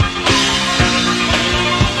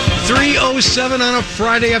3:07 on a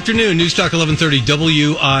Friday afternoon. News Talk 1130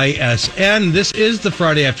 WISN. This is the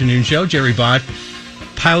Friday afternoon show. Jerry Bott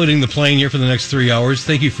piloting the plane here for the next 3 hours.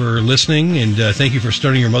 Thank you for listening, and thank you for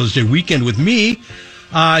starting your Mother's Day weekend with me.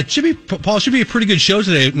 Paul, should be a pretty good show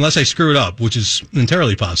today, unless I screw it up, which is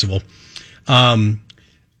entirely possible.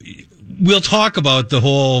 We'll talk about the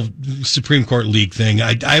whole Supreme Court leak thing.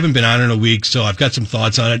 I haven't been on in a week, so I've got some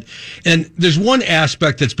thoughts on it. And there's one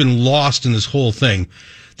aspect that's been lost in this whole thing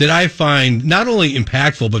that I find not only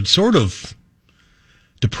impactful, but sort of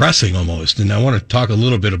depressing almost. And I want to talk a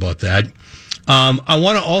little bit about that. I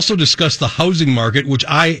want to also discuss the housing market, which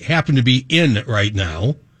I happen to be in right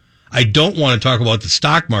now. I don't want to talk about the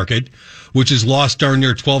stock market, which has lost darn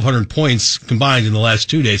near 1,200 points combined in the last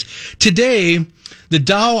 2 days. Today, the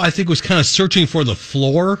Dow, I think, was kind of searching for the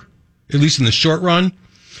floor, at least in the short run,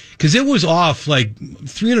 because it was off like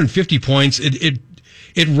 350 points.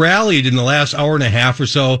 It rallied in the last hour and a half or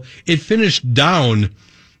so. It finished down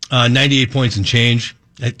 98 points and change.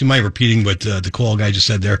 Am I repeating what the call guy just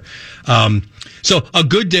said there? So a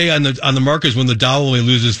good day on the markets when the Dow only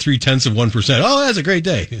loses 0.3%. Oh, that's a great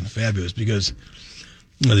day. Fabulous, because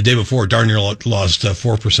the day before, darn near lost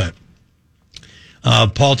 4%.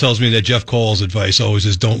 Paul tells me that Jeff Cole's advice always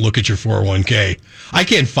is don't look at your 401k. I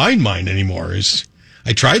can't find mine anymore.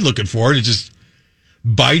 I tried looking for it. It's just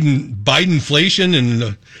Bidenflation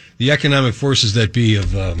and the economic forces that be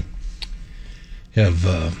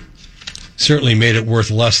have certainly made it worth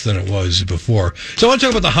less than it was before. So I want to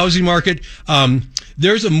talk about the housing market.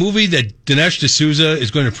 There's a movie that Dinesh D'Souza is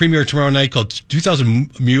going to premiere tomorrow night called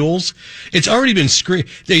 2,000 Mules. It's already been screened.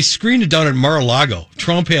 They screened it down at Mar-a-Lago.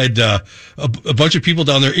 Trump had a bunch of people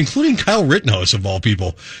down there, including Kyle Rittenhouse, of all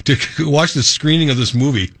people, to watch the screening of this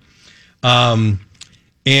movie.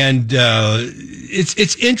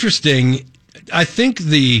 It's interesting. I think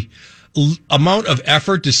the amount of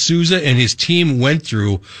effort D'Souza and his team went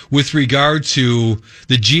through with regard to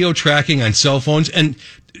the geo-tracking on cell phones, and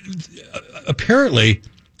apparently,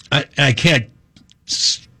 I can't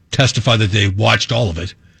testify that they watched all of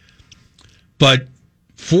it, but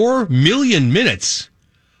 4 million minutes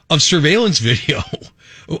of surveillance video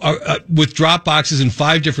with drop boxes in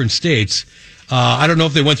 5 different states. I don't know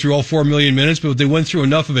if they went through all 4 million minutes, but they went through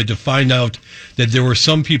enough of it to find out that there were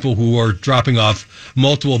some people who were dropping off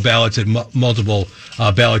multiple ballots at multiple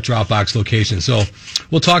ballot drop box locations. So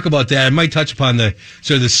we'll talk about that. I might touch upon the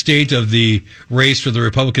state of the race for the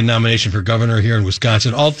Republican nomination for governor here in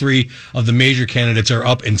Wisconsin. All 3 of the major candidates are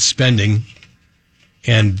up in spending,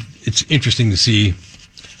 and it's interesting to see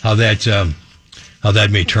how that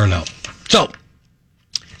may turn out.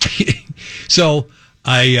 So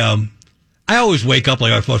I always wake up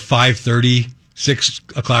like about 5:30, 6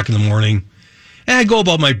 o'clock in the morning, and I go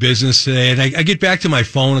about my business today, and I get back to my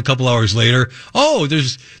phone a couple hours later. Oh,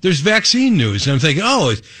 there's vaccine news. And I'm thinking,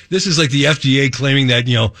 oh, this is like the FDA claiming that,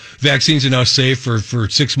 vaccines are now safe for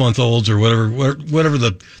 6-month-olds or whatever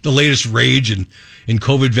the latest rage in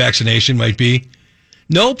COVID vaccination might be.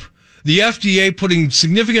 Nope. The FDA putting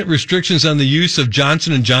significant restrictions on the use of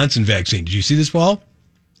Johnson & Johnson vaccine. Did you see this, Paul?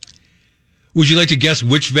 Would you like to guess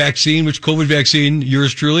which COVID vaccine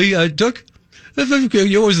yours truly took?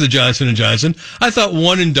 It was the Johnson & Johnson. I thought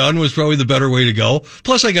one and done was probably the better way to go.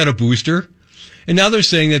 Plus, I got a booster. And now they're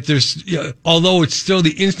saying that there's, although it's still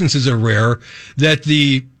the instances are rare, that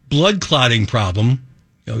the blood clotting problem,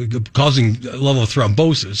 causing a level of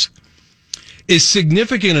thrombosis, is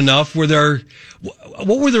significant enough where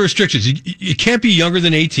what were the restrictions? You can't be younger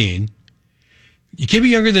than 18. You can't be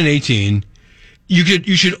younger than 18.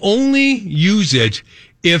 You should only use it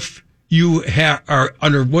if you are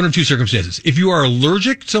under one or two circumstances. If you are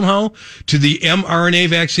allergic somehow to the mRNA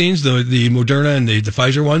vaccines, the Moderna and the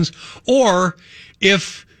Pfizer ones, or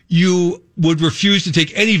if you would refuse to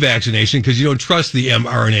take any vaccination because you don't trust the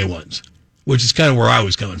mRNA ones, which is kind of where I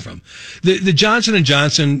was coming from. The Johnson &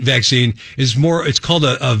 Johnson vaccine is more, it's called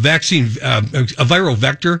a vaccine, a viral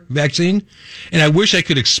vector vaccine. And I wish I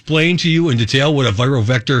could explain to you in detail what a viral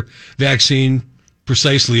vector vaccine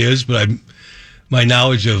precisely is, but my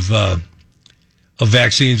knowledge of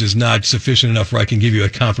vaccines is not sufficient enough where I can give you a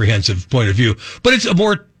comprehensive point of view. But it's a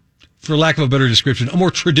more, for lack of a better description, a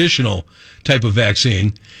more traditional type of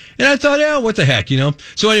vaccine. And I thought, yeah, what the heck,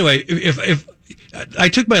 So anyway, if I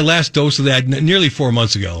took my last dose of that nearly 4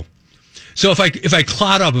 months ago. So if I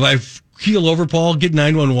clot up, if I keel over, Paul, get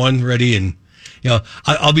 911 ready, and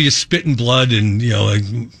I'll be just spitting blood, and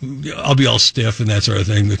I'll be all stiff and that sort of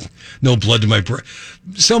thing. No blood to my brain.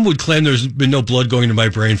 Some would claim there's been no blood going to my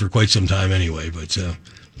brain for quite some time anyway. But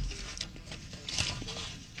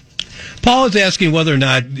Paul is asking whether or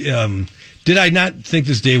not Dinesh did I not think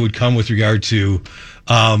this day would come with regard to,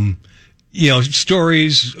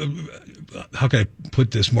 stories? How can I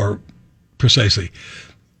put this more precisely?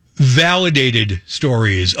 Validated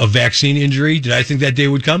stories of vaccine injury. Did I think that day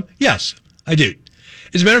would come? Yes, I did.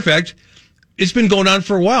 As a matter of fact, it's been going on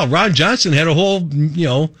for a while. Ron Johnson had a whole,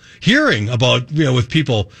 hearing about, with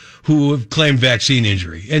people who have claimed vaccine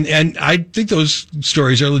injury. And I think those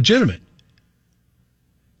stories are legitimate.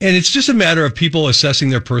 And it's just a matter of people assessing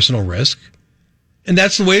their personal risk. And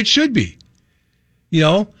that's the way it should be.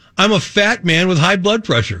 I'm a fat man with high blood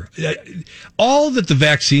pressure. All that the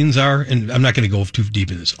vaccines are, and I'm not going to go too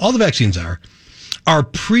deep in this, all the vaccines are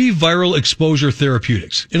pre-viral exposure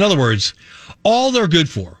therapeutics. In other words, all they're good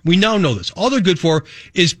for, we now know this, all they're good for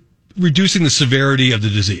is reducing the severity of the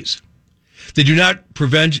disease. They do not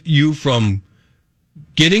prevent you from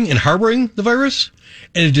getting and harboring the virus,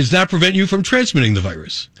 and it does not prevent you from transmitting the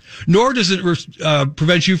virus. Nor does it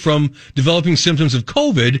prevent you from developing symptoms of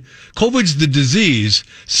COVID. COVID's the disease.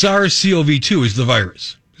 SARS-CoV-2 is the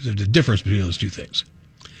virus. There's a difference between those two things.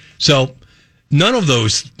 So none of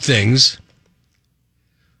those things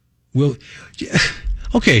will...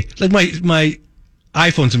 Okay, like my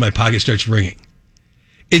iPhone's in my pocket starts ringing.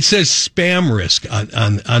 It says spam risk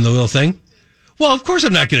on the little thing. Well, of course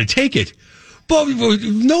I'm not going to take it. But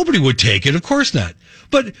nobody would take it. Of course not.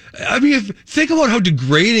 But, I mean, think about how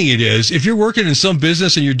degrading it is if you're working in some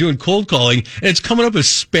business and you're doing cold calling and it's coming up as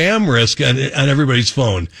spam risk on everybody's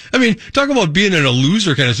phone. I mean, talk about being in a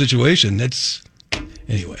loser kind of situation.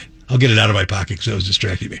 Anyway, I'll get it out of my pocket because it was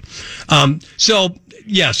distracting me. So,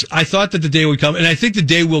 yes, I thought that the day would come, and I think the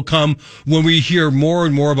day will come when we hear more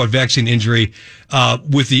and more about vaccine injury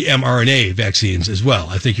with the mRNA vaccines as well.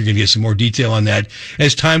 I think you're going to get some more detail on that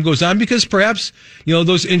as time goes on, because perhaps,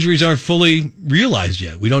 those injuries aren't fully realized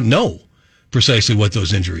yet. We don't know precisely what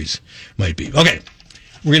those injuries might be. Okay,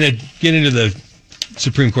 we're going to get into the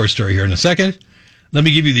Supreme Court story here in a second. Let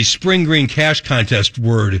me give you the Spring Green Cash Contest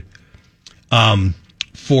word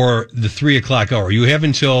for the 3 o'clock hour. You have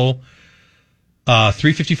until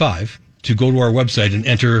 3:55 to go to our website and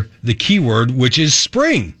enter the keyword, which is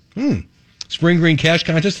spring. Spring Green Cash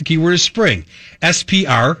Contest. The keyword is spring.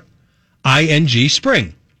 SPRING,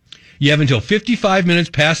 spring. You have until 55 minutes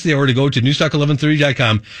past the hour to go to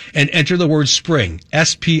newstalk1130.com and enter the word spring.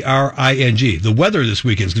 SPRING. The weather this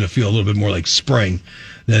weekend is going to feel a little bit more like spring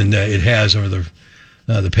than it has over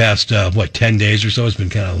the past 10 days or so. It's been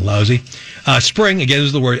kind of lousy. Spring, again,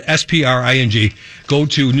 is the word SPRING. Go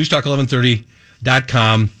to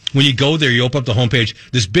newstalk1130.com. When you go there, you open up the homepage.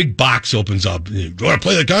 This big box opens up. Do you want to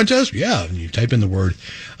play the contest? Yeah. And you type in the word,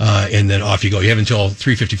 and then off you go. You have until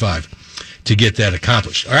 3:55 to get that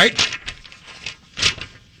accomplished. All right?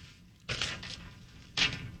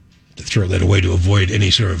 To throw that away to avoid any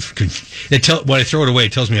sort of... when I throw it away,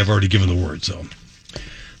 it tells me I've already given the word. So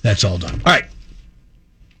that's all done. All right.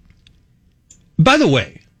 By the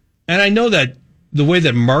way, and I know that the way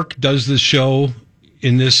that Mark does this show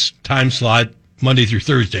in this time slot, Monday through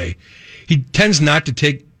Thursday, he tends not to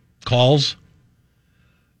take calls.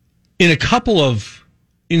 In a couple of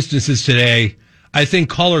instances today, I think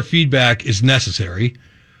caller feedback is necessary.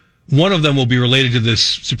 One of them will be related to this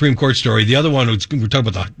Supreme Court story. The other one, we're talking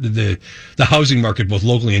about the housing market, both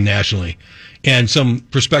locally and nationally. And some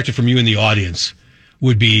perspective from you in the audience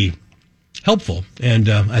would be helpful and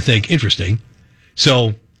I think interesting.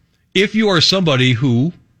 So if you are somebody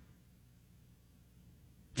who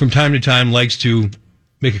from time to time likes to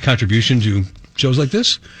make a contribution to shows like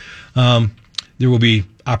this, there will be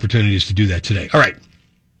opportunities to do that today. All right.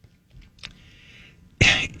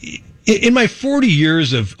 In my 40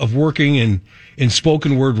 years of working in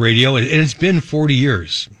spoken word radio, and it's been 40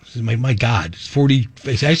 years. My God,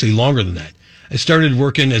 it's actually longer than that. I started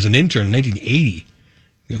working as an intern in 1980.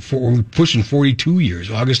 We're pushing 42 years,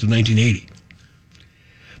 August of 1980.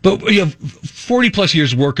 But 40 plus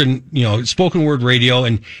years working, spoken word radio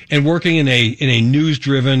and working in a news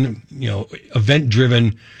driven, event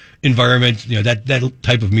driven environment, that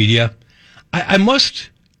type of media. I must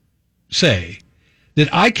say that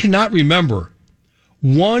I cannot remember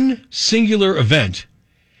one singular event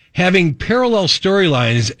having parallel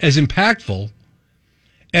storylines as impactful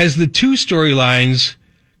as the two storylines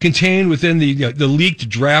contained within the leaked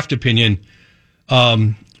draft opinion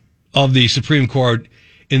of the Supreme Court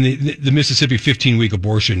in the Mississippi 15-week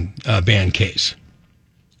abortion ban case.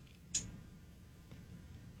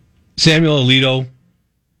 Samuel Alito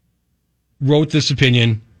wrote this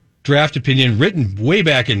draft opinion, written way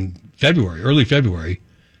back in early February,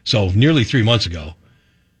 so nearly 3 months ago.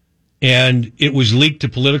 And it was leaked to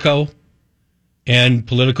Politico, and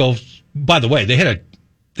Politico, by the way, they had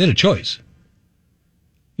a choice.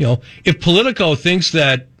 if Politico thinks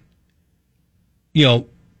that,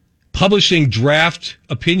 publishing draft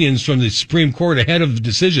opinions from the Supreme Court ahead of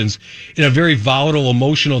decisions in a very volatile,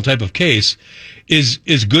 emotional type of case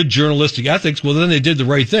is good journalistic ethics, well, then they did the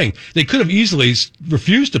right thing. They could have easily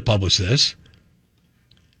refused to publish this.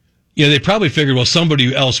 They probably figured, well,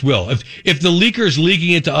 somebody else will. If the leaker is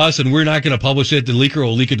leaking it to us and we're not going to publish it, the leaker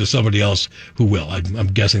will leak it to somebody else who will. I'm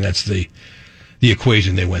guessing that's the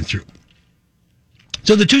equation they went through.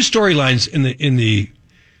 So the two storylines in the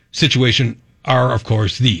situation are, of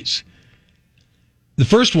course, these. The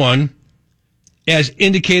first one, as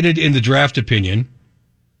indicated in the draft opinion,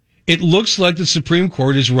 it looks like the Supreme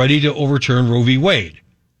Court is ready to overturn Roe v. Wade.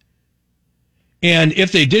 And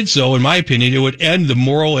if they did so, in my opinion, it would end the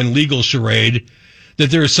moral and legal charade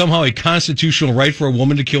that there is somehow a constitutional right for a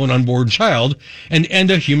woman to kill an unborn child and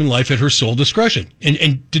end a human life at her sole discretion,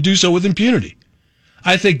 and to do so with impunity.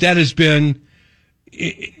 I think that has been,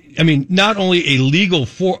 not only a legal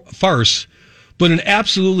farce, but an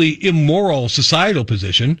absolutely immoral societal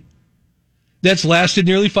position that's lasted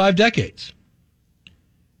nearly 5 decades.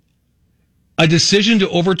 A decision to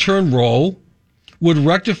overturn Roe would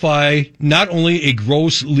rectify not only a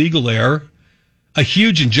gross legal error, a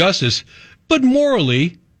huge injustice, but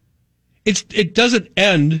morally, it doesn't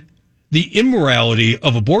end the immorality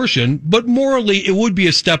of abortion, but morally it would be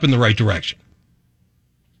a step in the right direction.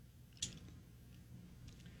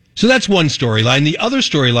 So that's one storyline. The other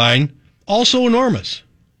storyline, also enormous.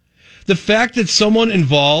 The fact that someone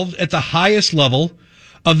involved at the highest level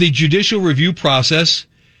of the judicial review process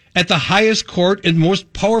at the highest court in the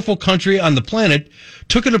most powerful country on the planet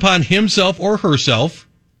took it upon himself or herself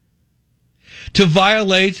to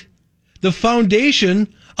violate the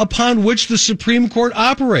foundation upon which the Supreme Court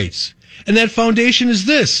operates. And that foundation is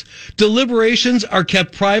this: deliberations are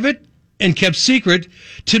kept private and kept secret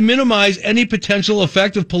to minimize any potential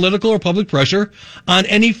effect of political or public pressure on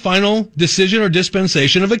any final decision or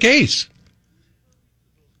dispensation of a case.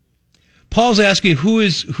 Paul's asking who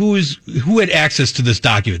had access to this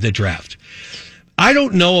document, the draft. I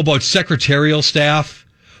don't know about secretarial staff,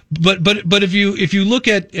 but if you look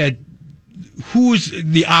at who's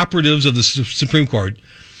the operatives of the Supreme Court,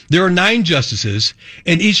 there are 9 justices,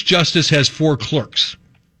 and each justice has 4 clerks.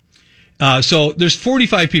 So there's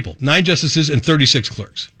 45 people, 9 justices and 36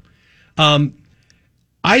 clerks.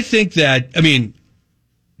 I think that,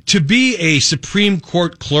 to be a Supreme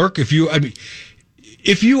Court clerk, if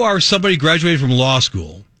you are somebody graduated from law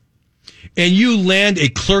school and you land a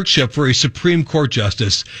clerkship for a Supreme Court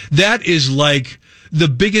justice, that is like the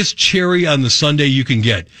biggest cherry on the sundae you can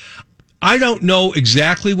get. I don't know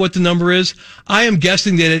exactly what the number is. I am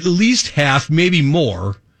guessing that at least half, maybe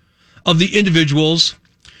more, of the individuals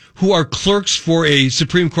who are clerks for a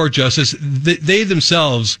Supreme Court justice, they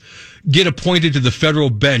themselves get appointed to the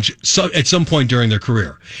federal bench at some point during their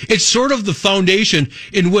career. It's sort of the foundation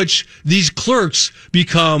in which these clerks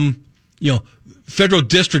become, federal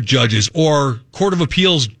district judges or Court of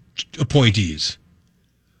Appeals appointees.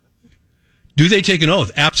 Do they take an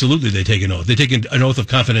oath? Absolutely, they take an oath. They take an oath of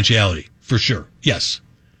confidentiality, for sure. Yes.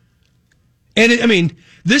 And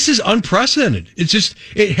this is unprecedented.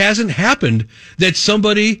 It hasn't happened that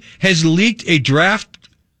somebody has leaked a draft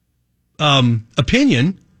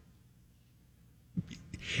opinion.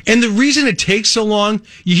 And the reason it takes so long,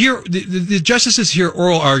 you hear the justices hear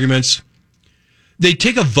oral arguments, they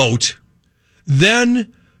take a vote,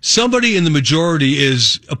 then somebody in the majority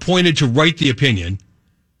is appointed to write the opinion,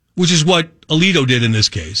 which is what Alito did in this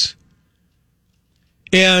case.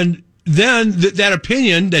 And then that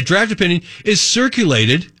opinion, that draft opinion, is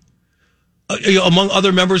circulated among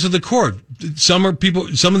other members of the court. Some of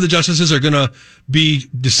the justices are going to be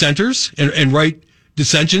dissenters and write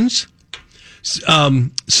dissensions.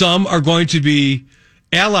 Some are going to be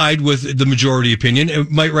allied with the majority opinion and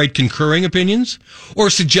might write concurring opinions or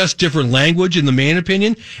suggest different language in the main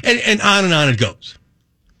opinion, and on it goes.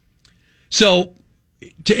 So,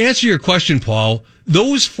 to answer your question, Paul,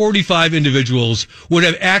 those 45 individuals would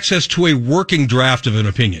have access to a working draft of an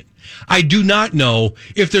opinion. I do not know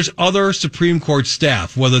if there's other Supreme Court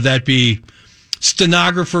staff, whether that be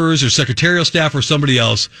stenographers or secretarial staff or somebody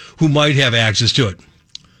else, who might have access to it.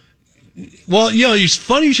 Well, it's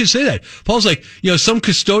funny you should say that. Paul's like, some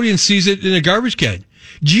custodian sees it in a garbage can.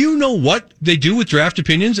 Do you know what they do with draft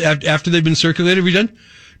opinions after they've been circulated, redone?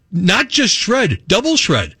 Not just shred, double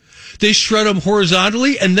shred. They shred them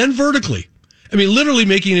horizontally and then vertically. Literally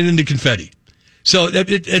making it into confetti. So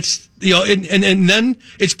it's, and then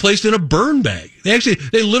it's placed in a burn bag.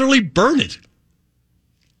 They literally burn it.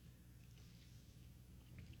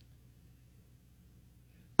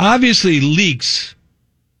 Obviously, leaks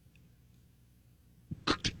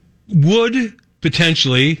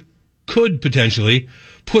could potentially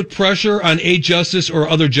put pressure on a justice or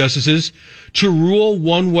other justices to rule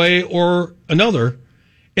one way or another,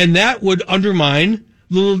 and that would undermine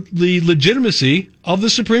the legitimacy of the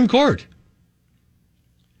Supreme Court.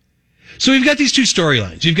 So we've got these two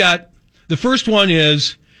storylines. You've got the first one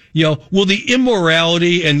is, will the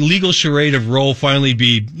immorality and legal charade of Roe finally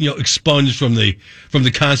be, expunged from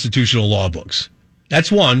the constitutional law books?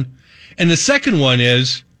 That's one. And the second one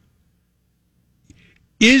is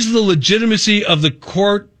the legitimacy of the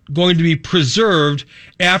court going to be preserved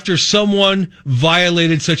after someone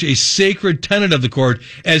violated such a sacred tenet of the court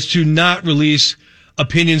as to not release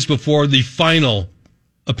opinions before the final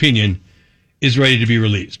opinion is ready to be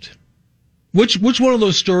released? Which one of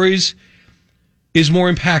those stories is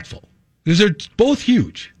more impactful? Because they're both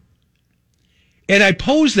huge. And I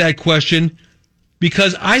pose that question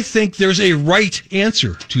because I think there's a right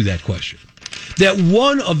answer to that question. That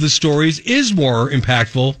one of the stories is more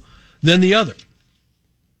impactful than the other.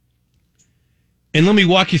 And let me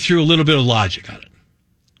walk you through a little bit of logic on it.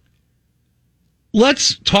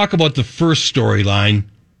 Let's talk about the first storyline,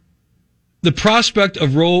 the prospect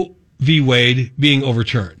of Roe v. Wade being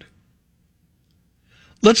overturned.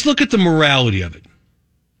 Let's look at the morality of it.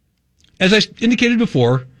 As I indicated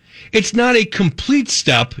before, it's not a complete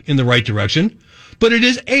step in the right direction, but it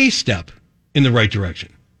is a step in the right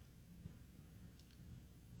direction.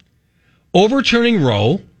 Overturning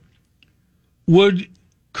Roe would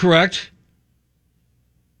correct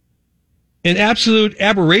an absolute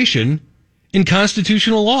aberration in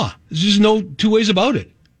constitutional law. There's just no two ways about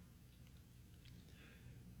it.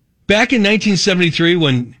 Back in 1973,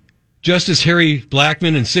 when Justice Harry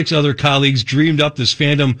Blackmun and 6 other colleagues dreamed up this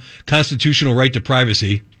phantom constitutional right to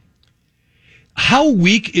privacy, how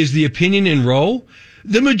weak is the opinion in Roe?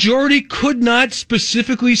 The majority could not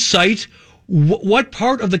specifically cite what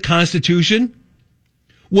part of the Constitution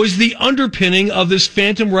was the underpinning of this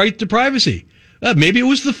phantom right to privacy. Maybe it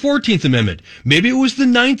was the 14th Amendment. Maybe it was the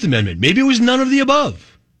 9th Amendment. Maybe it was none of the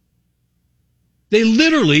above. They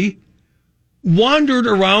literally wandered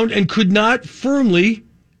around and could not firmly,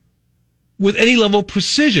 with any level of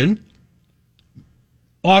precision,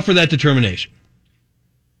 offer that determination.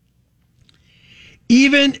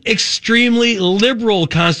 Even extremely liberal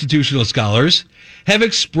constitutional scholars have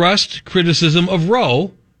expressed criticism of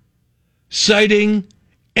Roe, citing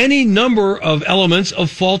any number of elements of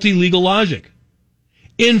faulty legal logic.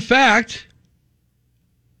 In fact,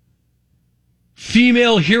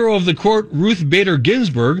 female hero of the court Ruth Bader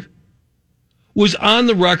Ginsburg was on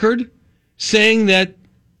the record saying that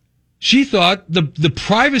she thought the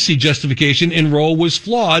privacy justification in Roe was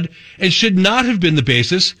flawed and should not have been the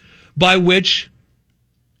basis by which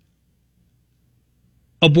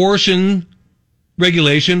abortion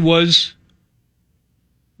regulation was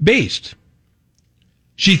based.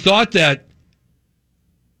 She thought that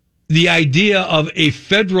the idea of a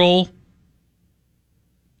federal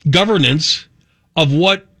governance of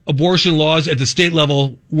what abortion laws at the state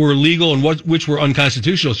level were legal and which were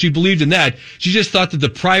unconstitutional, she believed in that. She just thought that the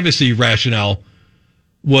privacy rationale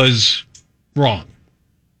was wrong.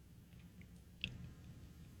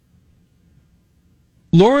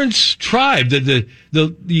 Lawrence Tribe,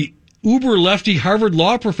 the uber lefty Harvard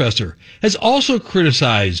law professor, has also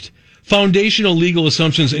criticized foundational legal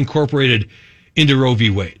assumptions incorporated into Roe v.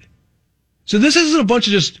 Wade. So this isn't a bunch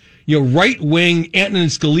of just right-wing Antonin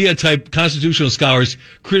Scalia type constitutional scholars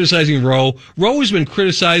criticizing Roe. Roe has been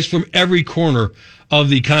criticized from every corner of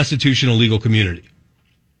the constitutional legal community.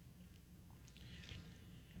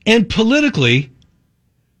 And politically,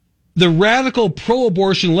 the radical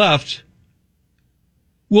pro-abortion left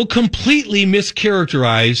will completely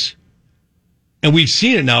mischaracterize, and we've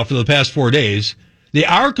seen it now for the past 4 days, they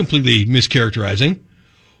are completely mischaracterizing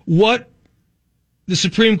what the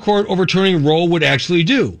Supreme Court overturning Roe would actually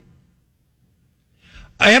do.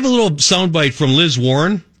 I have a little soundbite from Liz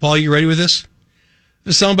Warren. Paul, you ready with this? A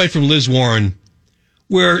soundbite from Liz Warren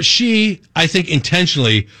where she, I think,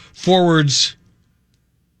 intentionally forwards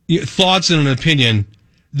thoughts and an opinion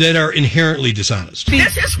that are inherently dishonest.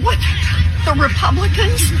 This is what the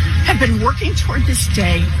Republicans have been working toward this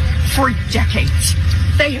day for decades.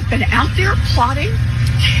 They have been out there plotting,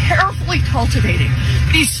 carefully cultivating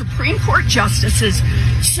these Supreme Court justices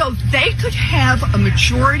so they could have a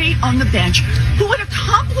majority on the bench who would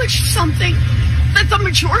accomplish something that the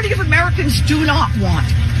majority of Americans do not want.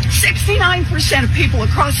 69% of people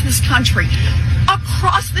across this country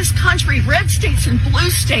across this country, red states and blue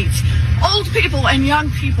states, old people and young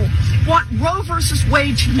people, want Roe versus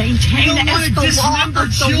Wade to maintain as the law of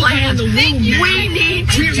the land. We need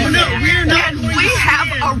to do that. And we have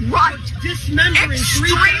a right. Extremists,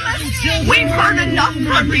 we've heard enough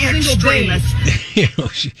from the extremists. You know,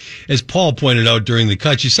 as Paul pointed out during the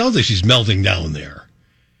cut, she sounds like she's melting down there.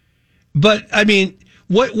 But, I mean,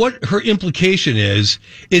 what her implication is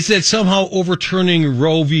that somehow overturning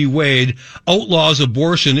Roe v. Wade outlaws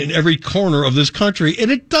abortion in every corner of this country,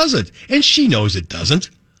 and it doesn't. And she knows it doesn't.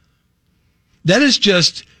 That is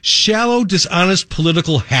just shallow, dishonest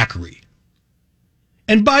political hackery.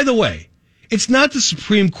 And by the way, it's not the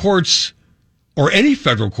Supreme Court's or any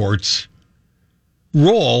federal court's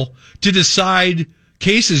role to decide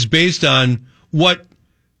cases based on what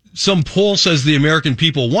some poll says the American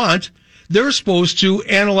people want. They're supposed to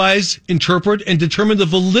analyze, interpret, and determine the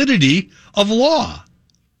validity of law.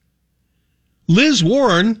 Liz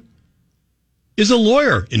Warren is a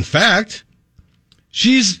lawyer. In fact,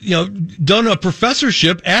 she's, done a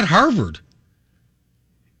professorship at Harvard.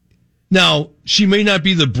 Now, she may not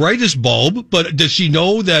be the brightest bulb, but does she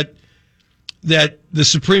know that the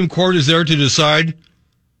Supreme Court is there to decide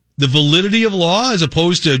the validity of law as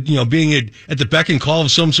opposed to, being at the beck and call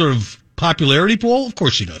of some sort of popularity poll? Of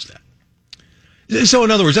course she knows that. So,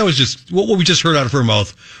 in other words, that was just what we just heard out of her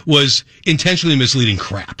mouth was intentionally misleading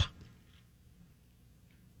crap.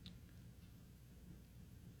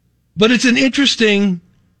 But it's an interesting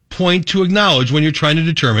point to acknowledge when you're trying to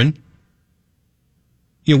determine,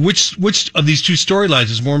 which of these two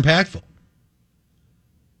storylines is more impactful.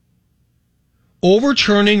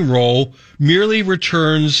 Overturning Roe merely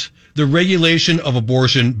returns the regulation of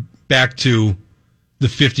abortion back to the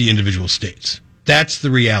 50 individual states. That's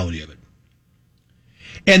the reality of it.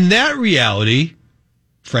 And that reality,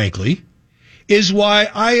 frankly, is why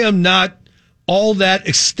I am not all that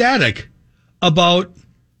ecstatic about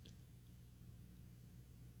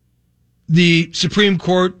the Supreme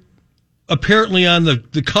Court apparently on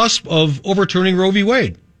the cusp of overturning Roe v.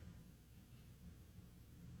 Wade.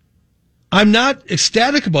 I'm not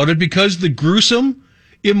ecstatic about it because the gruesome,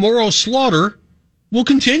 immoral slaughter will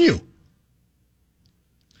continue.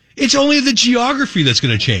 It's only the geography that's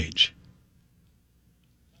going to change.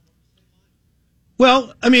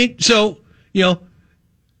 Well, I mean, so, you'll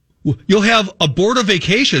have abortive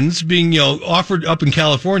vacations being, offered up in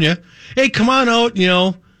California. Hey, come on out,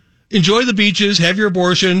 enjoy the beaches, have your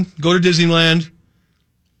abortion, go to Disneyland.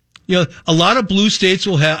 A lot of blue states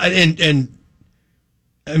will have, and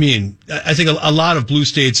I mean, I think a lot of blue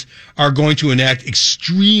states are going to enact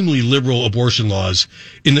extremely liberal abortion laws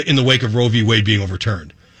in the wake of Roe v. Wade being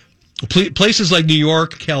overturned. Places like New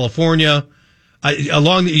York, California,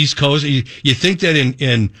 along the East Coast, you think that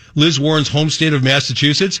in Liz Warren's home state of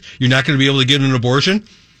Massachusetts, you're not going to be able to get an abortion?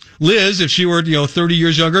 Liz, if she were 30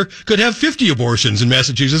 years younger, could have 50 abortions in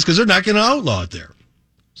Massachusetts because they're not going to outlaw it there.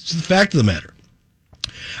 It's the fact of the matter.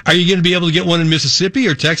 Are you going to be able to get one in Mississippi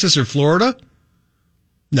or Texas or Florida?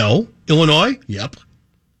 No. Illinois? Yep.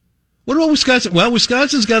 What about Wisconsin? Well,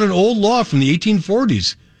 Wisconsin's got an old law from the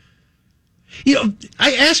 1840s.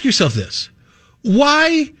 I ask yourself this.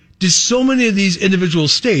 Why did so many of these individual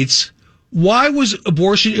states, why was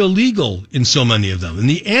abortion illegal in so many of them? And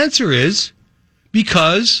the answer is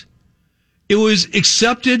because it was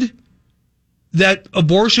accepted that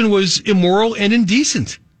abortion was immoral and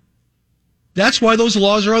indecent. That's why those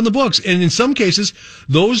laws are on the books. And in some cases,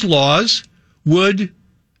 those laws would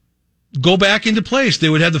go back into place. They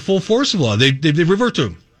would have the full force of law. They revert to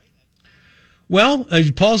them. Well,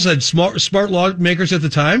 Paul said smart lawmakers at the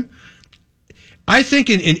time. I think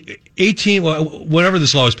in 18, whenever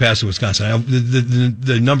this law was passed in Wisconsin,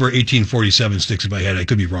 the number 1847 sticks in my head. I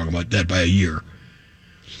could be wrong about that by a year.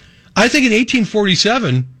 I think in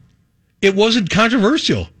 1847, it wasn't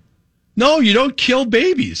controversial. No, you don't kill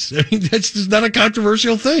babies. I mean, that's just not a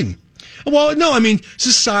controversial thing. Well, no, I mean,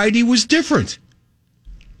 society was different.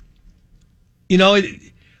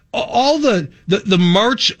 All the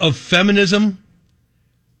march of feminism,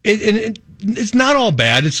 it's not all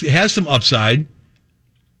bad. It has some upside.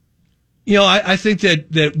 I think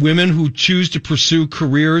that women who choose to pursue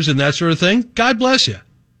careers and that sort of thing, God bless you.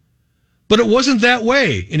 But it wasn't that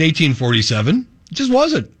way in 1847. It just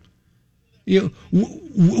wasn't.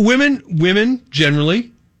 Women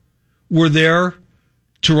generally were there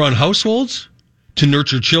to run households, to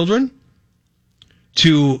nurture children,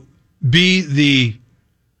 to be the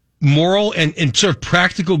moral and sort of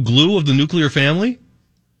practical glue of the nuclear family.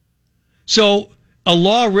 So a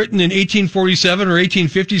law written in 1847 or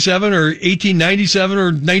 1857 or 1897 or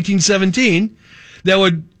 1917 that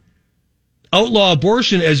would outlaw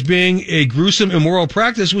abortion as being a gruesome, immoral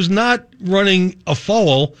practice was not running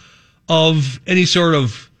afoul of any sort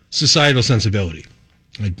of societal sensibility.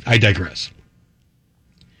 I digress.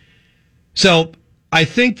 So I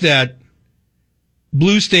think that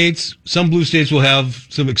some blue states will have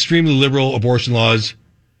some extremely liberal abortion laws.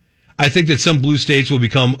 I think that some blue states will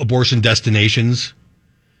become abortion destinations.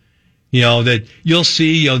 That you'll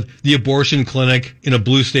see the abortion clinic in a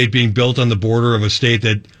blue state being built on the border of a state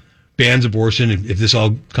that bans abortion if this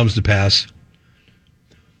all comes to pass.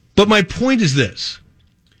 But my point is this.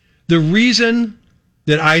 The reason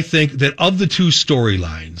that I think that of the two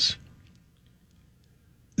storylines,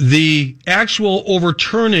 the actual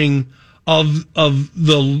overturning of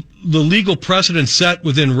the legal precedent set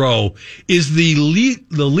within Roe is the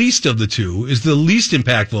least of the two, is the least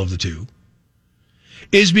impactful of the two,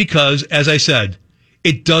 is because, as I said,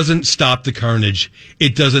 it doesn't stop the carnage.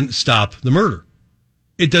 It doesn't stop the murder.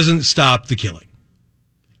 It doesn't stop the killing.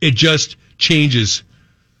 It just changes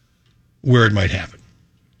where it might happen.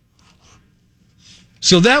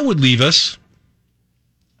 So that would leave us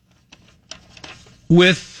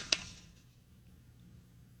with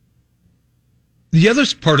the other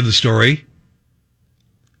part of the story,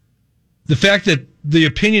 the fact that the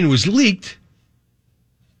opinion was leaked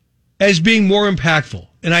as being more impactful.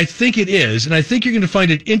 And I think it is, and I think you're going to find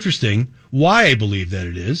it interesting why I believe that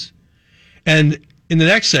it is. And in the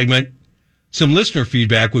next segment, some listener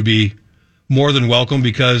feedback would be more than welcome,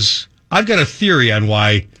 because I've got a theory on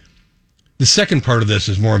why the second part of this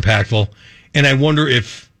is more impactful, and I wonder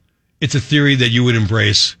if it's a theory that you would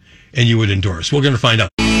embrace and you would endorse. We're going to find out.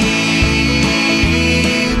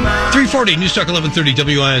 340 News Talk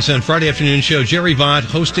 1130 WISN Friday afternoon show. Jerry Bott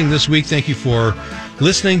hosting this week. Thank you for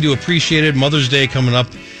listening. Do appreciate it. Mother's Day coming up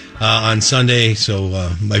on Sunday, so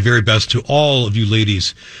my very best to all of you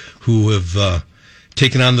ladies who have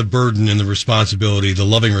taken on the burden and the responsibility, the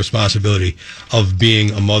loving responsibility of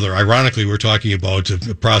being a mother. Ironically, we're talking about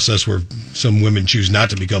a process where some women choose not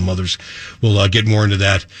to become mothers. We'll get more into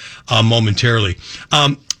that momentarily.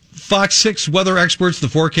 Fox 6 weather experts, the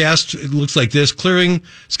forecast, it looks like this. Clearing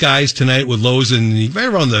skies tonight with lows right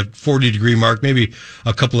around the 40-degree mark, maybe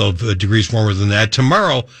a couple of degrees warmer than that.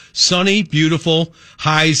 Tomorrow, sunny, beautiful,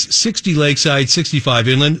 highs 60 lakeside, 65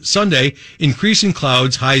 inland. Sunday, increasing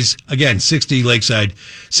clouds, highs, again, 60 lakeside,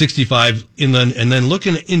 65 inland. And then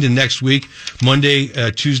looking into next week, Monday,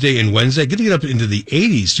 Tuesday, and Wednesday, going to get up into the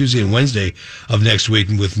 80s Tuesday and Wednesday of next week,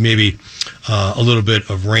 with maybe a little bit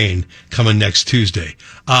of rain coming next Tuesday.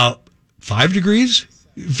 5 degrees,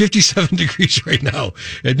 57 degrees right now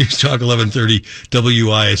at News Talk 1130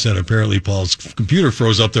 WISN. Apparently, Paul's computer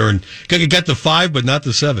froze up there and got the 5, but not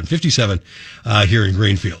the 7. 57 here in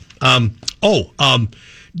Greenfield. Kentucky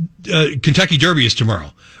Derby is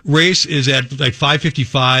tomorrow. Race is at like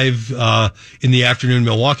 5:55 in the afternoon,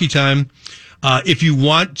 Milwaukee time. If you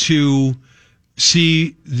want to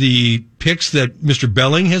see the picks that Mr.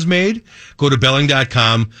 Belling has made, go to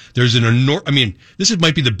Belling.com. There's an this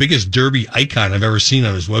might be the biggest Derby icon I've ever seen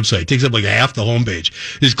on his website. It takes up like half the homepage.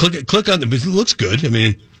 Just click on it. It looks good.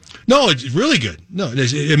 No, it's really good. No,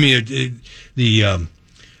 the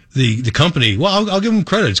company. Well, I'll give them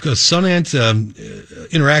credit. It's called Sunant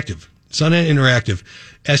Interactive. Sunant Interactive.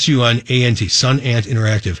 SUNANT. Sunant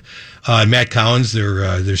Interactive. Matt Collins,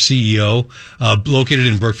 their CEO, located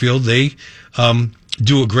in Brookfield. They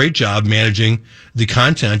do a great job managing the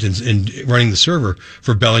content and running the server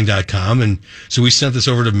for Belling.com. And so we sent this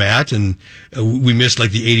over to Matt, and we missed like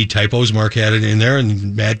the 80 typos. Mark had it in there,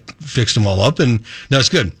 and Matt fixed them all up, and now it's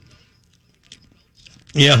good.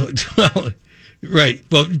 Yeah, well, right.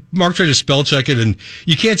 Well, Mark tried to spell check it, and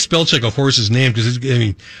you can't spell check a horse's name because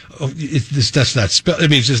it's just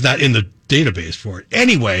not in the database for it.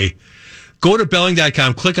 Anyway, go to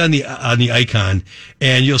Belling.com, click on the icon,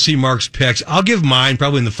 and you'll see Mark's picks. I'll give mine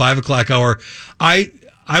probably in the 5 o'clock hour.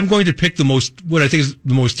 I'm going to pick what I think is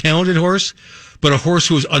the most talented horse, but a horse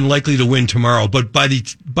who is unlikely to win tomorrow. But by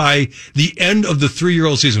the end of the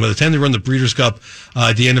 3-year-old season, by the time they run the Breeders' Cup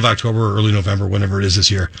at the end of October or early November, whenever it is this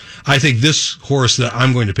year, I think this horse that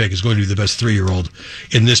I'm going to pick is going to be the best 3-year-old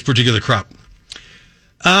in this particular crop.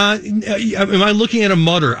 Am I looking at a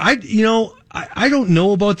mutter? I don't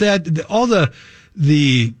know about that. All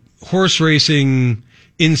the horse racing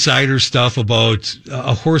insider stuff about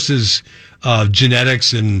a horse's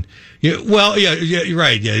genetics and you're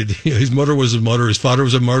right. Yeah, his mother was a mutter. His father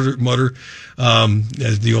was a mutter,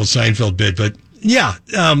 as the old Seinfeld bit. But yeah,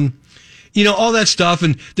 all that stuff.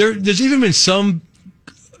 And there's even been some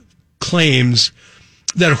claims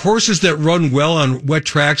that horses that run well on wet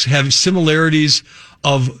tracks have similarities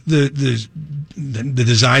of the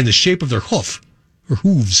design, the shape of their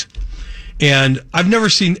hooves. And I've never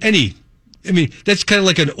seen any. I mean, that's kind of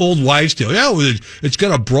like an old wives' tale. Yeah, it's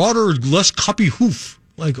got a broader, less cuppy hoof.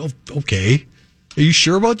 Like, oh, okay. Are you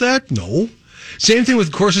sure about that? No. Same thing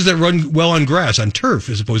with courses that run well on grass, on turf,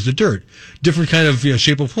 as opposed to dirt. Different kind of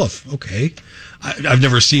shape of hoof. Okay. I've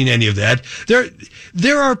never seen any of that.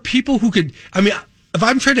 There are people who could, I mean, if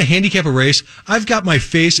I'm trying to handicap a race, I've got my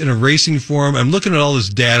face in a racing form. I'm looking at all this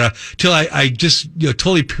data till I just,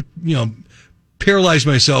 totally, paralyze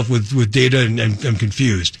myself with data and I'm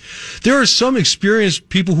confused. There are some experienced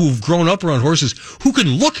people who've grown up around horses who can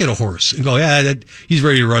look at a horse and go, yeah, he's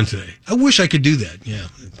ready to run today. I wish I could do that. Yeah.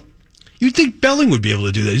 You'd think Belling would be able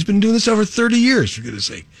to do that. He's been doing this over 30 years, for goodness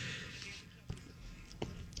sake.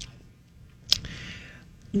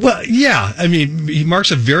 Well, yeah. I mean,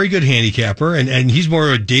 Mark's a very good handicapper, and he's more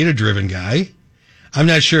of a data-driven guy. I'm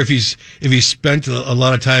not sure if he's spent a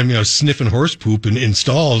lot of time, sniffing horse poop in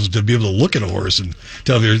stalls to be able to look at a horse and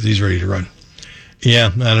tell if he's ready to run.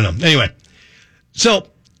 Yeah, I don't know. Anyway, so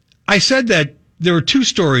I said that there were two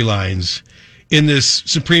storylines in this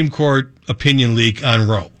Supreme Court opinion leak on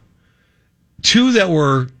Roe. Two that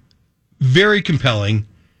were very compelling,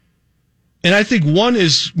 and I think one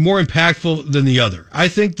is more impactful than the other. I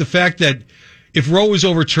think the fact that if Roe is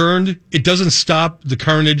overturned, it doesn't stop the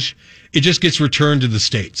carnage. It just gets returned to the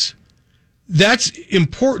states. That's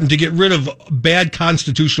important to get rid of bad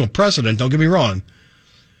constitutional precedent, don't get me wrong.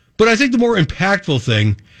 But I think the more impactful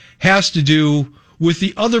thing has to do with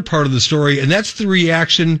the other part of the story, and that's the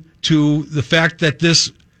reaction to the fact that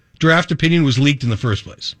this draft opinion was leaked in the first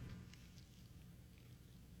place.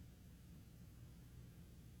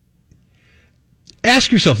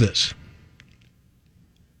 Ask yourself this.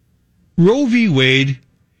 Roe v. Wade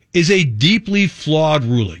is a deeply flawed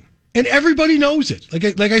ruling. And everybody knows it.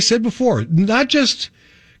 Like I said before, not just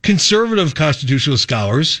conservative constitutional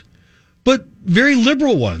scholars, but very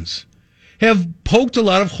liberal ones have poked a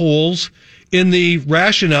lot of holes in the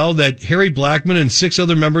rationale that Harry Blackmun and 6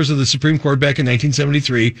 other members of the Supreme Court back in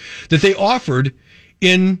 1973, that they offered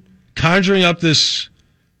in conjuring up this,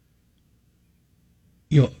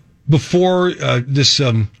 before this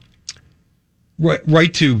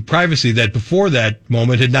right to privacy that before that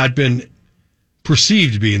moment had not been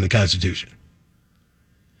perceived to be in the Constitution.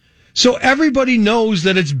 So everybody knows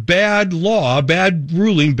that it's bad law, bad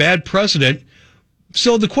ruling, bad precedent.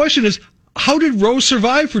 So the question is, how did Roe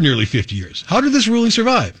survive for nearly 50 years? How did this ruling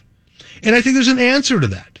survive? And I think there's an answer to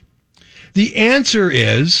that. The answer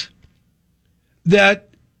is that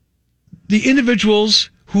the individuals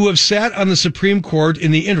who have sat on the Supreme Court in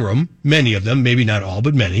the interim, many of them, maybe not all,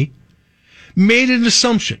 but many, made an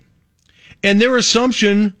assumption. And their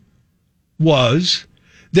assumption was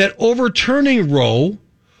that overturning Roe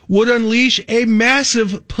would unleash a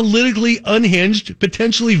massive, politically unhinged,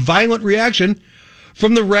 potentially violent reaction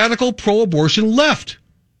from the radical pro-abortion left.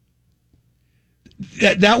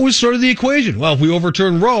 That was sort of the equation. Well, if we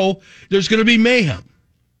overturn Roe, there's going to be mayhem.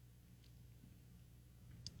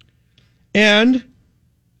 And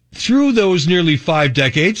through those nearly 5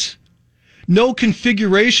 decades, no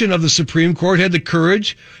configuration of the Supreme Court had the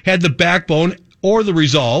courage, had the backbone, or the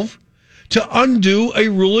resolve to undo a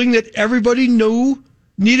ruling that everybody knew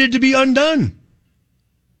needed to be undone.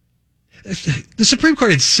 The Supreme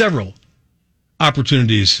Court had several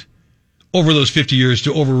opportunities over those 50 years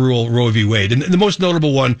to overrule Roe v. Wade. And the most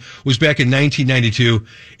notable one was back in 1992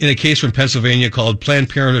 in a case from Pennsylvania called Planned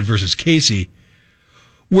Parenthood versus Casey,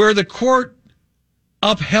 where the court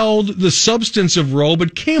upheld the substance of Roe,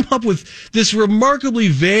 but came up with this remarkably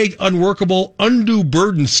vague, unworkable, undue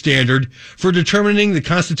burden standard for determining the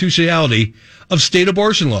constitutionality of state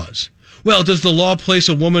abortion laws. Well, does the law place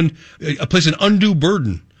place an undue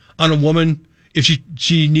burden on a woman if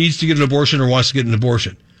she needs to get an abortion or wants to get an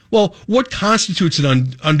abortion? Well, what constitutes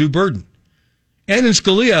an undue burden? And in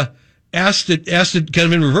Scalia asked it kind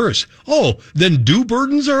of in reverse. Oh, then due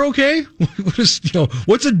burdens are okay?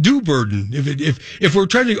 What's a due burden if we're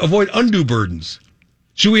trying to avoid undue burdens?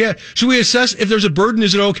 Should we assess if there's a burden,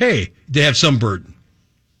 is it okay to have some burden?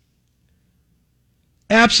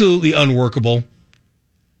 Absolutely unworkable.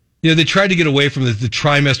 They tried to get away from the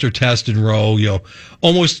trimester test in Roe,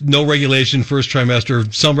 almost no regulation first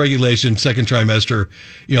trimester, some regulation second trimester,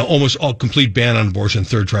 almost all complete ban on abortion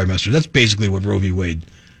third trimester. That's basically what Roe v. Wade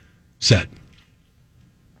said.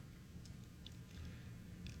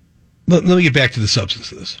 Let me get back to the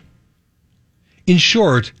substance of this. In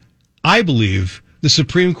short, I believe the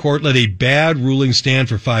Supreme Court let a bad ruling stand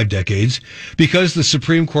for 5 decades because the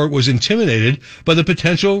Supreme Court was intimidated by the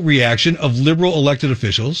potential reaction of liberal elected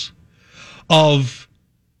officials, of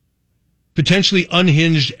potentially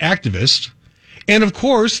unhinged activists, And of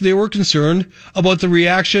course, they were concerned about the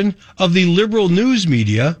reaction of the liberal news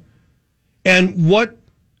media and what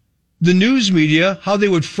the news media, how they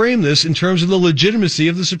would frame this in terms of the legitimacy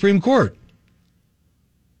of the Supreme Court.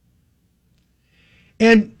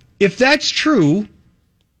 And if that's true,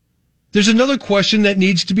 there's another question that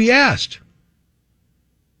needs to be asked.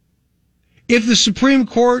 If the Supreme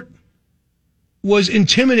Court was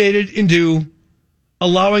intimidated into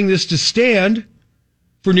allowing this to stand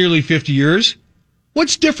for nearly 50 years,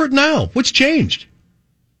 what's different now? What's changed?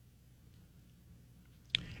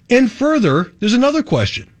 And further, there's another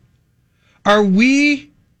question. Are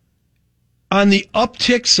we on the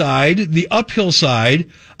uptick side, the uphill side,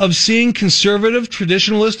 of seeing conservative,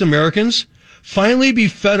 traditionalist Americans finally be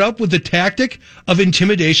fed up with the tactic of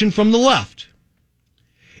intimidation from the left?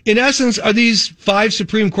 In essence, are these 5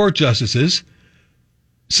 Supreme Court justices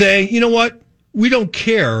saying, you know what, we don't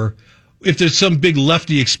care if there's some big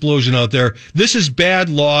lefty explosion out there. This is bad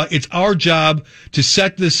law. It's our job to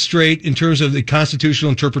set this straight in terms of the constitutional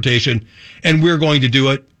interpretation, and we're going to do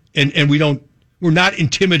it. And we're not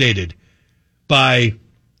intimidated by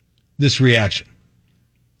this reaction.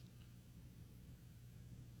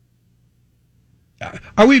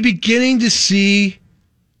 Are we beginning to see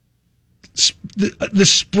the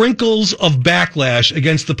sprinkles of backlash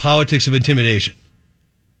against the politics of intimidation?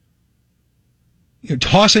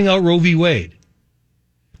 Tossing out Roe v. Wade.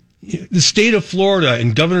 The state of Florida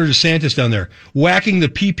and Governor DeSantis down there whacking the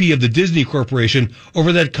PP of the Disney Corporation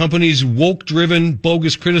over that company's woke-driven,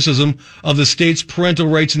 bogus criticism of the state's parental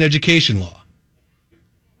rights and education law.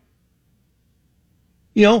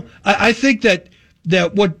 I think that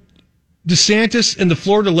what DeSantis and the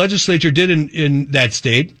Florida legislature did in that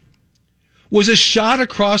state was a shot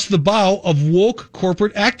across the bow of woke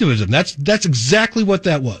corporate activism. That's exactly what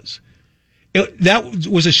that was. That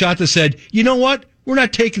was a shot that said, you know what? We're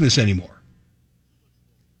not taking this anymore.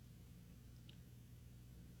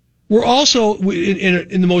 We're also,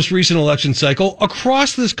 in the most recent election cycle,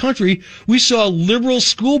 across this country, we saw liberal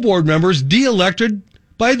school board members de-elected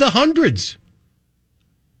by the hundreds.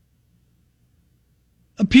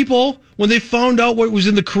 People, when they found out what was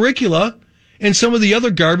in the curricula and some of the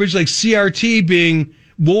other garbage like CRT being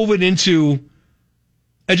woven into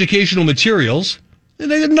educational materials,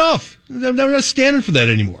 they had enough. They're not standing for that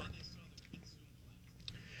anymore.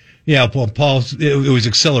 Yeah, Paul, it was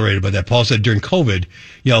accelerated by that. Paul said during COVID,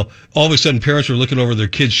 all of a sudden parents were looking over their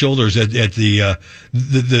kids' shoulders at the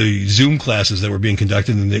Zoom classes that were being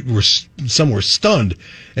conducted, and some were stunned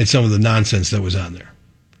at some of the nonsense that was on there.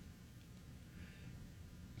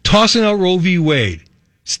 Tossing out Roe v. Wade,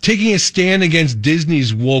 taking a stand against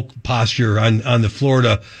Disney's woke posture on the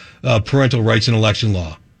Florida parental rights and election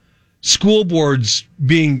law. School boards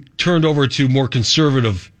being turned over to more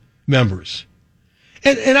conservative members.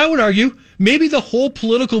 And I would argue maybe the whole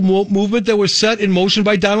political movement that was set in motion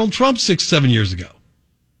by Donald Trump 6-7 years ago.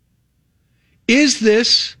 Is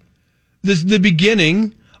this the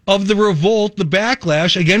beginning of the revolt, the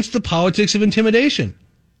backlash against the politics of intimidation?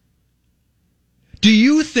 Do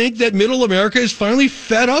you think that middle America is finally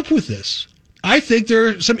fed up with this? I think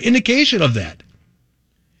there's some indication of that.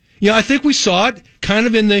 I think we saw it kind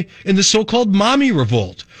of in the so-called mommy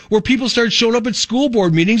revolt, where people started showing up at school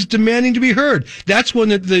board meetings demanding to be heard. That's when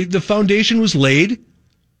the foundation was laid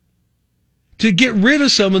to get rid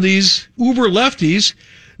of some of these uber lefties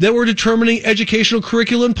that were determining educational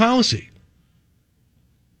curriculum policy.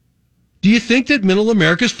 Do you think that middle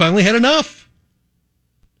America's finally had enough?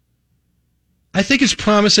 I think it's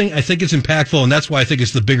promising. I think it's impactful, and that's why I think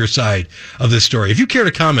it's the bigger side of this story. If you care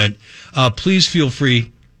to comment, please feel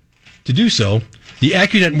free to do so. The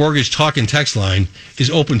AccuNet Mortgage talk and text line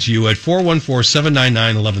is open to you at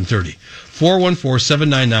 414-799-1130.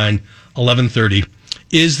 414-799-1130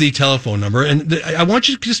 is the telephone number. And I want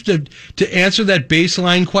you just to answer that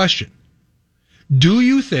baseline question. Do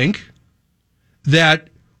you think that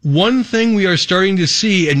one thing we are starting to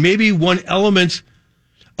see, and maybe one element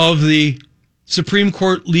of the Supreme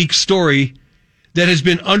Court leak story that has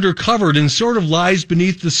been undercovered and sort of lies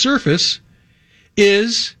beneath the surface,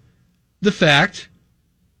 is the fact,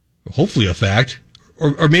 hopefully a fact,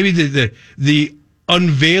 or maybe the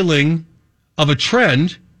unveiling of a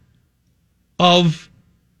trend of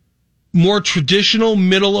more traditional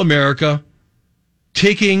middle America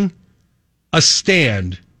taking a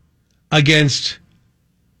stand against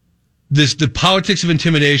the politics of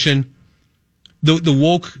intimidation, the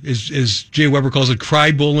woke, as Jay Weber calls it,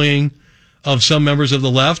 cry bullying of some members of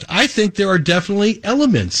the left. I think there are definitely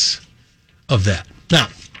elements of that. Now,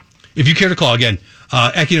 if you care to call, again,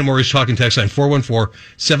 Ecking and Mortgage Talk and Text line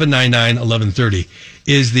 414-799-1130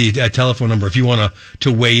 is the telephone number if you want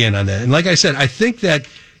to weigh in on that. And like I said, I think that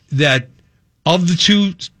of the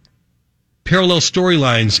two parallel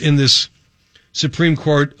storylines in this Supreme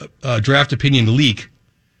Court draft opinion leak,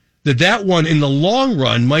 that one in the long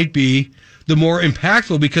run might be the more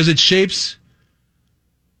impactful because it shapes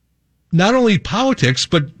not only politics,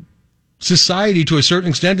 but society to a certain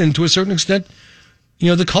extent, and to a certain extent,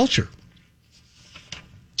 the culture.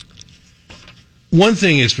 One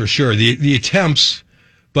thing is for sure, the attempts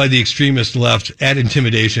by the extremist left at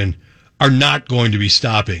intimidation are not going to be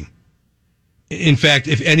stopping. In fact,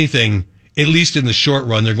 if anything, at least in the short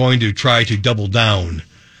run, they're going to try to double down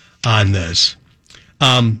on this.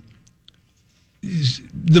 The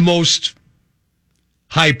most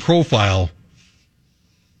high-profile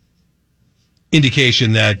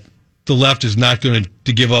indication that the left is not going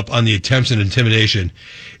to give up on the attempts at intimidation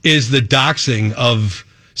is the doxing of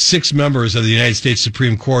 6 members of the United States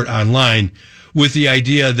Supreme Court online with the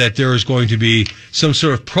idea that there is going to be some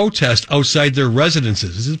sort of protest outside their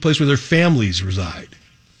residences. This is a place where their families reside.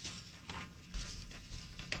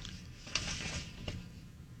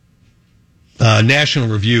 National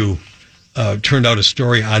Review turned out a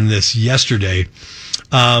story on this yesterday.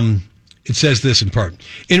 It says this in part.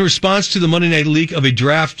 In response to the Monday night leak of a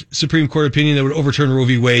draft Supreme Court opinion that would overturn Roe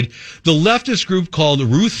v. Wade, the leftist group called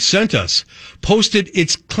Ruth Sent Us posted what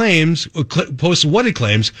it claims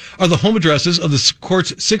are the home addresses of the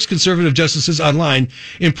court's 6 conservative justices online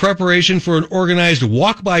in preparation for an organized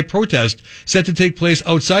walk-by protest set to take place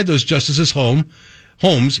outside those justices'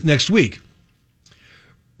 homes next week.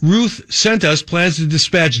 Ruth Sent Us plans to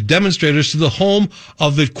dispatch demonstrators to the home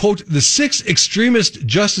of the, quote, the 6 extremist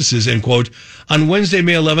justices, end quote, on Wednesday,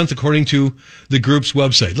 May 11th, according to the group's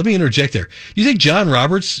website. Let me interject there. Do you think John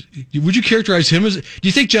Roberts, would you characterize him as, do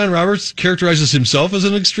you think John Roberts characterizes himself as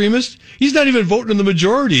an extremist? He's not even voting in the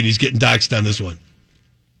majority, and he's getting doxxed on this one.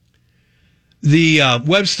 The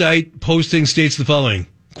website posting states the following,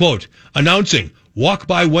 quote, announcing, walk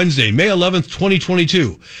by Wednesday, May 11th,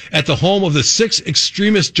 2022, at the home of the 6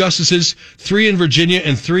 extremist justices, 3 in Virginia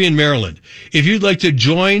and 3 in Maryland. If you'd like to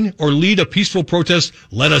join or lead a peaceful protest,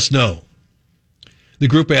 let us know. The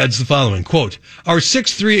group adds the following, quote, our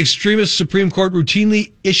 6-3 extremist Supreme Court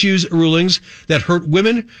routinely issues rulings that hurt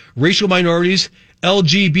women, racial minorities,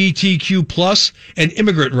 LGBTQ+, and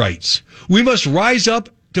immigrant rights. We must rise up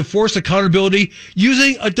to force accountability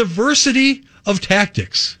using a diversity of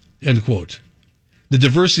tactics, end quote. The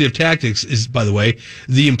diversity of tactics is, by the way,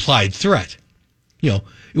 the implied threat.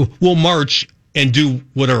 We'll march and do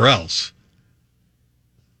whatever else,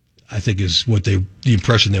 I think is what the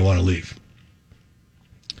impression they want to leave.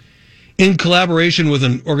 In collaboration with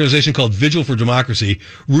an organization called Vigil for Democracy,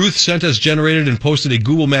 Ruth Sent Us generated and posted a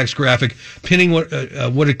Google Maps graphic pinning what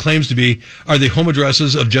it claims to be are the home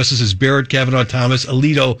addresses of Justices Barrett, Kavanaugh, Thomas,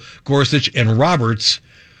 Alito, Gorsuch, and Roberts,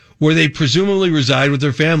 where they presumably reside with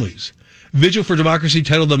their families. Vigil for Democracy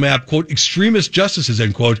titled the map, quote, extremist justices,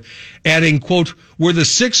 end quote, adding, quote, where the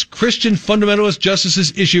 6 Christian fundamentalist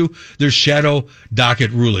justices issue their shadow docket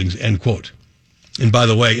rulings, end quote. And by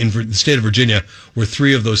the way, in the state of Virginia, where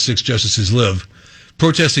 3 of those 6 justices live,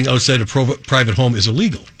 protesting outside a private home is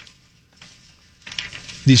illegal.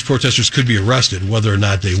 These protesters could be arrested. Whether or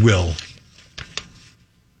not they will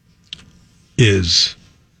is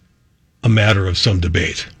a matter of some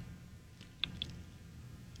debate.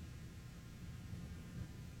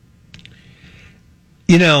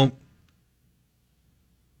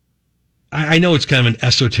 I know it's kind of an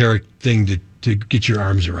esoteric thing to get your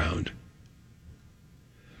arms around.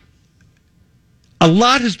 A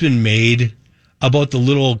lot has been made about the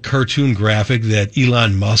little cartoon graphic that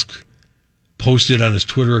Elon Musk posted on his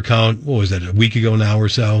Twitter account. What was that, a week ago now or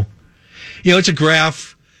so? It's a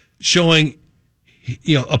graph showing,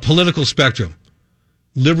 a political spectrum.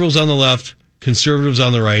 Liberals on the left, conservatives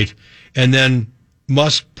on the right, and then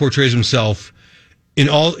Musk portrays himself in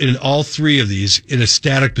all 3 of these in a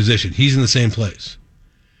static position. He's in the same place.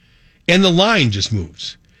 And the line just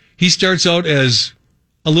moves. He starts out as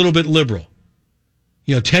a little bit liberal.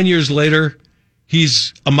 10 years later,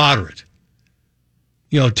 he's a moderate.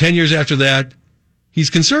 10 years after that, he's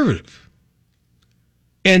conservative.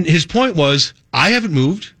 And his point was, I haven't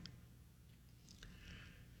moved.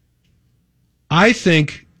 I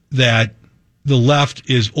think that the left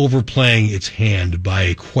is overplaying its hand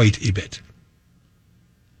by quite a bit.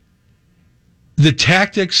 The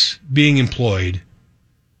tactics being employed,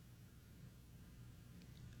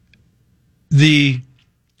 the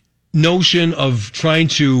notion of trying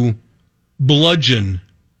to bludgeon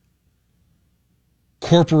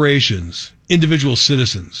corporations, individual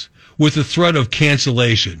citizens, with the threat of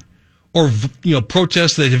cancellation or,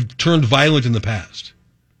 protests that have turned violent in the past.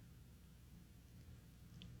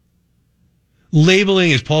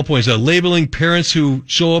 Labeling, as Paul points out, labeling parents who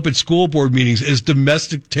show up at school board meetings as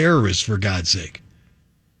domestic terrorists, for God's sake.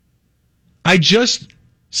 I just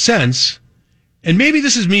sense, and maybe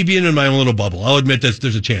this is me being in my own little bubble. I'll admit that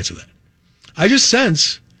there's a chance of that. I just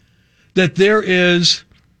sense that there is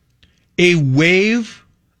a wave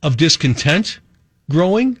of discontent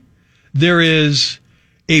growing. There is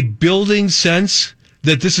a building sense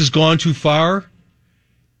that this has gone too far.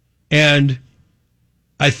 And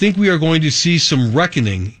I think we are going to see some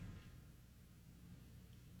reckoning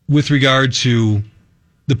with regard to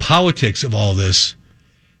the politics of all this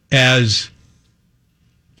as,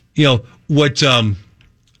 what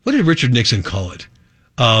did Richard Nixon call it?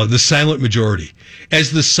 The silent majority.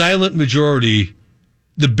 As the silent majority,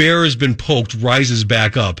 the bear has been poked, rises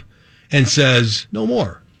back up, and says, no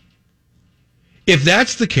more. If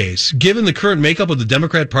that's the case, given the current makeup of the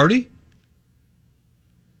Democrat Party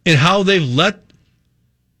and how they've let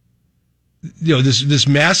this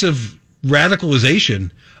massive radicalization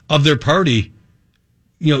of their party,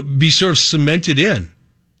 be sort of cemented in.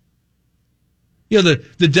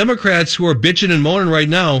 The Democrats who are bitching and moaning right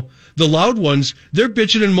now, the loud ones, they're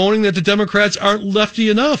bitching and moaning that the Democrats aren't lefty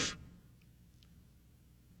enough.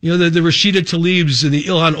 The Rashida Tlaibs and the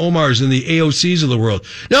Ilhan Omars and the AOCs of the world.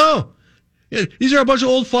 No, these are a bunch of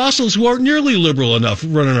old fossils who aren't nearly liberal enough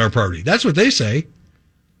running our party. That's what they say.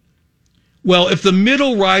 Well, if the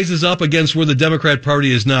middle rises up against where the Democrat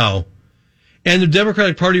Party is now, and the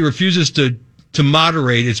Democratic Party refuses to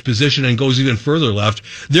moderate its position and goes even further left,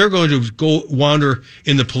 they're going to go wander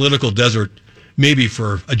in the political desert maybe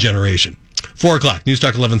for a generation. 4 o'clock, News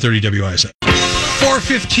Talk 1130 WISN.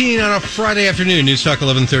 4:15 on a Friday afternoon, News Talk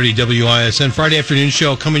 1130 WISN. Friday afternoon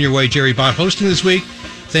show coming your way. Jerry Bott hosting this week.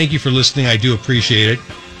 Thank you for listening. I do appreciate it.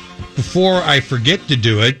 Before I forget to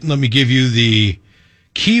do it, let me give you the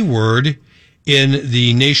keyword in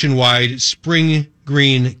the nationwide Spring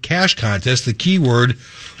Green Cash Contest. The keyword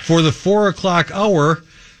for the 4 o'clock hour,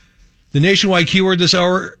 the nationwide keyword this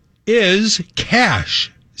hour is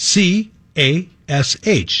cash.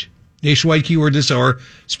 C-A-S-H. Nationwide keyword this hour,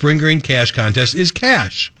 Spring Green Cash Contest, is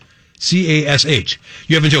cash. C-A-S-H.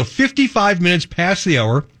 You have until 55 minutes past the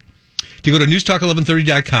hour to go to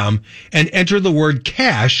newstalk1130.com and enter the word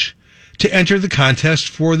cash to enter the contest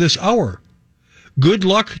for this hour. Good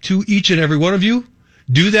luck to each and every one of you.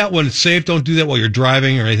 Do that when it's safe. Don't do that while you're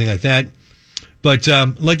driving or anything like that. But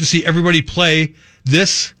I'd like to see everybody play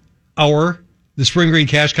this hour, the Spring Green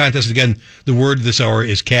Cash Contest. Again, the word this hour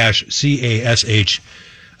is cash, C-A-S-H.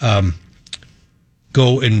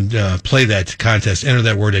 Go and play that contest. Enter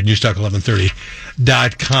that word at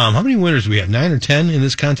newstalk1130.com. How many winners do we have? 9 or 10 in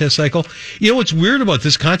this contest cycle? What's weird about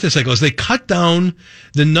this contest cycle is they cut down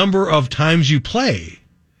the number of times you play.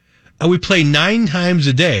 We play 9 times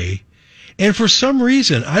a day. And for some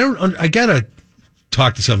reason, I gotta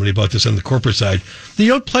talk to somebody about this on the corporate side. They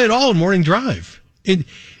don't play at all in morning drive. It's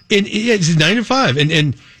 9 to 5.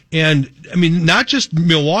 And I mean, not just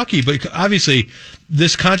Milwaukee, but obviously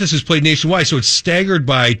this contest is played nationwide, so it's staggered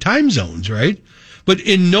by time zones, right? But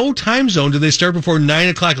in no time zone do they start before 9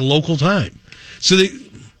 o'clock local time. So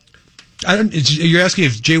you're asking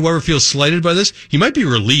if Jay Weber feels slighted by this? He might be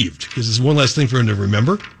relieved because it's one less thing for him to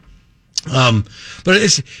remember.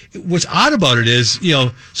 But what's odd about it is,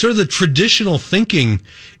 sort of the traditional thinking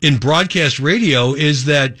in broadcast radio is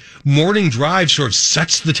that morning drive sort of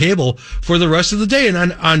sets the table for the rest of the day. And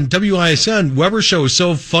on WISN, Weber's show is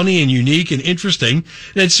so funny and unique and interesting,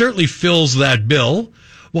 and it certainly fills that bill.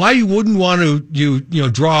 Why you wouldn't want to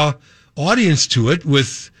draw audience to it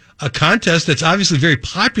with a contest that's obviously very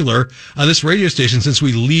popular on this radio station, since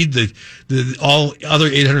we lead the all other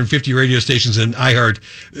 850 radio stations in iHeart,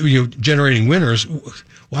 generating winners.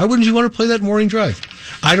 Why wouldn't you want to play that morning drive?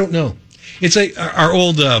 I don't know. It's like our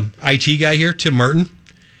old IT guy here, Tim Martin.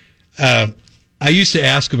 I used to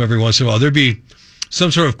ask him every once in a while. There'd be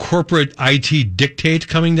some sort of corporate IT dictate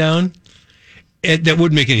coming down. That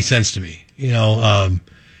wouldn't make any sense to me.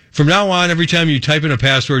 From now on, every time you type in a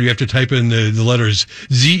password, you have to type in the letters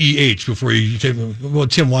ZEH before you type in. Well,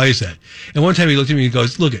 Tim, why is that? And one time he looked at me and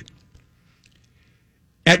goes, look,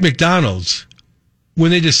 at McDonald's,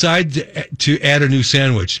 when they decide to add a new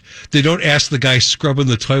sandwich, they don't ask the guy scrubbing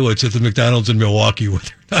the toilets at the McDonald's in Milwaukee whether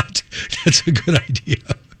or not that's a good idea.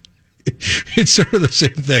 It's sort of the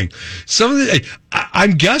same thing.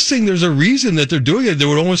 I'm guessing there's a reason that they're doing it. There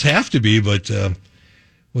would almost have to be, but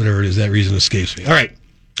whatever it is, that reason escapes me. All right.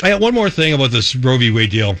 I got one more thing about this Roe v. Wade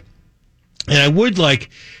deal, and I would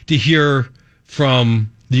like to hear from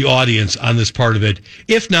the audience on this part of it.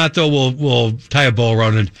 If not, though, we'll tie a bow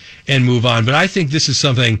around it and move on. But I think this is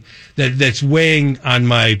something that's weighing on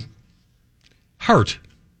my heart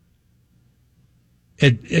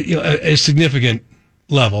at a significant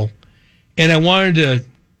level, and I wanted to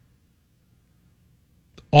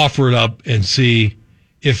offer it up and see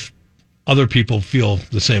if other people feel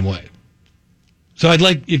the same way. So I'd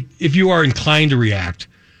like, if you are inclined to react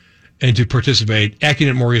and to participate,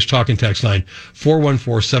 AccuNet Mortgage Talk and Text line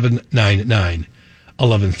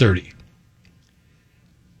 414-799-1130.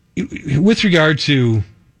 With regard to,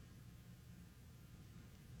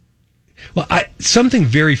 something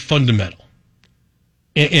very fundamental,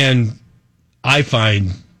 and I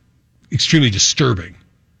find extremely disturbing,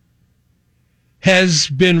 has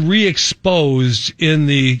been re-exposed in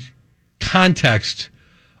the context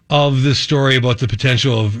of this story about the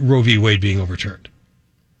potential of Roe v. Wade being overturned.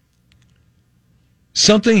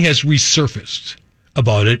 Something has resurfaced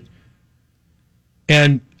about it,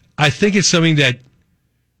 and I think it's something that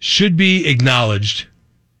should be acknowledged,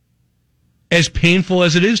 as painful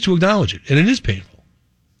as it is to acknowledge it, and it is painful.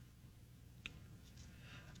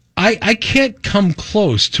 I can't come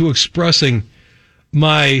close to expressing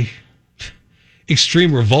my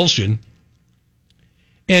extreme revulsion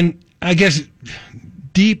and, I guess,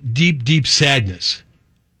 deep sadness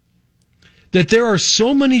that there are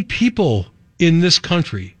so many people in this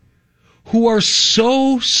country who are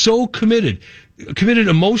so committed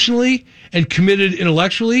emotionally and committed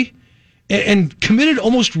intellectually and committed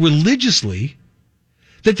almost religiously,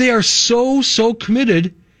 that they are so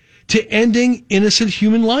committed to ending innocent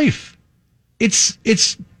human life.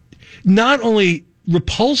 It's not only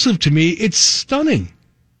repulsive to me, it's stunning.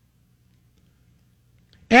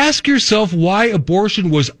 Ask yourself why abortion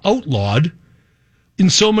was outlawed in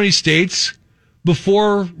so many states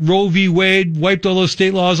before Roe v. Wade wiped all those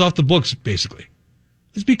state laws off the books, basically.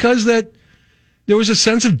 It's because that there was a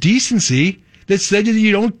sense of decency that said that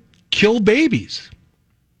you don't kill babies.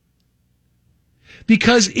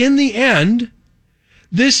 Because in the end,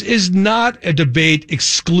 this is not a debate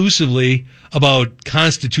exclusively about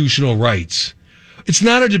constitutional rights. It's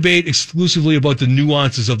not a debate exclusively about the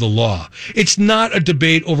nuances of the law. It's not a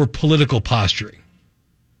debate over political posturing.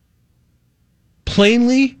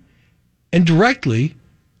 Plainly and directly,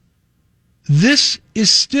 this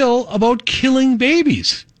is still about killing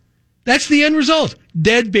babies. That's the end result.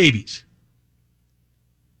 Dead babies.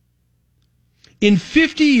 In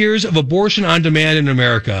 50 years of abortion on demand in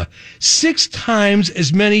America, 6 times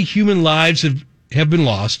as many human lives have been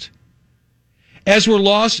lost as were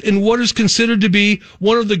lost in what is considered to be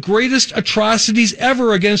one of the greatest atrocities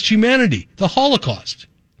ever against humanity, the Holocaust.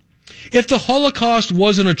 If the Holocaust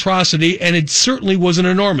was an atrocity, and it certainly was an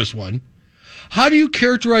enormous one, how do you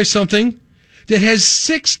characterize something that has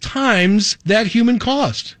 6 times that human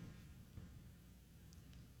cost?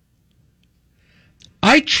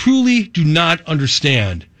 I truly do not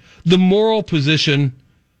understand the moral position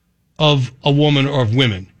of a woman or of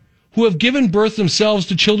women who have given birth themselves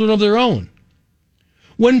to children of their own.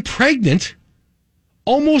 When pregnant,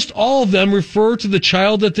 almost all of them refer to the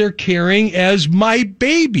child that they're carrying as my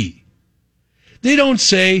baby. They don't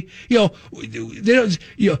say, the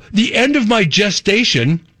end of my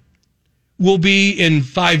gestation will be in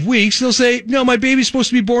 5 weeks. They'll say, no, my baby's supposed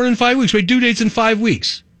to be born in 5 weeks. My due date's in 5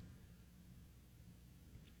 weeks.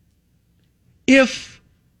 If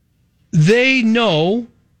they know,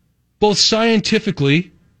 both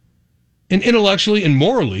scientifically and intellectually and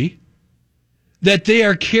morally, that they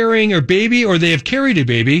are carrying a baby or they have carried a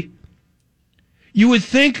baby, you would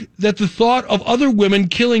think that the thought of other women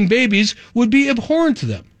killing babies would be abhorrent to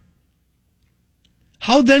them.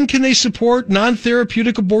 How then can they support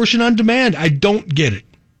non-therapeutic abortion on demand? I don't get it.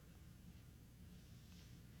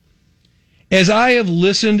 As I have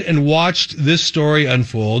listened and watched this story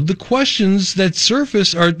unfold, the questions that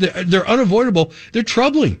surface they're unavoidable. They're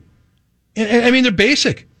troubling. And I mean, they're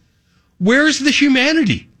basic. Where's the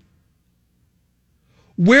humanity?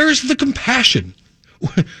 Where's the compassion?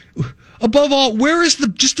 Above all, where is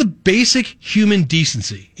just the basic human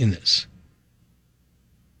decency in this?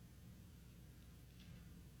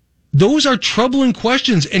 Those are troubling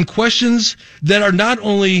questions, and questions that are not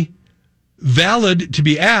only valid to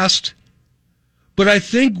be asked, but I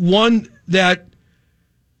think one that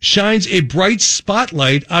shines a bright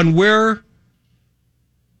spotlight on where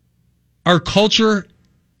our culture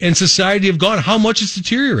and society have gone, how much it's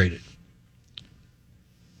deteriorated.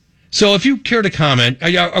 So if you care to comment,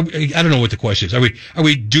 I don't know what the question is. Are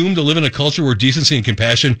we doomed to live in a culture where decency and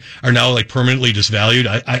compassion are now like permanently disvalued?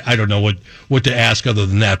 I don't know what to ask other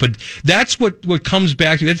than that. But that's what comes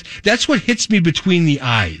back to. That's what hits me between the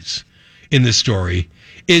eyes in this story,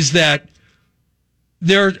 is that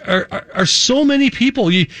there are so many people.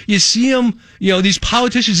 You see them, these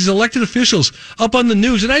politicians, these elected officials up on the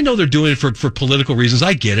news, and I know they're doing it for political reasons.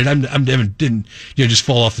 I get it. Didn't just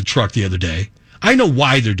fall off the truck the other day. I know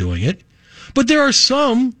why they're doing it, but there are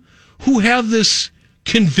some who have this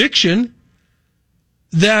conviction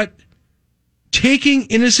that taking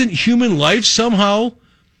innocent human life somehow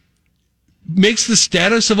makes the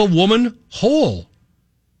status of a woman whole.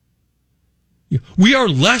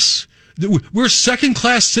 We're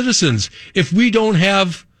second-class citizens if we don't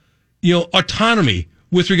have, autonomy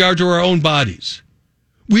with regard to our own bodies.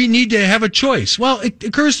 We need to have a choice. Well, it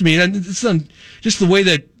occurs to me, and it's just the way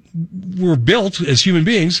that we're built as human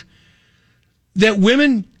beings, that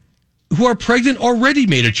women who are pregnant already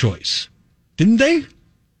made a choice. Didn't they?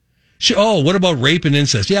 What about rape and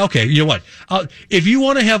incest? Yeah, okay, you know what? If you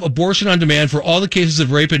want to have abortion on demand for all the cases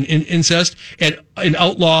of rape and incest and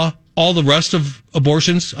outlaw all the rest of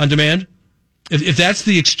abortions on demand, if that's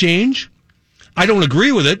the exchange, I don't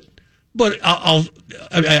agree with it, but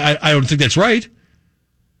I don't think that's right.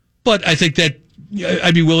 But I think that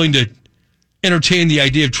I'd be willing to entertain the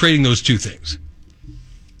idea of trading those two things.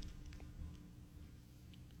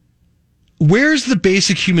 Where's the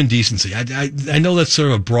basic human decency? I know that's sort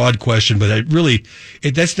of a broad question, but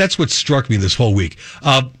that's what struck me this whole week.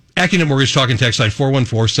 Accunet Mortgage Talk and Text line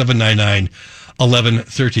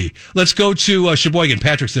 414-799-1130. Let's go to Sheboygan.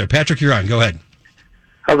 Patrick's there. Patrick, you're on. Go ahead.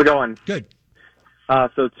 How's it going? Good.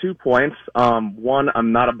 So 2 points. One,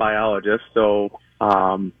 I'm not a biologist, so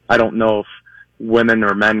I don't know if women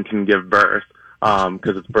or men can give birth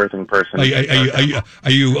because it's birthing person.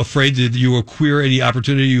 Are you afraid that you will queer any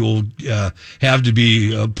opportunity you will have to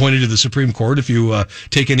be appointed to the Supreme Court if you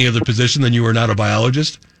take any other position than you are not a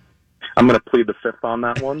biologist? I'm going to plead the fifth on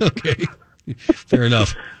that one. Okay. Fair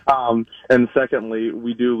enough. And secondly,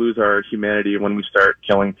 we do lose our humanity when we start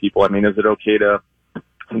killing people. I mean, is it okay to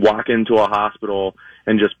walk into a hospital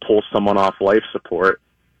and just pull someone off life support?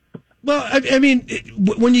 Well, I mean,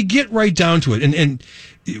 when you get right down to it, and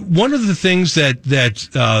one of the things that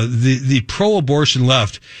the pro-abortion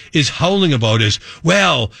left is howling about is,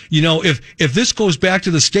 well, if this goes back to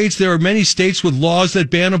the states, there are many states with laws that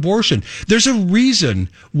ban abortion. There's a reason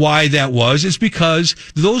why that was. It's because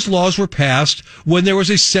those laws were passed when there was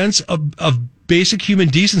a sense of basic human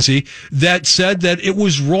decency that said that it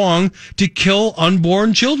was wrong to kill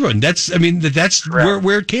unborn children. That's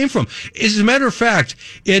where it came from. As a matter of fact,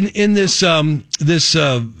 in this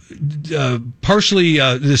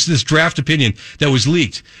draft opinion that was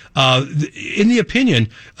leaked, in the opinion,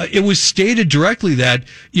 it was stated directly that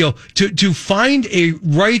to find a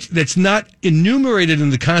right that's not enumerated in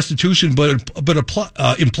the Constitution but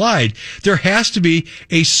implied, there has to be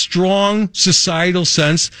a strong societal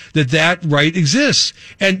sense that right exists.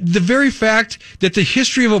 And the very fact that the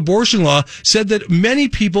history of abortion law said that many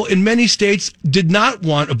people in many states did not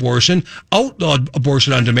want abortion, outlawed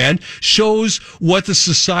abortion on demand, shows what the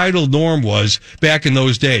societal norm was back in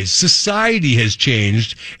those days. Society has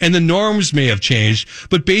changed, and the norms may have changed,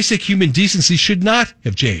 but basic human decency should not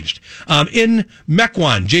have changed. In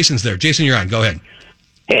Mequon, Jason's there. Jason, you're on. Go ahead.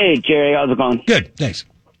 Hey, Jerry. How's it going? Good. Thanks.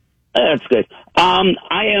 That's good.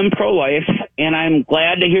 I am pro-life, and I'm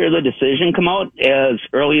glad to hear the decision come out as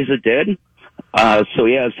early as it did. So,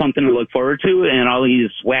 yeah, it's something to look forward to, and all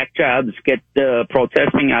these whack jobs get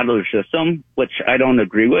protesting out of the system, which I don't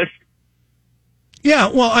agree with. Yeah,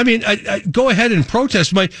 well, I mean, I go ahead and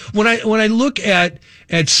protest. When I look at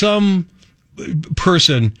some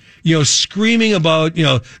person, screaming about,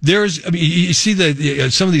 you see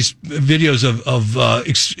some of these videos of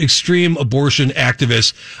extreme abortion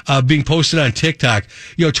activists being posted on TikTok,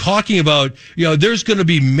 talking about, there's going to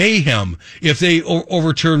be mayhem if they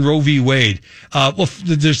overturn Roe v. Wade. Well,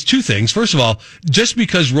 there's two things. First of all, just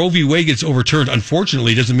because Roe v. Wade gets overturned,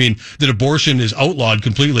 unfortunately, doesn't mean that abortion is outlawed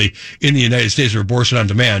completely in the United States, or abortion on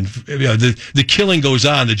demand. The killing goes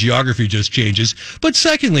on. The geography just changes. But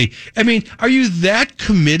secondly, I mean, are you that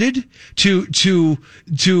committed to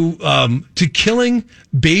killing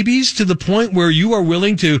babies to the point where you are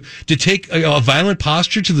willing to take a violent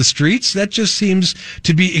posture to the streets? That just seems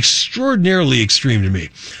to be extraordinarily extreme to me.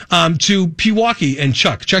 To Pewaukee and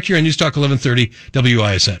Chuck. Chuck, you're on News Talk 1130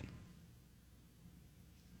 WISN.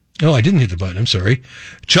 Oh, I didn't hit the button. I'm sorry.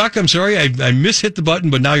 Chuck, I'm sorry. I mishit the button,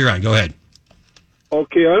 but now you're on. Go ahead.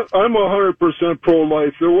 Okay, I'm 100%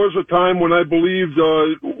 pro-life. There was a time when I believed,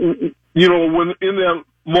 when in that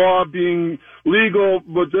law being legal,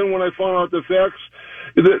 but then when I found out the facts,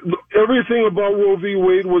 Everything about Roe v.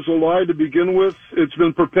 Wade was a lie to begin with. It's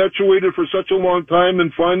been perpetuated for such a long time,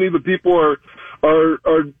 and finally the people are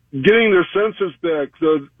getting their senses back.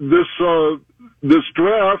 This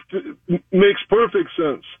draft makes perfect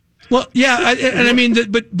sense. Well, yeah, and I mean,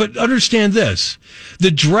 but understand this: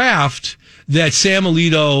 the draft that Sam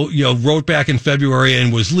Alito, wrote back in February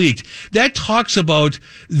and was leaked, that talks about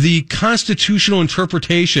the constitutional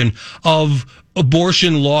interpretation of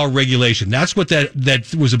abortion law regulation. That's what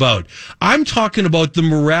that was about. I'm talking about the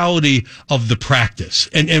morality of the practice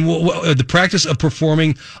and the practice of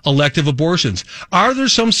performing elective abortions. Are there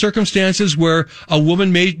some circumstances where a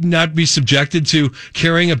woman may not be subjected to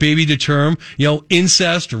carrying a baby to term,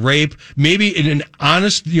 incest, rape, maybe in an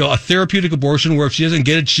honest, a therapeutic abortion where if she doesn't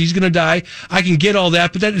get it, she's going to die? I can get all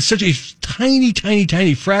that, but that is such a tiny, tiny,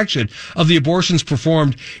 tiny fraction of the abortions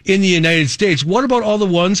performed in the United States. What about all the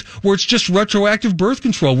ones where it's just retroactive birth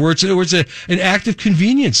control, where it's an act of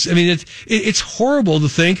convenience? I mean, it's horrible to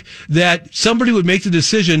think that somebody would make the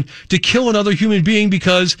decision to kill another human being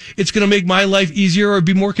because it's going to make my life easier or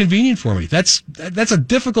be more convenient for me. That's a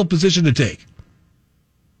difficult position to take.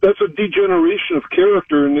 That's a degeneration of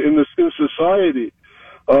character in society.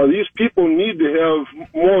 These people need to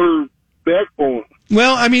have more backbone.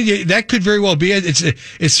 Well, I mean, that could very well be it.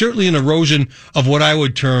 It's certainly an erosion of what I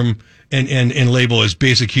would term and label as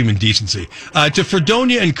basic human decency. To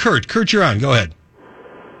Fredonia and Kurt. Kurt, you're on. Go ahead.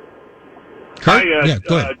 Kurt? Hi,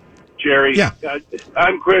 go ahead. Jerry. Yeah.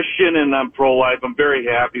 I'm Christian and I'm pro-life. I'm very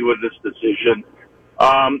happy with this decision.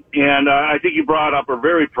 And I think you brought up a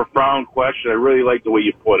very profound question. I really like the way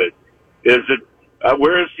you put it. Is it,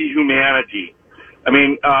 where is the humanity? I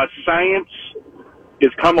mean, science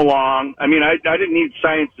has come along. I mean, I didn't need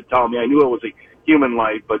science to tell me. I knew it was a human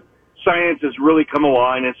life, but science has really come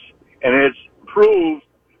along and it's proved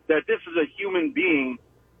that this is a human being.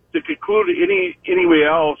 To conclude any way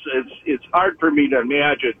else, it's hard for me to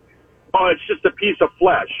imagine. Oh, it's just a piece of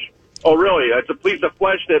flesh. Oh, really? It's a piece of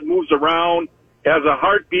flesh that moves around, has a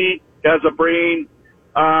heartbeat, has a brain.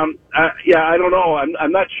 Yeah, I don't know.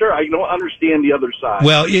 I'm not sure. I don't understand the other side.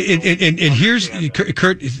 Well, and here's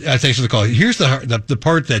Kurt. Thanks for the call. Here's the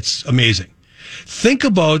part that's amazing. Think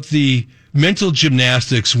about the mental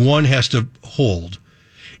gymnastics one has to hold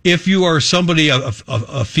if you are somebody,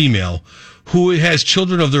 a female, who has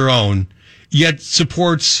children of their own, yet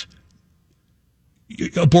supports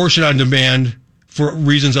abortion on demand for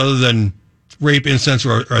reasons other than rape, incest,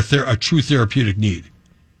 or a true therapeutic need.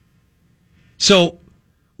 So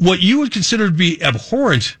what you would consider to be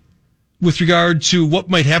abhorrent with regard to what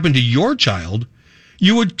might happen to your child,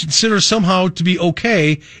 you would consider somehow to be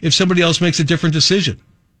okay if somebody else makes a different decision.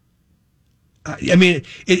 I mean,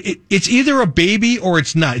 it's either a baby or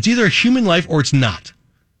it's not. It's either a human life or it's not.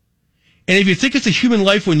 And if you think it's a human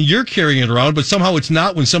life when you're carrying it around, but somehow it's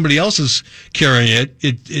not when somebody else is carrying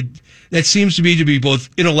it, that seems to be both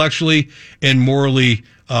intellectually and morally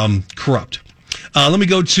corrupt. Let me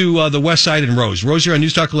go to the West Side and Rose. Rose, you're on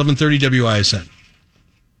News Talk 1130 WISN.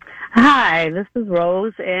 Hi, this is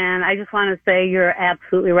Rose, and I just want to say you're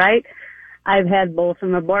absolutely right. I've had both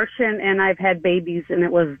an abortion and I've had babies, and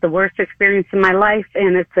it was the worst experience in my life,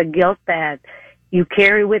 and it's a guilt that you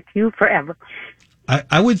carry with you forever.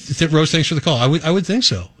 I would, Rose, thanks for the call. I would think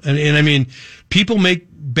so. And I mean, people make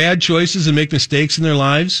bad choices and make mistakes in their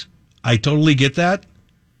lives. I totally get that.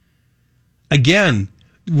 Again,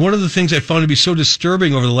 one of the things I found to be so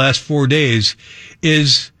disturbing over the last 4 days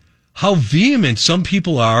is how vehement some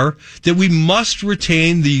people are that we must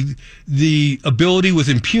retain the ability with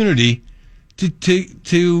impunity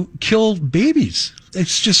to kill babies.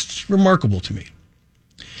 It's just remarkable to me.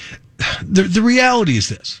 The reality is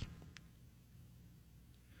this.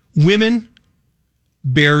 Women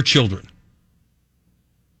bear children.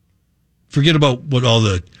 Forget about what all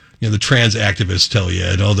the the trans activists tell you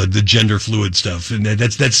and all the gender fluid stuff. And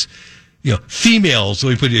that's females.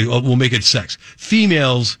 So we'll make it sex.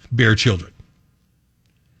 Females bear children.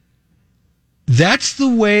 That's the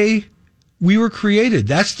way we were created.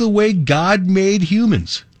 That's the way God made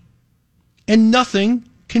humans. And nothing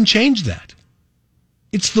can change that.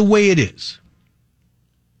 It's the way it is.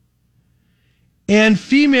 And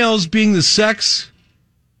females being the sex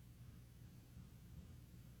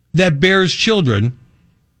that bears children,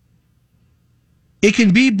 it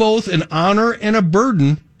can be both an honor and a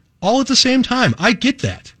burden all at the same time. I get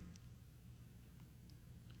that.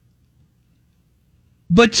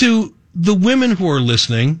 But to the women who are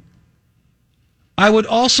listening, I would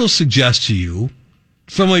also suggest to you,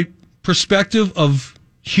 from a perspective of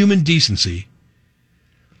human decency,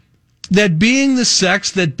 that being the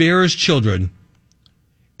sex that bears children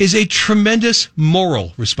is a tremendous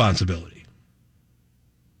moral responsibility.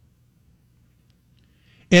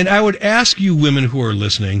 And I would ask you women who are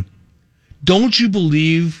listening, don't you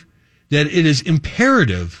believe that it is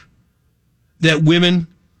imperative that women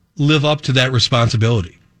live up to that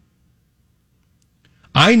responsibility?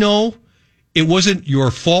 I know it wasn't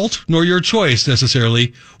your fault nor your choice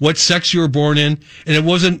necessarily what sex you were born in, and it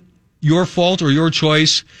wasn't your fault or your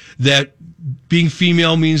choice that being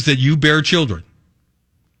female means that you bear children.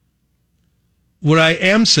 What I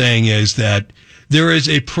am saying is that there is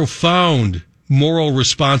a profound moral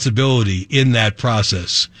responsibility in that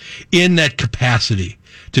process, in that capacity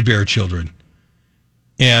to bear children,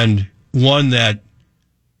 and one that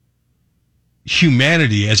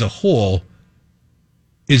humanity as a whole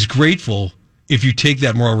is grateful if you take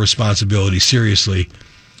that moral responsibility seriously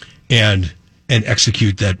and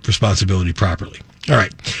execute that responsibility properly. All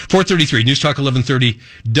right, 433, News Talk 1130,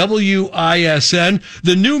 WISN,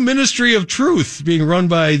 the new Ministry of Truth being run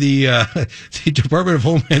by the Department of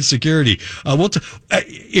Homeland Security.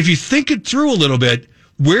 If you think it through a little bit,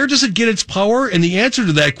 where does it get its power? And the answer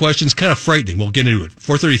to that question is kind of frightening. We'll get into it.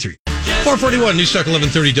 433. 441, News Talk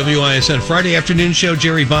 1130, WISN, Friday afternoon show.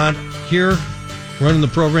 Jerry Bott here, running the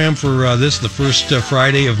program for the first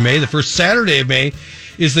Friday of May. The first Saturday of May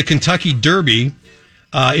is the Kentucky Derby.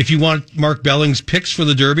 If you want Mark Belling's picks for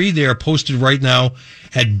the Derby, they are posted right now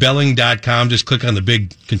at Belling.com. Just click on the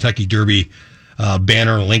big Kentucky Derby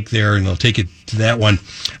banner link there, and they'll take you to that one.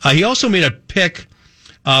 He also made a pick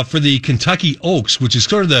for the Kentucky Oaks, which is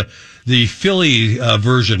sort of the filly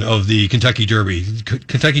version of the Kentucky Derby.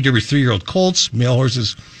 Kentucky Derby 3-year-old colts, male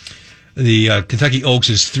horses. The Kentucky Oaks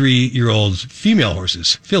is 3-year-old female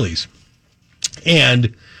horses, fillies.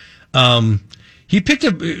 And he picked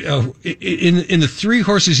up in the 3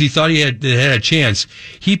 horses he thought he had a chance.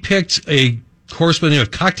 He picked a horse by the name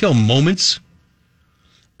of Cocktail Moments,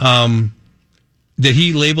 that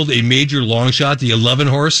he labeled a major long shot, the 11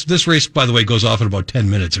 horse. This race, by the way, goes off in about 10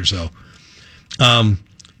 minutes or so.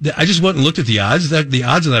 I just went and looked at the odds. The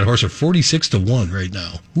odds of that horse are 46-1 right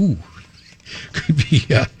now. Ooh. Could be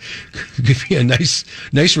a nice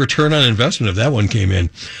return on investment if that one came in.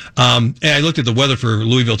 And I looked at the weather for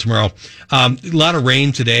Louisville tomorrow. A lot of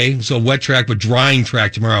rain today, so wet track, but drying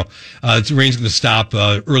track tomorrow. The rain's going to stop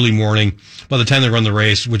early morning. By the time they run the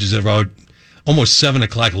race, which is about almost 7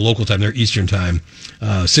 o'clock local time, their Eastern time,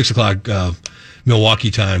 6 o'clock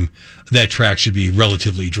Milwaukee time, that track should be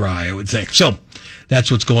relatively dry, I would think. So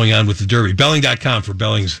that's what's going on with the Derby. Belling.com for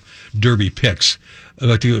Belling's Derby picks.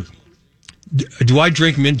 Do I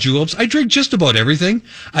drink mint juleps? I drink just about everything.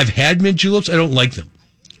 I've had mint juleps. I don't like them.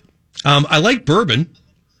 I like bourbon.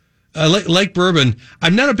 I like bourbon.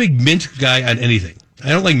 I'm not a big mint guy on anything. I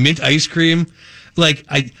don't like mint ice cream. Like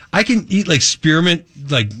I can eat like spearmint,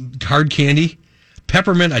 like hard candy.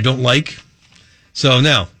 Peppermint I don't like. So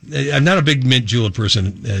no, I'm not a big mint julep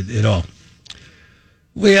person at all.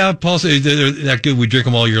 Well, yeah, Paul said they're that good. We drink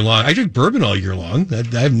them all year long. I drink bourbon all year long. I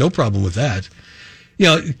have no problem with that. You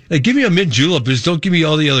know, like, give me a mint julep, but just don't give me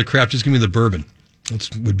all the other crap. Just give me the bourbon. That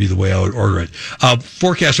would be the way I would order it.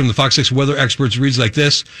 Forecast from the Fox 6 weather experts reads like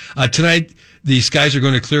this. Tonight, the skies are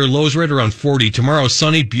going to clear, lows right around 40. Tomorrow,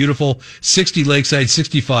 sunny, beautiful, 60 lakeside,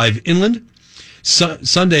 65 inland.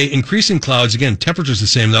 Sunday, increasing clouds. Again, temperature's the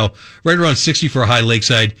same, though. Right around 60 for a high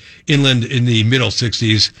lakeside, inland in the middle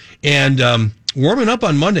 60s. And warming up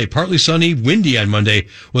on Monday, partly sunny, windy on Monday,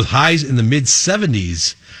 with highs in the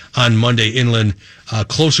mid-70s on Monday inland,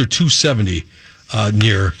 closer to 70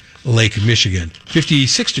 near Lake Michigan.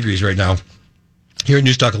 56 degrees right now here at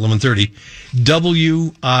News Talk 1130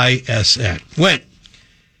 WISN.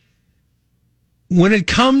 When it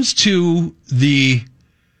comes to the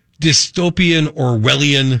dystopian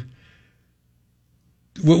Orwellian,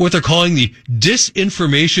 what they're calling the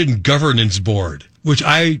Disinformation Governance Board, which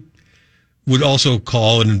I would also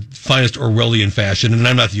call in finest Orwellian fashion, and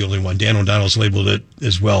I'm not the only one. Dan O'Donnell's labeled it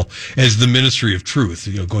as well as the Ministry of Truth,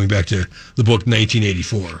 going back to the book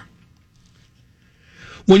 1984.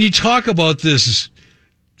 When you talk about this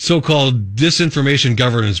so-called Disinformation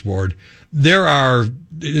Governance Board, there's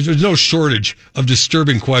no shortage of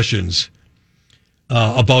disturbing questions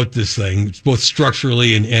about this thing, both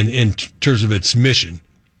structurally and in terms of its mission.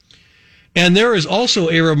 And there is also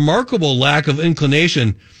a remarkable lack of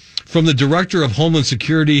inclination from the Director of Homeland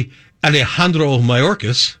Security, Alejandro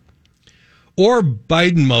Mayorkas, or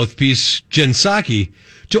Biden mouthpiece, Jen Psaki,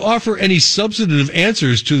 to offer any substantive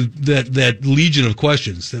answers to that legion of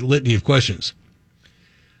questions, that litany of questions.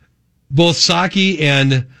 Both Psaki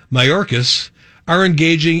and Mayorkas are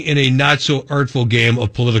engaging in a not-so-artful game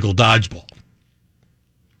of political dodgeball.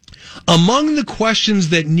 Among the questions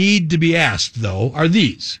that need to be asked, though, are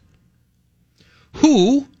these.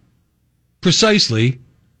 Who, precisely,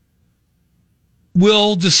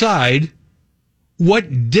 will decide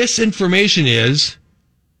what disinformation is,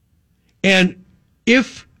 and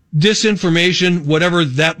if disinformation, whatever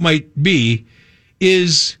that might be,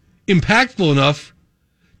 is impactful enough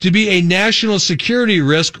to be a national security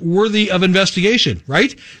risk worthy of investigation,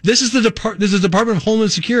 right? This is the Department of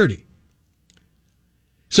Homeland Security.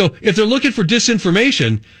 So if they're looking for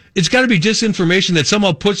disinformation, it's got to be disinformation that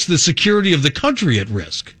somehow puts the security of the country at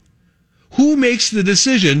risk. Who makes the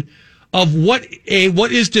decision of what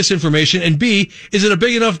is disinformation, and B, is it a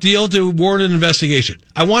big enough deal to warrant an investigation?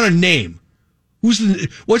 I want a name.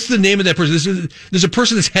 What's the name of that person? There's a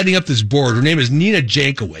person that's heading up this board. Her name is Nina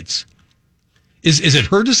Jankowicz. Is it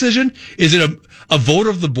her decision? Is it a vote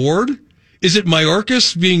of the board? Is it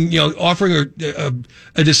Mayorkas offering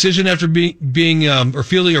a decision after being or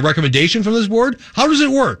fielding a recommendation from this board? How does it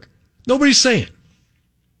work? Nobody's saying.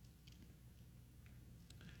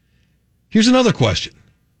 Here's another question.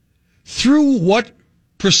 Through what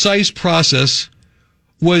precise process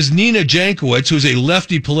was Nina Jankowicz, who's a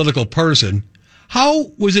lefty political partisan,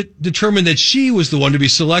 how was it determined that she was the one to be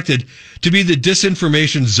selected to be the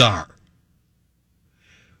disinformation czar?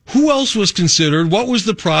 Who else was considered? What was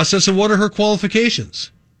the process, and what are her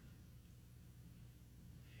qualifications?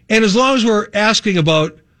 And as long as we're asking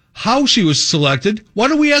about how she was selected, why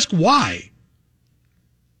don't we ask why?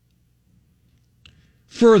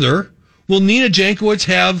 Further, will Nina Jankowicz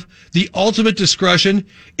have the ultimate discretion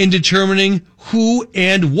in determining who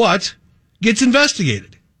and what gets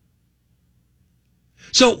investigated?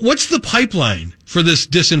 So what's the pipeline for this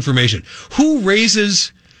disinformation? Who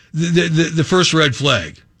raises the first red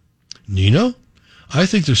flag? Nina, I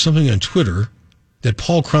think there's something on Twitter that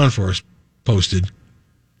Paul Kronforce posted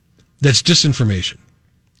that's disinformation.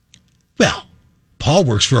 Well, Paul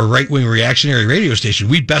works for a right-wing reactionary radio station.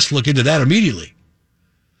 We'd best look into that immediately.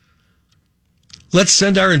 Let's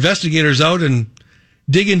send our investigators out and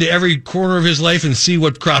dig into every corner of his life and see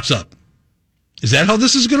what crops up. Is that how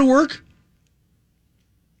this is going to work?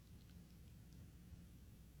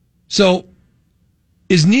 So,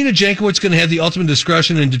 is Nina Jankowicz going to have the ultimate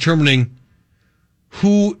discretion in determining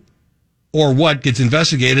who or what gets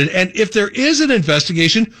investigated? And if there is an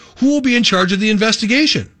investigation, who will be in charge of the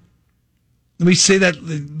investigation? Let me say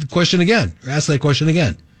that question again, or ask that question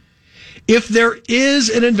again. If there is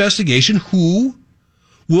an investigation, who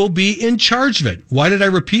will be in charge of it? Why did I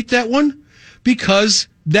repeat that one? Because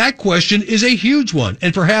that question is a huge one,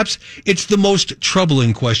 and perhaps it's the most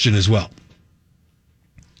troubling question as well.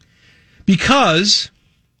 Because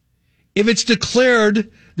if it's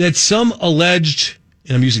declared that some alleged,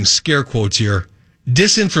 and I'm using scare quotes here,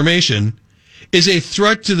 disinformation is a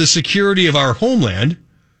threat to the security of our homeland,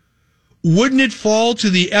 wouldn't it fall to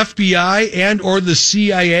the FBI and or the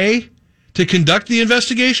CIA to conduct the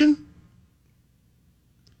investigation?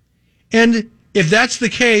 And if that's the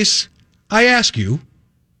case, I ask you,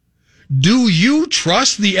 do you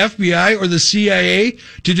trust the FBI or the CIA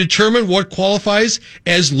to determine what qualifies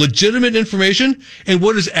as legitimate information and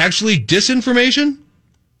what is actually disinformation?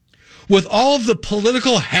 With all of the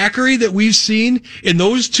political hackery that we've seen in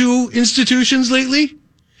those two institutions lately,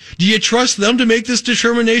 do you trust them to make this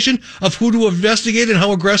determination of who to investigate and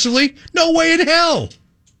how aggressively? No way in hell.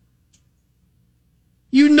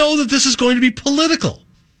 You know that this is going to be political.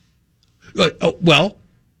 Well,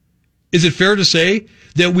 is it fair to say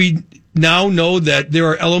that we now know that there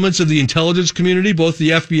are elements of the intelligence community, both the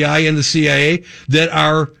FBI and the CIA, that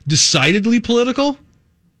are decidedly political?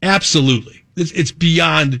 Absolutely. It's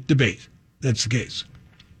beyond debate. That's the case.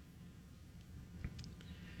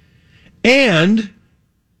 And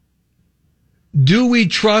do we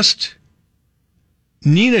trust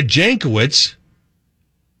Nina Jankowicz,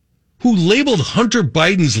 who labeled Hunter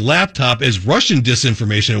Biden's laptop as Russian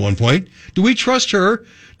disinformation at one point? Do we trust her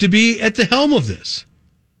to be at the helm of this?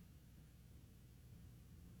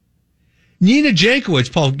 Nina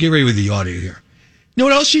Jankowicz, Paul, get ready with the audio here. You know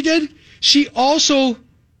what else she did? She also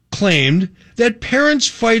claimed that parents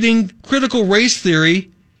fighting critical race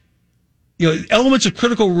theory, elements of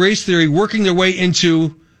critical race theory working their way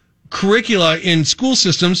into curricula in school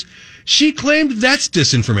systems, she claimed that's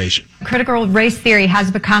disinformation. Critical race theory has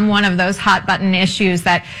become one of those hot button issues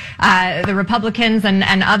that the Republicans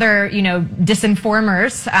and other,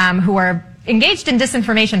 disinformers who are engaged in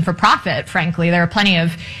disinformation for profit, frankly, there are plenty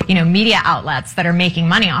of, media outlets that are making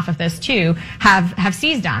money off of this too, have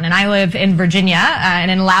seized on. And I live in Virginia, and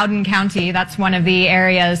in Loudoun County, that's one of the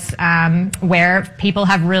areas where people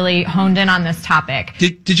have really honed in on this topic.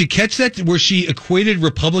 Did you catch that, where she equated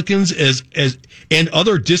Republicans as and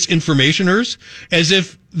other disinformationers as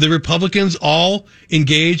if the Republicans all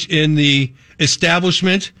engage in the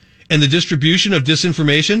establishment and the distribution of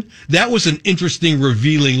disinformation, that was an interesting,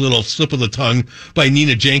 revealing little slip of the tongue by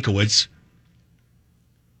Nina Jankowicz,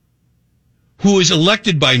 who was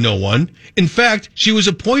elected by no one. In fact, she was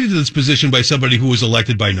appointed to this position by somebody who was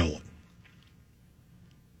elected by no one.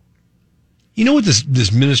 You know what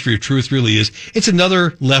this Ministry of Truth really is? It's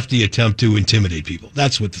another lefty attempt to intimidate people.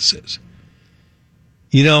 That's what this is.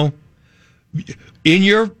 You know, in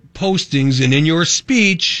your postings and in your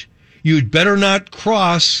speech, you'd better not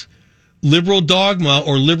cross liberal dogma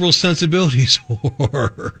or liberal sensibilities,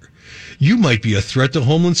 or you might be a threat to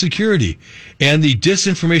Homeland Security. And the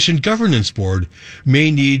Disinformation Governance Board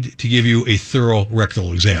may need to give you a thorough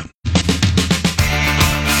rectal exam.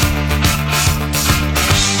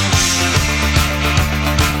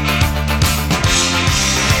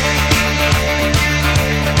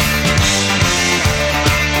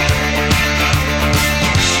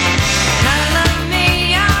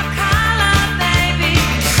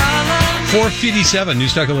 4:57,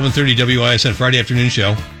 News Talk 1130 WISN, Friday afternoon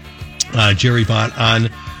show. Jerry Bott on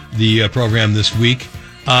the program this week.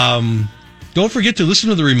 Don't forget to listen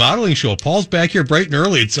to the remodeling show. Paul's back here bright and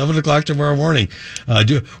early at 7 o'clock tomorrow morning.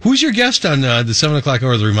 Who's your guest on the 7 o'clock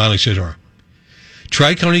hour of the remodeling show tomorrow?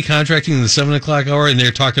 Tri-County Contracting in the 7 o'clock hour, and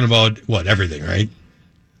they're talking about, what, everything, right?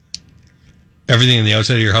 Everything on the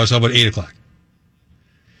outside of your house. How about 8 o'clock?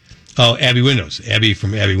 Oh, Abby Windows. Abby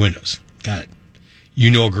from Abby Windows. Got it. You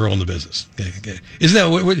know a girl in the business. Okay. Isn't that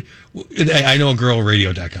what I know a girl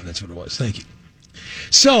radio.com. That's what it was. Thank you.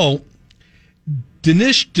 So,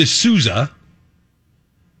 Dinesh D'Souza.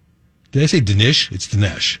 Did I say Dinesh? It's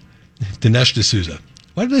Dinesh. Dinesh D'Souza.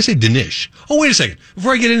 Why did I say Dinesh? Oh, wait a second.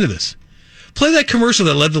 Before I get into this, play that commercial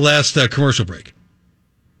that led the last commercial break.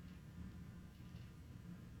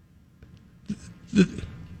 The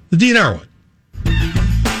DNR one.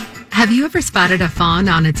 Have you ever spotted a fawn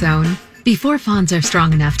on its own? Before fawns are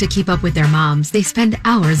strong enough to keep up with their moms, they spend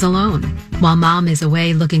hours alone. While mom is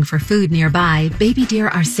away looking for food nearby, baby deer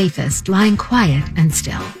are safest, lying quiet and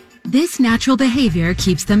still. This natural behavior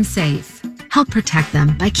keeps them safe. Help protect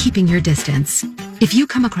them by keeping your distance. If you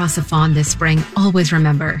come across a fawn this spring, always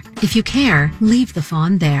remember, if you care, leave the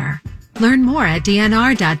fawn there. Learn more at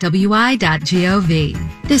dnr.wi.gov.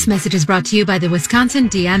 This message is brought to you by the Wisconsin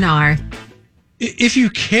DNR. If you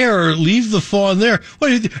care, leave the fawn there.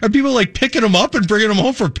 What are people like picking them up and bringing them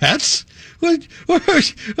home for pets? What?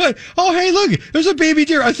 Oh, hey, look, there's a baby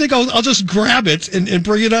deer. I think I'll just grab it and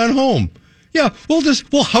bring it on home. Yeah,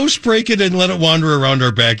 we'll housebreak it and let it wander around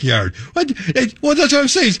our backyard. Well, that's what I'm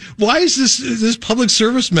saying. Why is this public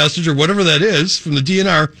service message or whatever that is from the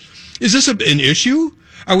DNR? Is this an issue?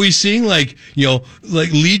 Are we seeing like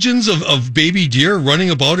legions of baby deer running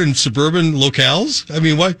about in suburban locales? I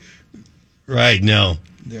mean, why? Right, no.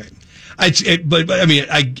 But I mean,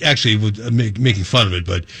 I actually would making fun of it,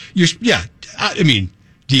 but I mean,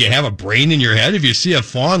 do you have a brain in your head? If you see a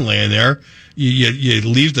fawn laying there, you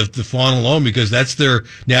leave the fawn alone because that's their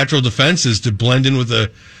natural defense is to blend in with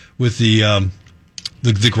the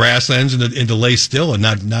grasslands and to lay still and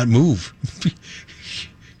not move.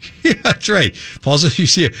 Yeah, that's right. Paul says you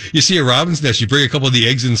see a robin's nest, you bring a couple of the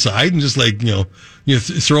eggs inside and just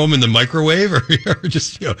throw them in the microwave or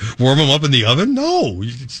just warm them up in the oven. No,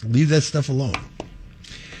 you just leave that stuff alone.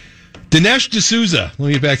 Dinesh D'Souza, let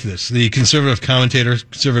me get back to this. The conservative commentator,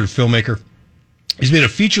 conservative filmmaker. He's made a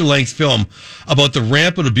feature-length film about the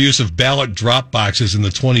rampant abuse of ballot drop boxes in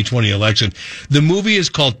the 2020 election. The movie is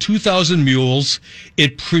called 2,000 Mules.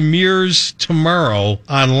 It premieres tomorrow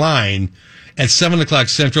online at 7 o'clock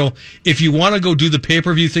Central. If you want to go do the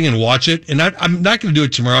pay-per-view thing and watch it, and I'm not going to do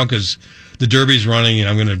it tomorrow because the Derby's running and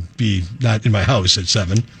I'm going to be not in my house at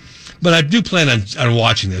 7. But I do plan on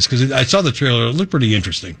watching this because I saw the trailer. It looked pretty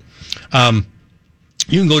interesting.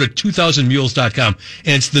 You can go to 2000mules.com,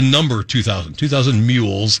 and it's the number 2000,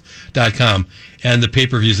 2000mules.com, and the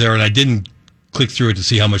pay-per-view's there, and I didn't click through it to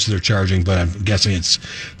see how much they're charging, but I'm guessing it's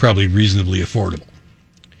probably reasonably affordable.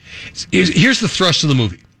 Here's the thrust of the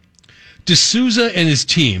movie. D'Souza and his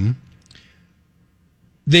team,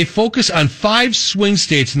 they focus on 5 swing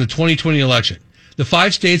states in the 2020 election. The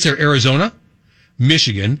 5 states are Arizona,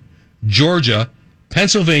 Michigan, Georgia,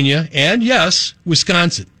 Pennsylvania, and, yes,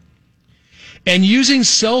 Wisconsin. And using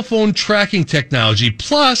cell phone tracking technology,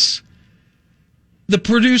 plus the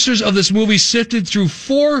producers of this movie sifted through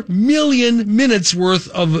 4 million minutes worth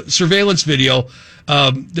of surveillance video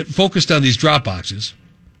that focused on these drop boxes.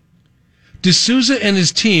 D'Souza and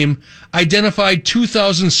his team identified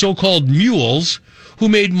 2,000 so-called mules who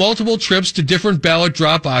made multiple trips to different ballot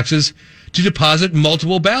drop boxes to deposit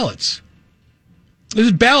multiple ballots. This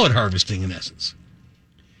is ballot harvesting, in essence.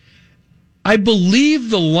 I believe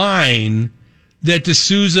the line that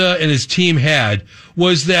D'Souza and his team had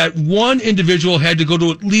was that one individual had to go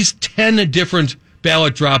to at least 10 different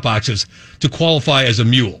ballot drop boxes to qualify as a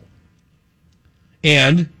mule.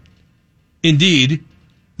 And, indeed,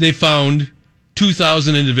 they found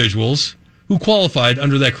 2,000 individuals who qualified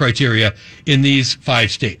under that criteria in these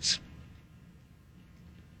 5 states.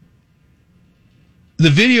 The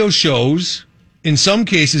video shows, in some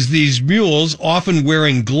cases, these mules often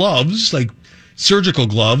wearing gloves, like surgical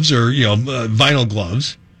gloves or, vinyl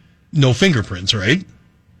gloves, no fingerprints, right?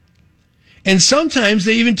 And sometimes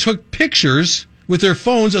they even took pictures with their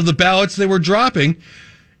phones of the ballots they were dropping.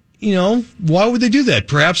 Why would they do that?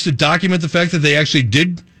 Perhaps to document the fact that they actually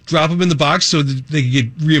did drop them in the box so that they could get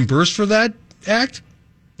reimbursed for that act?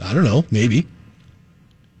 I don't know, maybe.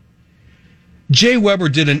 Jay Weber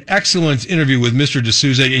did an excellent interview with Mr.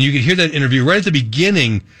 D'Souza, and you can hear that interview right at the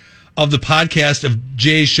beginning of the podcast of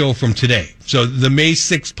Jay's show from today. So the May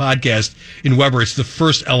 6th podcast in Weber, it's the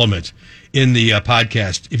first element in the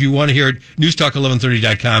podcast. If you want to hear it,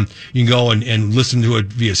 newstalk1130.com. You can go and listen to it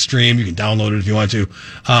via stream. You can download it if you want to.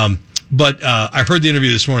 But I heard the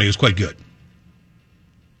interview this morning. It was quite good.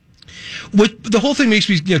 The whole thing makes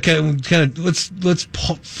me kind of let's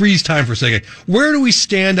freeze time for a second. Where do we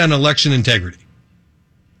stand on election integrity?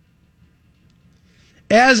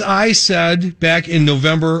 As I said back in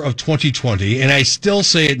November of 2020, and I still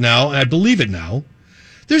say it now, and I believe it now,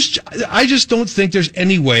 I just don't think there's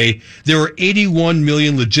any way there were 81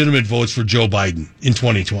 million legitimate votes for Joe Biden in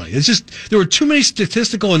 2020. It's just, there were too many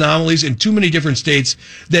statistical anomalies in too many different states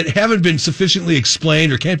that haven't been sufficiently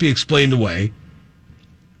explained or can't be explained away.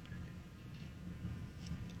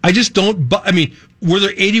 I just don't, were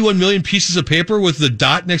there 81 million pieces of paper with the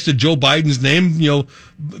dot next to Joe Biden's name,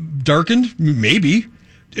 darkened? Maybe.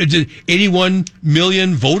 81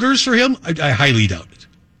 million voters for him? I highly doubt it.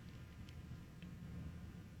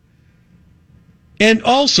 And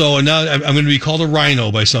also, and now I'm going to be called a rhino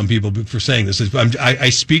by some people for saying this, I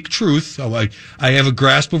speak truth. I have a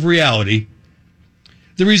grasp of reality.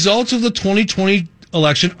 The results of the 2020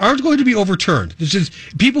 election aren't going to be overturned. It's just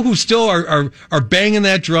people who still are banging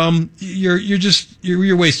that drum.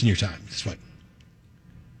 You're wasting your time. That's fine.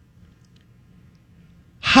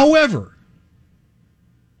 However,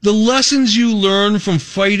 the lessons you learn from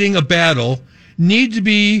fighting a battle need to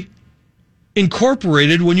be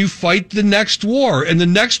incorporated when you fight the next war, and the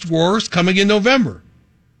next war is coming in November.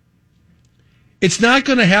 It's not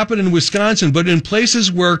going to happen in Wisconsin, but in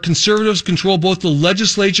places where conservatives control both the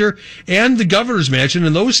legislature and the governor's mansion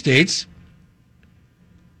in those states,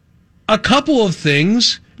 a couple of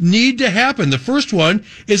things need to happen. The first one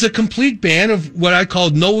is a complete ban of what I call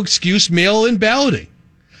no excuse mail-in balloting.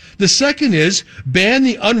 The second is ban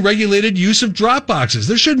the unregulated use of drop boxes.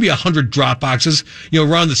 There shouldn't be 100 drop boxes,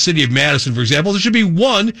 around the city of Madison, for example. There should be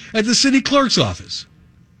one at the city clerk's office.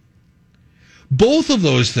 Both of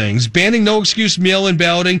those things, banning no excuse mail-in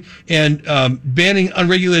balloting and banning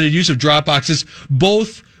unregulated use of drop boxes,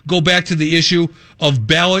 both go back to the issue of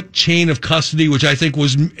ballot chain of custody, which I think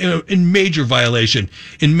was in major violation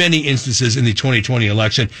in many instances in the 2020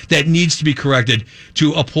 election. That needs to be corrected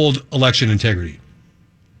to uphold election integrity.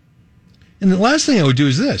 And the last thing I would do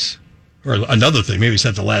is this, or another thing, maybe it's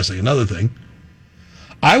not the last thing, another thing.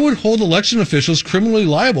 I would hold election officials criminally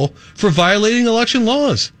liable for violating election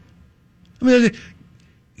laws.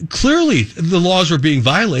 Clearly the laws were being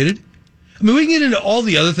violated. We can get into all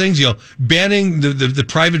the other things, banning the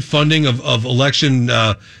private funding of election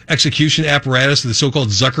execution apparatus, the so-called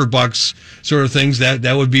Zuckerbucks sort of things,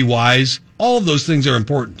 that would be wise. All of those things are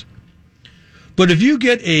important. But if you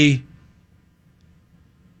get an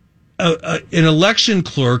election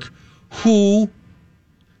clerk who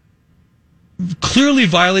clearly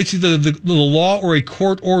violates either the law or a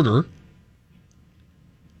court order,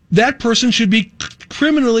 that person should be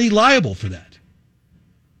criminally liable for that.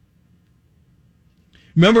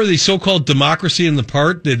 Remember the so-called democracy in the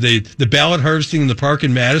park, the ballot harvesting in the park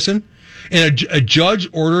in Madison? And a judge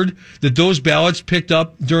ordered that those ballots picked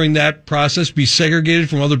up during that process be segregated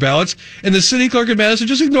from other ballots. And the city clerk in Madison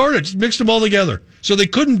just ignored it, just mixed them all together. So they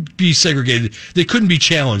couldn't be segregated. They couldn't be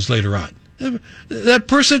challenged later on. That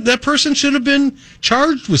person should have been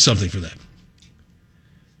charged with something for that.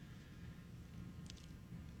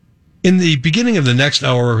 In the beginning of the next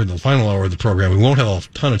hour, the final hour of the program, we won't have a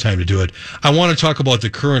ton of time to do it. I want to talk about the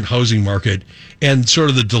current housing market and sort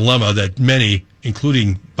of the dilemma that many,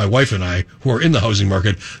 including my wife and I, who are in the housing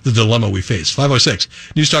market, the dilemma we face. 506,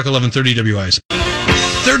 News Talk 1130 WISN.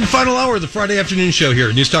 Third and final hour of the Friday afternoon show here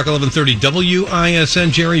at News Talk 1130 WISN.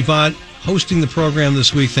 Jerry Bott hosting the program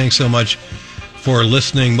this week. Thanks so much for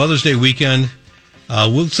listening. Mother's Day weekend.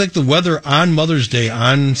 Looks like the weather on Mother's Day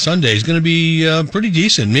on Sunday is going to be pretty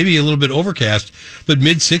decent. Maybe a little bit overcast, but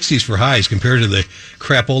mid-60s for highs compared to the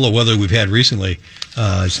crapola weather we've had recently.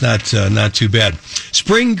 It's not too bad.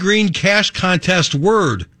 Spring Green Cash Contest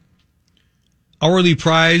word. Hourly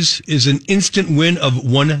prize is an instant win of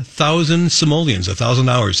 1,000 simoleons,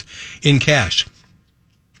 $1,000 in cash.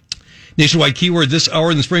 Nationwide keyword this hour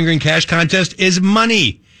in the Spring Green Cash Contest is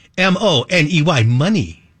money. M-O-N-E-Y,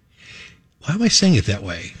 money. Why am I saying it that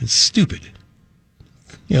way? It's stupid.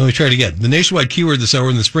 Let me try it again. The nationwide keyword this hour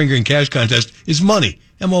in the Spring Green Cash Contest is money.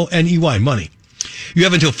 M-O-N-E-Y, money. You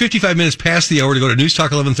have until 55 minutes past the hour to go to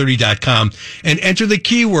newstalk1130.com and enter the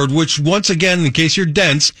keyword, which, once again, in case you're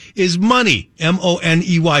dense, is money.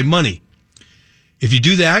 M-O-N-E-Y, money. If you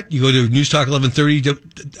do that, you go to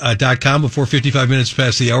newstalk1130.com before 55 minutes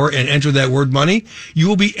past the hour and enter that word money. You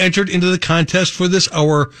will be entered into the contest for this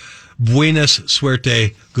hour. Buenas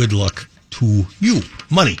suerte. Good luck to you.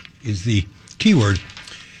 Money is the keyword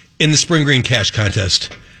in the Spring Green Cash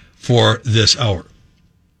Contest for this hour.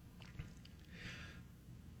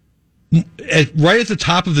 Right at the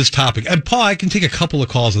top of this topic, and Paul, I can take a couple of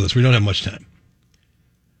calls on this. We don't have much time.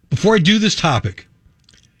 Before I do this topic,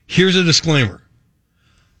 here's a disclaimer.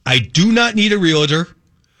 I do not need a realtor.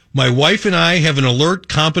 My wife and I have an alert,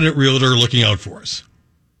 competent realtor looking out for us.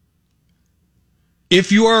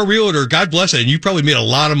 If you are a realtor, God bless it, and you probably made a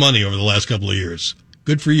lot of money over the last couple of years.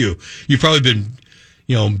 Good for you. You've probably been,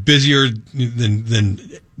 busier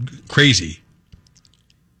than crazy.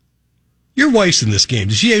 Your wife's in this game.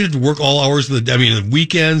 Does she have to work all hours of the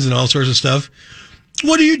weekends and all sorts of stuff?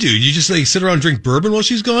 What do? You just sit around and drink bourbon while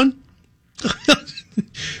she's gone?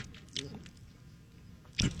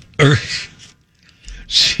 Or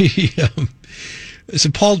she so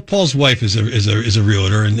Paul's wife is a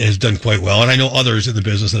realtor and has done quite well, and I know others in the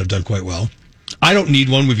business that have done quite well. I don't need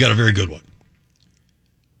one. We've got a very good one.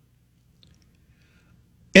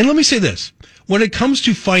 And let me say this. When it comes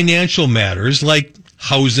to financial matters like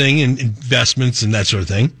housing and investments and that sort of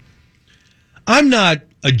thing, I'm not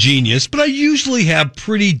a genius, but I usually have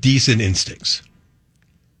pretty decent instincts.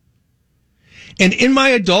 And in my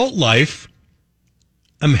adult life,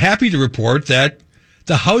 I'm happy to report that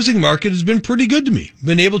the housing market has been pretty good to me.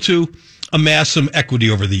 Been able to amass some equity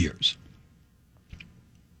over the years.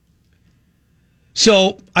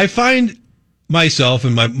 So I find myself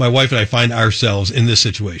and my wife and I find ourselves in this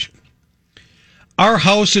situation. Our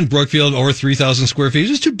house in Brookfield, over 3,000 square feet,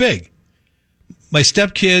 is too big. My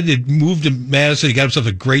stepkid had moved to Madison. He got himself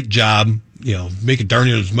a great job, making darn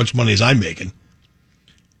near as much money as I'm making.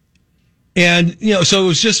 And, so it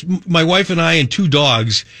was just my wife and I and two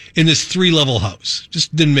dogs in this 3-level house.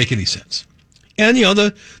 Just didn't make any sense. And,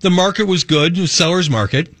 the market was good, the seller's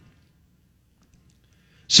market.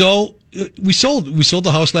 So we sold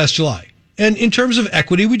the house last July. And in terms of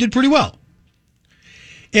equity, we did pretty well.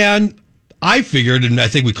 And I figured, and I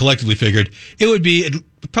think we collectively figured, it would be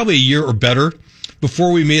probably a year or better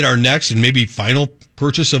before we made our next and maybe final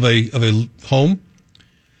purchase of a home.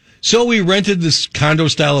 So we rented this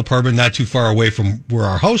condo-style apartment not too far away from where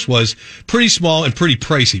our house was, pretty small and pretty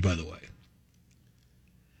pricey, by the way.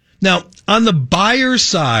 Now, on the buyer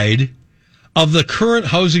side of the current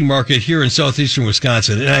housing market here in southeastern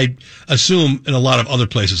Wisconsin, and I assume in a lot of other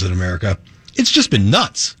places in America, it's just been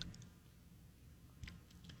nuts.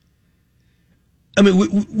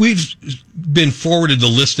 We've been forwarded the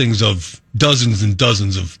listings of dozens and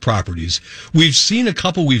dozens of properties. We've seen a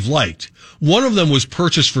couple we've liked. One of them was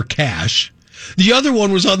purchased for cash. The other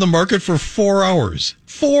one was on the market for 4 hours.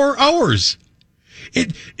 4 hours.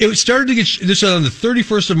 It started to get, this was on the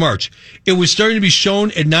 31st of March. It was starting to be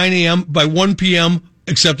shown at 9 a.m. By 1 p.m.,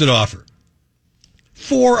 accepted offer.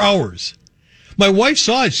 4 hours. My wife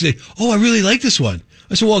saw it. She said, "Oh, I really like this one."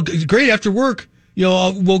 I said, "Well, great. After work,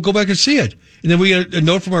 we'll go back and see it." And then we get a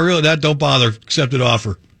note from our realtor, "Don't bother, accepted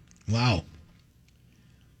offer." Wow.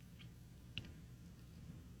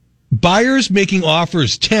 Buyers making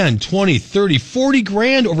offers 10, 20, 30, 40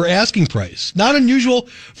 grand over asking price. Not unusual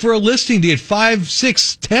for a listing to get 5,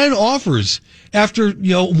 6, 10 offers after,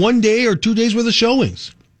 1 day or 2 days worth of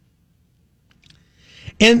showings.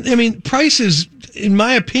 And prices, in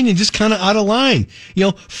my opinion, just kind of out of line.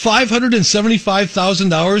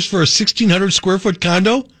 $575,000 for a 1,600 square foot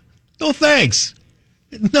condo? No, thanks.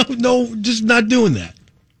 No, just not doing that.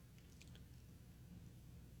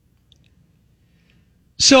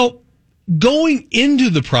 So, going into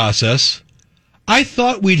the process, I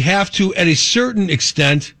thought we'd have to, at a certain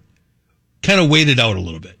extent, kind of wait it out a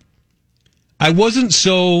little bit. I wasn't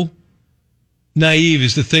so naive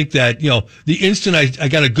is to think that, the instant I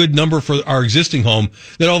got a good number for our existing home,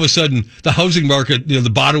 that all of a sudden the housing market, the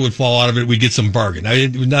bottom would fall out of it, we'd get some bargain. I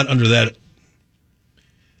was not under that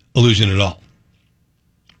illusion at all.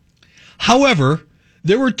 However,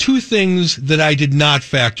 there were two things that I did not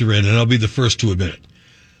factor in, and I'll be the first to admit it.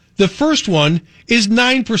 The first one is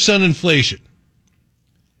 9% inflation,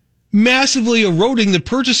 massively eroding the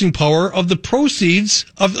purchasing power of the proceeds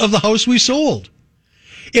of the house we sold.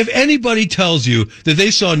 If anybody tells you that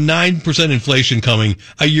they saw 9% inflation coming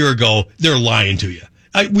a year ago, they're lying to you.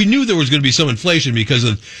 We knew there was going to be some inflation because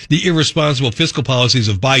of the irresponsible fiscal policies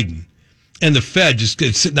of Biden and the Fed just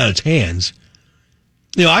sitting on its hands.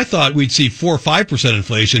 I thought we'd see 4 or 5%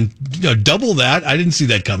 inflation, double that. I didn't see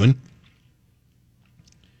that coming.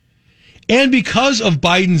 And because of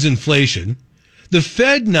Biden's inflation, the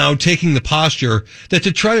Fed now taking the posture that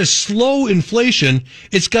to try to slow inflation,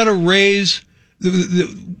 it's got to raise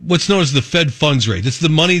what's known as the Fed funds rate. It's the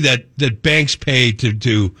money that banks pay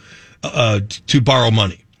to borrow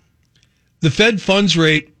money. The Fed funds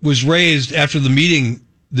rate was raised after the meeting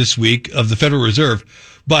this week of the Federal Reserve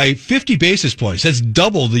by 50 basis points. That's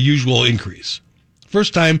double the usual increase.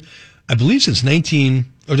 First time, I believe, since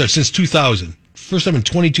 2000. First time in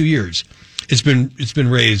 22 years, it's been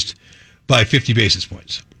raised by 50 basis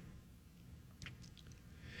points.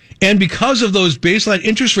 And because of those baseline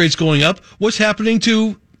interest rates going up, what's happening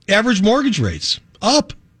to average mortgage rates?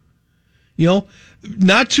 Up.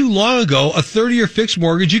 Not too long ago, a 30-year fixed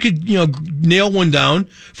mortgage, you could, nail one down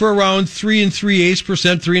for around 3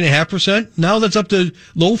 3/8%, 3.5%. Now that's up to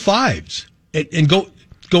low fives and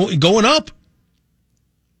going up.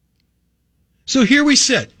 So here we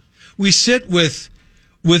sit. We sit with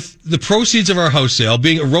the proceeds of our house sale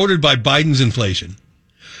being eroded by Biden's inflation.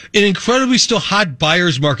 An incredibly still hot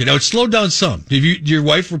buyer's market. Now, it's slowed down some. Did your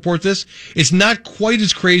wife report this? It's not quite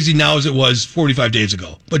as crazy now as it was 45 days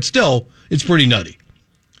ago, but still, it's pretty nutty.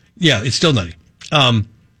 Yeah, it's still nutty. Now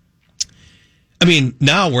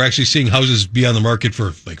we're actually seeing houses be on the market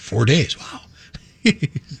for like 4 days. Wow.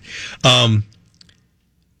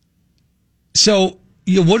 So,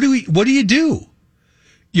 what do you do?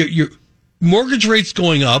 Your mortgage rates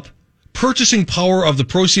going up, purchasing power of the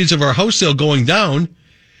proceeds of our house sale going down.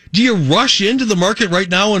 Do you rush into the market right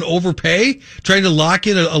now and overpay, trying to lock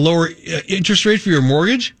in a lower interest rate for your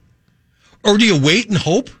mortgage? Or do you wait and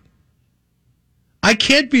hope? I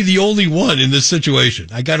can't be the only one in this situation.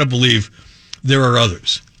 I got to believe there are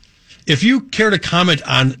others. If you care to comment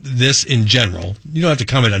on this in general, you don't have to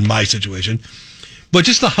comment on my situation, but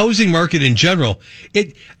just the housing market in general,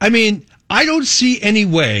 I don't see any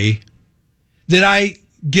way that I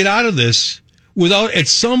get out of this without at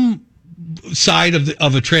some side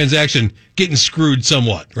of a transaction getting screwed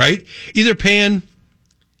somewhat, right? Either paying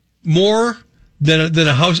more than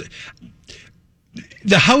a house.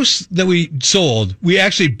 The house that we sold, we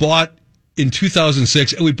actually bought in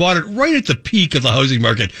 2006, and we bought it right at the peak of the housing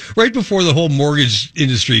market, right before the whole mortgage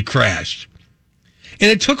industry crashed. And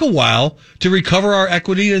it took a while to recover our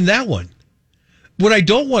equity in that one. What I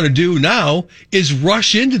don't want to do now is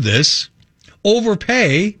rush into this,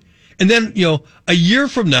 overpay, and then, a year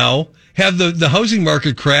from now, have the housing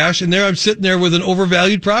market crash, and there I'm sitting there with an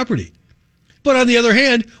overvalued property. But on the other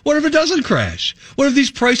hand, what if it doesn't crash? What if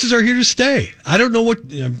these prices are here to stay? I don't know what...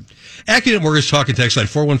 Accident Mortgage Talk and Text line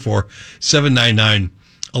 414-799-1130.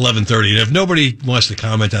 And if nobody wants to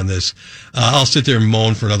comment on this, I'll sit there and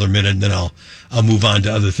moan for another minute, and then I'll move on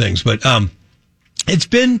to other things. But it's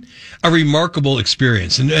been a remarkable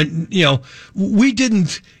experience. And, we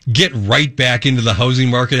didn't get right back into the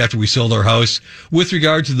housing market after we sold our house with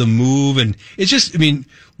regard to the move. And it's just,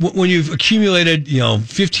 when you've accumulated,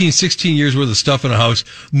 15, 16 years worth of stuff in a house,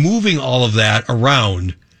 moving all of that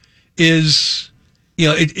around is,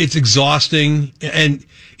 it's exhausting. And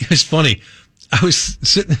it's funny. I was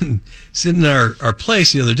sitting in our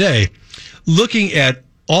place the other day looking at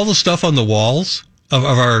all the stuff on the walls of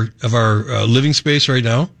our living space right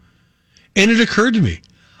now. And it occurred to me,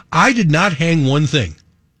 I did not hang one thing.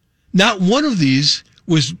 Not one of these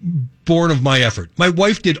was born of my effort. My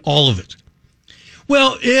wife did all of it.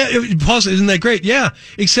 Well, yeah, isn't that great? Yeah,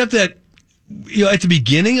 except that, at the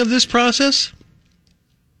beginning of this process,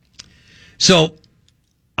 so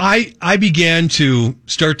I began to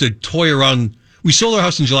start to toy around. We sold our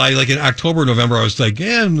house in July. Like in October, November, I was like,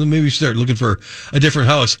 maybe we start looking for a different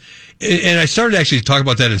house. And I started actually to talk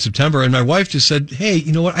about that in September. And my wife just said, hey,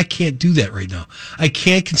 you know what? I can't do that right now. I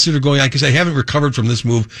can't consider going on because I haven't recovered from this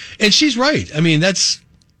move. And she's right. That's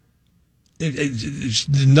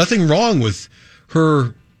nothing wrong with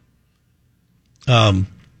her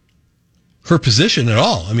position at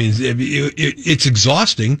all. It's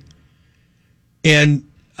exhausting. And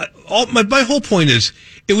my whole point is,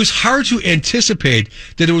 it was hard to anticipate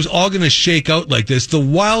that it was all going to shake out like this. The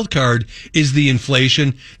wild card is the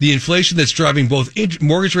inflation that's driving both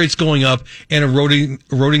mortgage rates going up and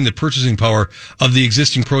eroding the purchasing power of the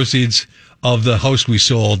existing proceeds of the house we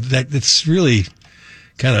sold. That's really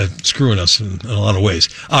kind of screwing us in a lot of ways.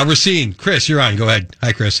 Racine, Chris, you're on. Go ahead.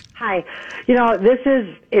 Hi, Chris. Hi.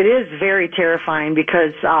 It is very terrifying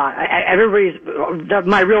because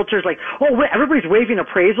my realtor's like, everybody's waiving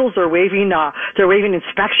appraisals, they're waiving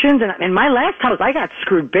inspections, and in my last house I got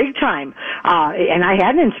screwed big time, and I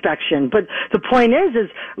had an inspection. But the point is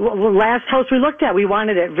the last house we looked at, we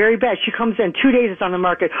wanted it very bad. She comes in 2 days, it's on the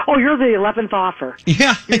market. Oh, you're the 11th offer.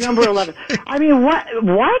 Yeah, you're number 11. I mean, what?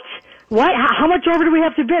 What? How much over do we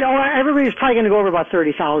have to bid? Oh, everybody's probably going to go over about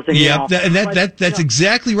 30,000. Yeah, that's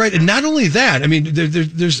exactly right. And not only that, I mean,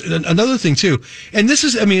 there's another thing too. And this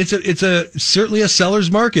is, I mean, it's certainly a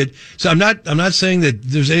seller's market. So I'm not saying that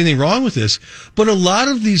there's anything wrong with this, but a lot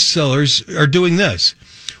of these sellers are doing this.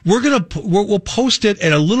 We'll post it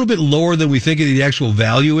at a little bit lower than we think the actual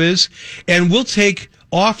value is, and we'll take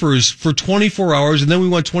offers for 24 hours, and then we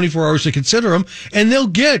want 24 hours to consider them, and they'll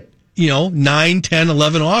get 9, 10,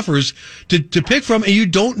 11 offers to pick from, and you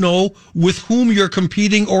don't know with whom you're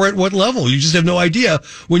competing or at what level. You just have no idea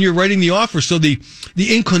when you're writing the offer. So the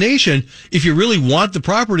inclination, if you really want the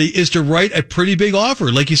property, is to write a pretty big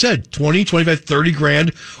offer. Like you said, 20, 25, 30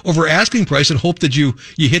 grand over asking price and hope that you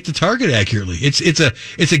hit the target accurately.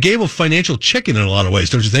 It's a game of financial chicken in a lot of ways,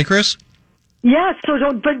 don't you think, Chris? Yes, but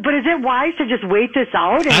is it wise to just wait this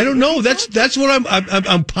out? I don't know. That's what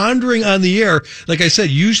I'm pondering on the air. Like I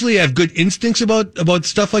said, usually I have good instincts about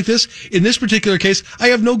stuff like this. In this particular case, I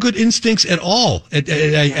have no good instincts at all.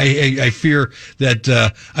 I fear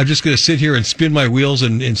that I'm just going to sit here and spin my wheels,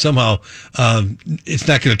 and somehow it's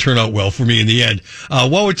not going to turn out well for me in the end.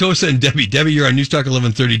 Wauwatosa and Debbie. Debbie, you're on News Talk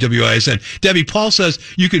 1130 WISN. Debbie, Paul says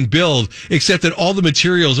you can build, except that all the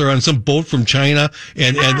materials are on some boat from China,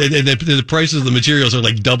 and the price of the materials are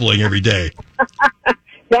like doubling every day.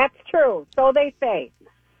 That's true. So they say.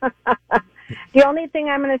 The only thing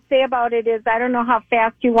I'm going to say about it is I don't know how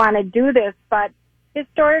fast you want to do this, but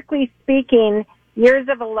historically speaking, years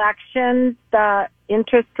of elections, the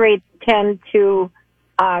interest rates tend to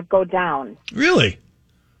go down. Really?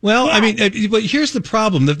 Well, yeah. I mean, but here's the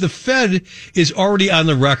problem. The Fed is already on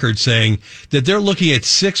the record saying that they're looking at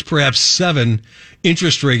 6, perhaps 7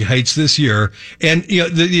 interest rate hikes this year. And,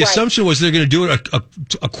 the assumption was they're going to do it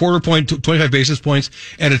a quarter point, 25 basis points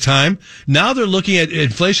at a time. Now they're looking at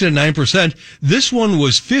inflation at 9%. This one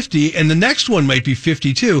was 50, and the next one might be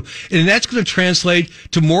 52. And that's going to translate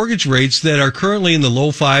to mortgage rates that are currently in the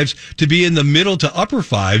low 5s to be in the middle to upper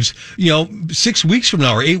 5s, 6 weeks from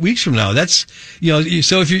now or 8 weeks from now. That's,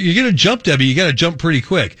 so if you're going to jump, Debbie, you got to jump pretty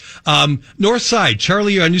quick. North Side,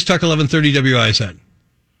 Charlie, you're on News Talk 1130 WISN.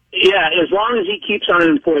 Yeah, as long as he keeps on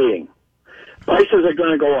inflating, prices are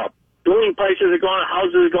going to go up. Building prices are going,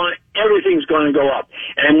 houses are going, everything's going to go up.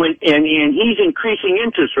 And and he's increasing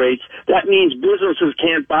interest rates, that means businesses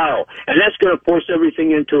can't borrow. And that's going to force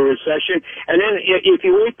everything into a recession. And then if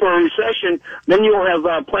you wait for a recession, then you'll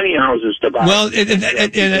have plenty of houses to buy. Well,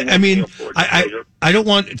 and I mean, I don't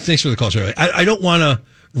want, thanks for the call, Charlie. I don't want to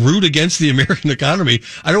root against the American economy.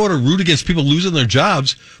 I don't want to root against people losing their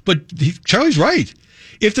jobs, but Charlie's right.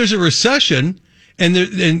 If there's a recession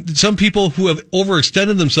and some people who have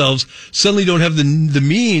overextended themselves suddenly don't have the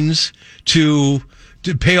means to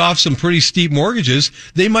pay off some pretty steep mortgages,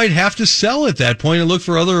 they might have to sell at that point and look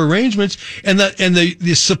for other arrangements. And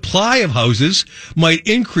the supply of houses might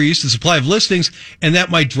increase, the supply of listings, and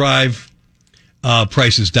that might drive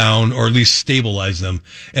prices down or at least stabilize them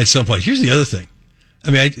at some point. Here's the other thing.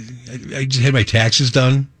 I mean, I just had my taxes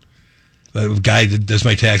done. A guy that does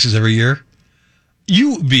my taxes every year.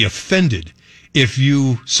 You would be offended if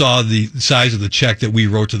you saw the size of the check that we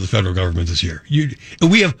wrote to the federal government this year.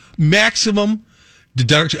 We have maximum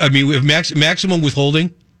we have maximum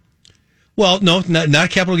withholding. Well, no, not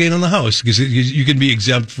capital gain on the house, because you can be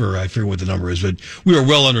exempt for, I forget what the number is, but we are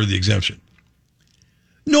well under the exemption.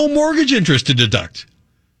 No mortgage interest to deduct.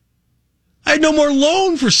 I had no more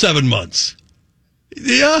loan for 7 months.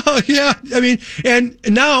 Yeah. I mean, and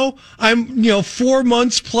now I'm, 4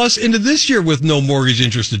 months plus into this year with no mortgage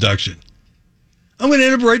interest deduction. I'm going to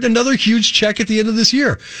end up writing another huge check at the end of this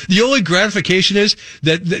year. The only gratification is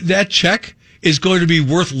that check is going to be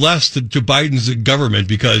worth less to Biden's government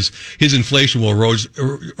because his inflation will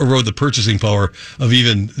erode the purchasing power of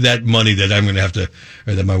even that money that I'm going to have to,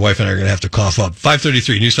 or that my wife and I are going to have to cough up.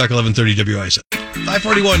 533 News Talk 1130 WISN.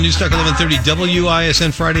 541 News Talk 1130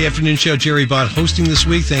 WISN Friday afternoon show. Jerry Bott hosting this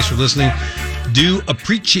week. Thanks for listening. Do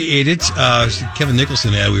appreciate it. Kevin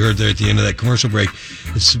Nicholson ad we heard there at the end of that commercial break.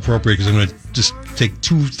 It's appropriate because I'm going to just take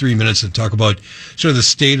 2-3 minutes and talk about sort of the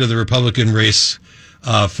state of the Republican race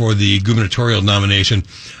for the gubernatorial nomination.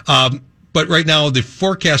 But right now, the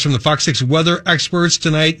forecast from the Fox 6 weather experts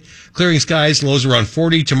tonight, clearing skies, lows around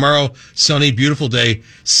 40. Tomorrow, sunny, beautiful day,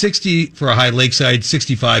 60 for a high lakeside,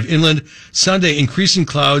 65 inland. Sunday, increasing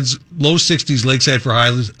clouds, low 60s lakeside for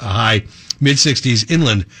a high, mid-60s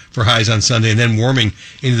inland for highs on Sunday, and then warming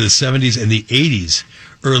into the 70s and the 80s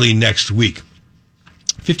early next week.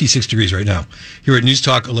 56 degrees right now here at News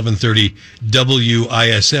Talk 1130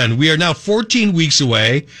 WISN. We are now 14 weeks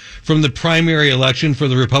away from the primary election for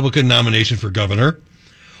the Republican nomination for governor.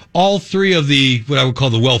 All three of the, what I would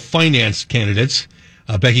call the well-financed candidates,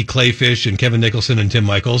 Becky Clayfish and Kevin Nicholson and Tim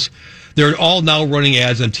Michels, they're all now running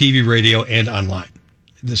ads on TV, radio, and online.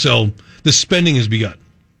 So the spending has begun.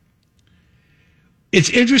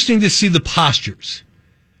 It's interesting to see the postures.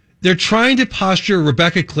 They're trying to posture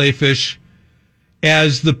Rebecca Clayfish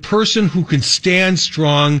as the person who can stand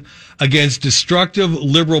strong against destructive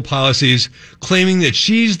liberal policies, claiming that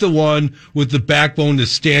she's the one with the backbone to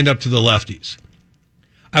stand up to the lefties.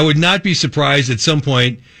 I would not be surprised at some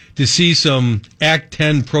point to see some Act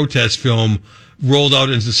 10 protest film rolled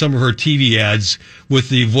out into some of her TV ads with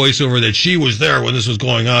the voiceover that she was there when this was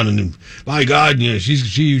going on, and by God, you know,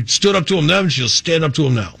 she stood up to him then, she'll stand up to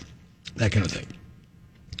him now. That kind of thing.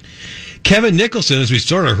 Kevin Nicholson, as we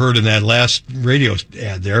sort of heard in that last radio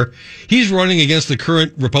ad there, he's running against the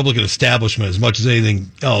current Republican establishment as much as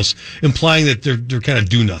anything else, implying that they're kind of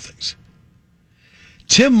do-nothings.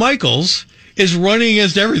 Tim Michels is running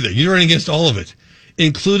against everything. He's running against all of it,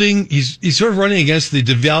 including he's sort of running against the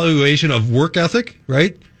devaluation of work ethic,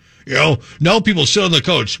 right? You know, now people sit on the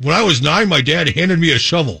couch. When I was 9, my dad handed me a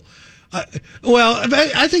shovel. I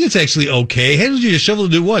think it's actually okay. Handed you a shovel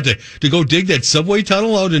to do what? To go dig that subway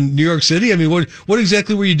tunnel out in New York City? I mean, what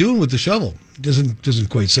exactly were you doing with the shovel? Doesn't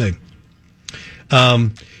quite say.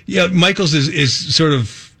 Michels is sort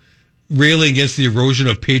of railing against the erosion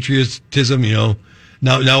of patriotism. You know,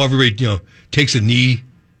 now everybody takes a knee.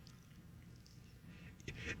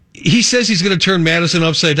 He says he's going to turn Madison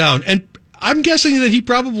upside down, and I'm guessing that he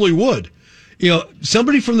probably would. You know,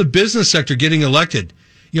 somebody from the business sector getting elected.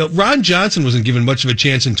 You know, Ron Johnson wasn't given much of a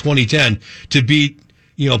chance in 2010 to beat,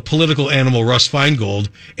 political animal Russ Feingold,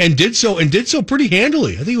 and did so pretty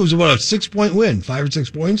handily. I think it was about a 6-point win, 5 or 6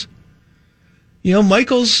 points.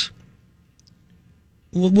 Michels,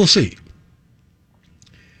 we'll see.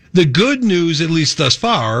 The good news, at least thus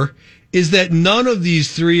far, is that none of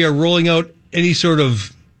these three are rolling out any sort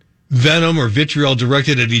of venom or vitriol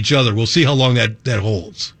directed at each other. We'll see how long that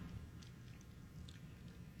holds.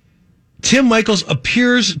 Tim Michels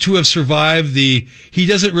appears to have survived the he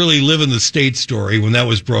doesn't really live in the state story when that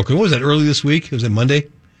was broken. What was that, early this week? Was it Monday?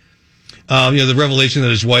 The revelation that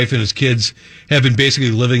his wife and his kids have been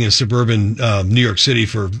basically living in suburban New York City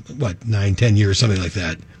for, 9-10 years, something like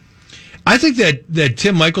that. I think that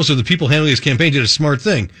Tim Michels or the people handling his campaign did a smart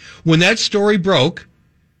thing. When that story broke,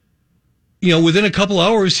 within a couple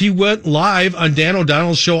hours, he went live on Dan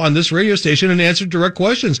O'Donnell's show on this radio station and answered direct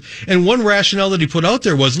questions. And one rationale that he put out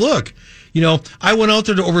there was, look, I went out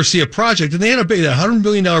there to oversee a project, and they had a big $100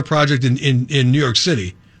 million project in New York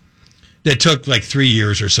City that took like 3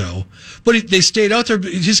 years or so. But they stayed out there.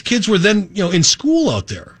 His kids were then, in school out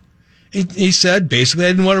there. He said, basically, I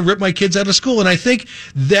didn't want to rip my kids out of school. And I think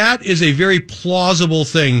that is a very plausible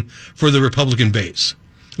thing for the Republican base.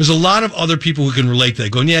 There's a lot of other people who can relate to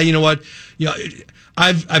that, going, yeah, you know what?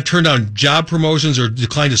 I've turned down job promotions or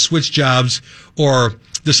declined to switch jobs or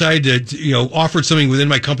decided to, offered something within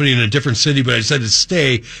my company in a different city, but I decided to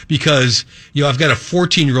stay because, I've got a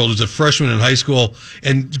 14-year-old who's a freshman in high school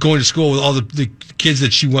and going to school with all the kids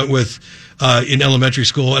that she went with in elementary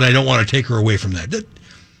school, and I don't want to take her away from that.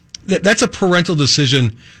 That's a parental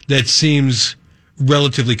decision that seems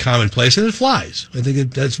relatively commonplace, and it flies. I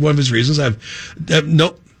think that's one of his reasons. I've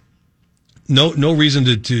no reason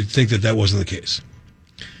to think that wasn't the case.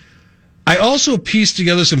 I also pieced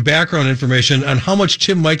together some background information on how much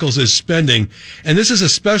Tim Michels is spending, and this is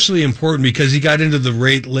especially important because he got into the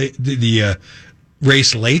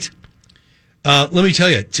race late. Let me tell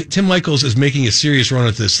you, Tim Michels is making a serious run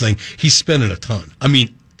at this thing. He's spending a ton. I'm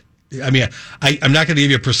not going to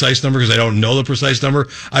give you a precise number because I don't know the precise number.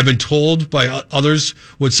 I've been told by others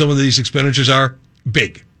what some of these expenditures are.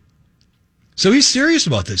 Big. So he's serious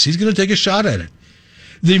about this. He's going to take a shot at it.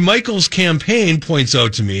 The Michels campaign points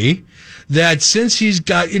out to me that since he's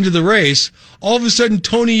got into the race, all of a sudden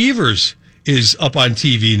Tony Evers is up on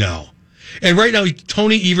TV now. And right now,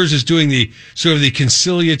 Tony Evers is doing the sort of the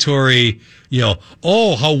conciliatory,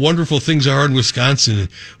 oh, how wonderful things are in Wisconsin.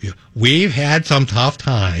 We've had some tough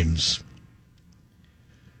times.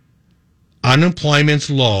 Unemployment's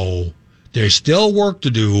low. There's still work to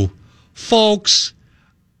do. Folks,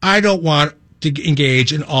 I don't want to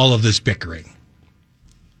engage in all of this bickering.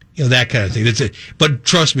 That kind of thing. That's it. But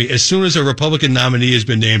trust me, as soon as a Republican nominee has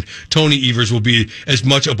been named, Tony Evers will be as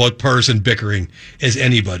much about partisan bickering as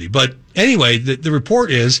anybody. But anyway, the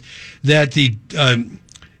report is that the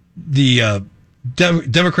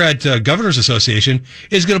Democrat Governors Association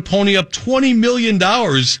is going to pony up $20 million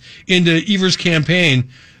into Evers'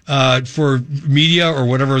 campaign for media or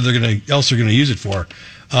whatever else they're going to use it for.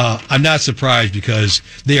 I'm not surprised because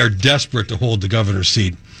they are desperate to hold the governor's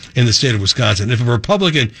seat in the state of Wisconsin. If a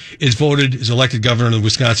Republican is elected governor of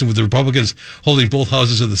Wisconsin with the Republicans holding both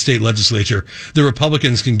houses of the state legislature, the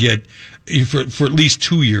Republicans can get, for at least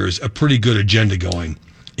 2 years, a pretty good agenda going.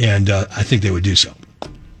 And I think they would do so.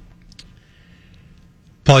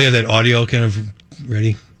 Paul, you have that audio kind of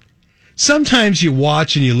ready? Sometimes you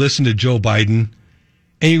watch and you listen to Joe Biden,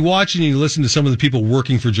 and you watch and you listen to some of the people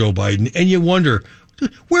working for Joe Biden, and you wonder,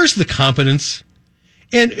 where's the competence?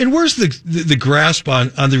 And where's the grasp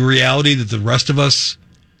on the reality that the rest of us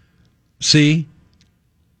see?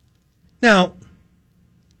 Now,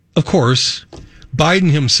 of course,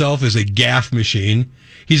 Biden himself is a gaffe machine.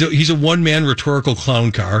 He's a one-man rhetorical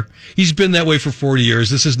clown car. He's been that way for 40 years.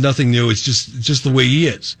 This is nothing new. It's just the way he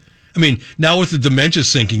is. I mean, now with the dementia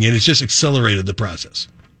sinking in, it's just accelerated the process.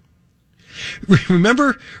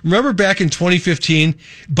 Remember back in 2015,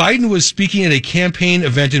 Biden was speaking at a campaign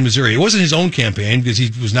event in Missouri. It wasn't his own campaign because he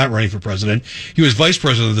was not running for president. He was vice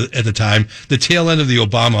president at the time, the tail end of the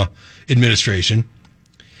Obama administration.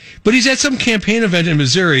 But he's at some campaign event in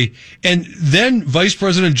Missouri, and then Vice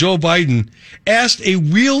President Joe Biden asked a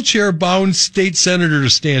wheelchair-bound state senator to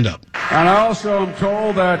stand up. And I also am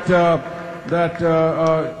told that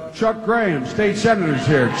Chuck Graham, state senator, is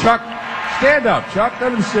here. Chuck, stand up. Chuck,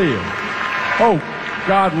 let him see you. Oh,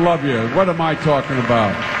 God love you. What am I talking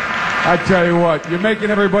about? I tell you what, you're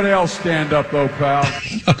making everybody else stand up, though, pal.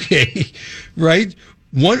 Okay, right?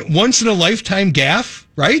 Once in a lifetime gaffe,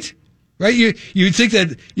 right? Right? You'd think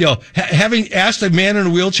that, having asked a man in a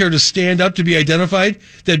wheelchair to stand up to be identified,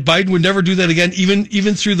 that Biden would never do that again,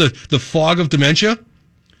 even through the fog of dementia.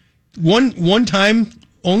 One time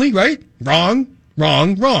only, right? Wrong.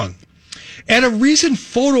 At a recent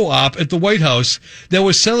photo op at the White House that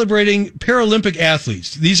was celebrating Paralympic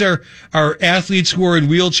athletes. These are athletes who are in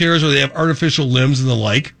wheelchairs or they have artificial limbs and the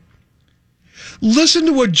like. Listen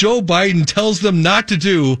to what Joe Biden tells them not to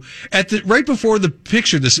do right before the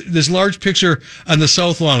picture, this large picture on the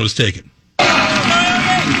South Lawn was taken.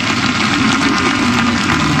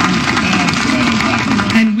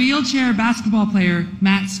 And wheelchair basketball player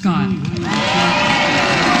Matt Scott.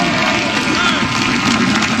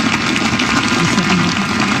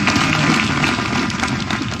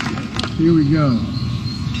 Here we go.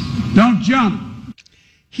 Don't jump.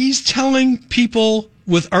 He's telling people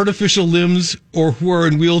with artificial limbs or who are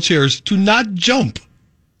in wheelchairs to not jump.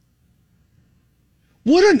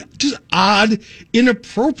 What an just odd,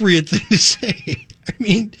 inappropriate thing to say. I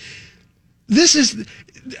mean, this is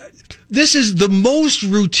the most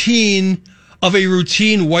routine of a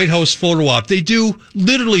routine White House photo op. They do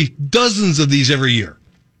literally dozens of these every year.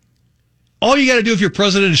 All you got to do if you're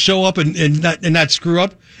president is show up and not screw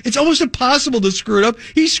up. It's almost impossible to screw it up.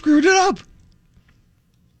 He screwed it up.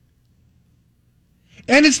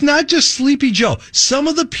 And it's not just Sleepy Joe. Some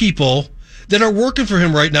of the people that are working for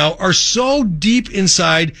him right now are so deep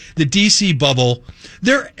inside the D.C. bubble,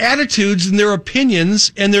 their attitudes and their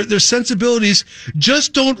opinions and their sensibilities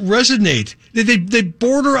just don't resonate. They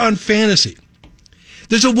border on fantasy.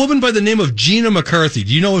 There's a woman by the name of Gina McCarthy.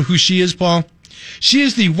 Do you know who she is, Paul? She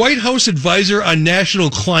is the White House advisor on national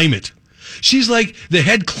climate. She's like the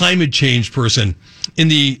head climate change person in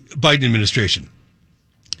the Biden administration.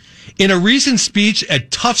 In a recent speech at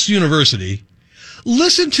Tufts University,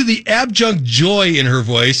 listen to the abject joy in her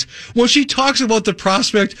voice when she talks about the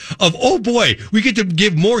prospect of, oh boy, we get to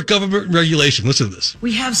give more government regulation. Listen to this.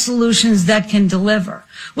 We have solutions that can deliver.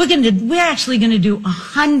 We're actually going to do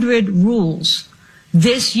 100 rules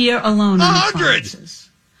this year alone. 100!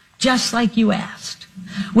 Just like you asked.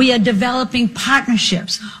 We are developing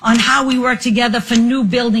partnerships on how we work together for new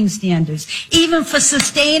building standards, even for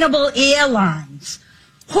sustainable airlines.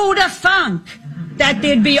 Who'd have thunk that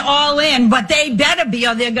they'd be all in, but they better be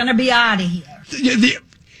or they're going to be out of here.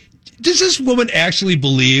 Does this woman actually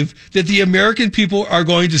believe that the American people are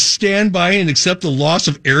going to stand by and accept the loss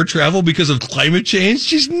of air travel because of climate change?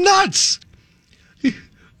 She's nuts.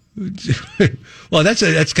 Well,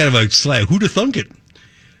 that's kind of a slang. Who'da thunk it?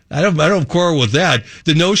 I don't quarrel with that.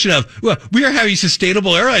 The notion of, well, we are having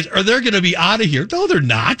sustainable airlines. Are they going to be out of here? No, they're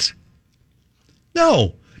not.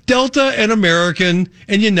 No. Delta and American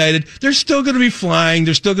and United, they're still going to be flying.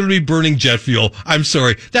 They're still going to be burning jet fuel. I'm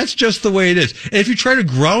sorry. That's just the way it is. And if you try to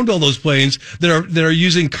ground all those planes that are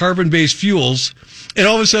using carbon-based fuels, and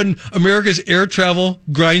all of a sudden America's air travel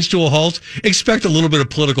grinds to a halt, expect a little bit of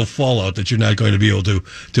political fallout that you're not going to be able to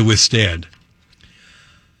withstand.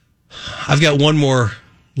 I've got one more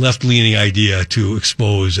left-leaning idea to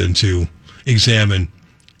expose and to examine,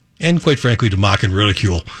 and quite frankly, to mock and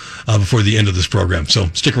ridicule before the end of this program. So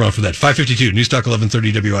stick around for that. 552, News Talk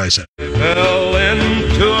 1130 WISN. Fell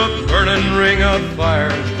into a burning ring of fire.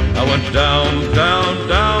 I went down, down,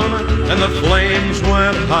 down, and the flames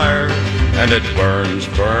went higher. And it burns,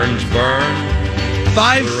 burns, burns.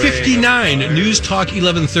 559, News Talk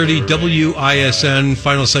 1130 WISN.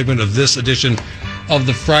 Final segment of this edition of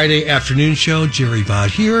the Friday afternoon show. Jerry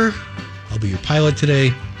Bott here. I'll be your pilot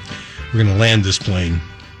today. We're going to land this plane.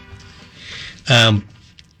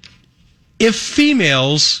 If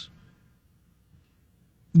females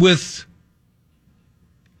with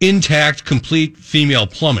intact, complete female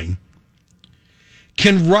plumbing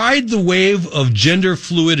can ride the wave of gender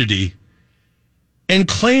fluidity and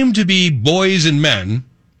claim to be boys and men,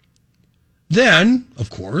 then, of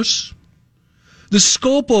course, the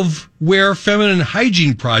scope of where feminine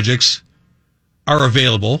hygiene projects are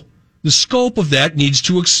available, the scope of that needs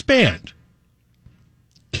to expand.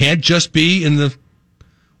 Can't just be in the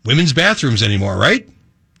women's bathrooms anymore, right?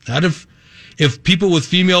 Not if people with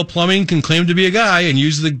female plumbing can claim to be a guy and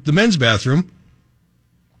use the men's bathroom.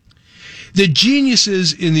 The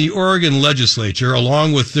geniuses in the Oregon legislature,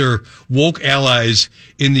 along with their woke allies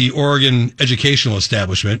in the Oregon educational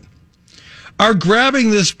establishment, are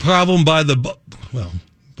grabbing this problem by the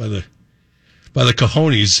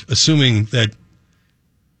cojones, assuming that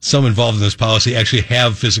some involved in this policy actually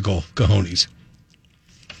have physical cojones.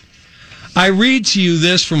 I read to you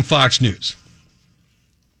this from Fox News.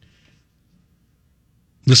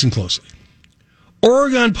 Listen closely.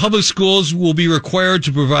 Oregon public schools will be required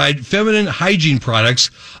to provide feminine hygiene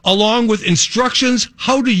products along with instructions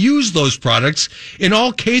how to use those products in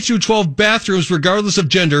all K through 12 bathrooms regardless of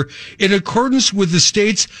gender in accordance with the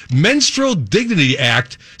state's Menstrual Dignity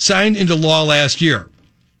Act signed into law last year.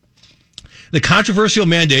 The controversial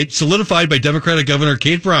mandate, solidified by Democratic Governor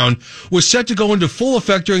Kate Brown, was set to go into full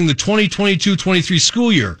effect during the 2022-23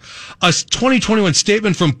 school year. A 2021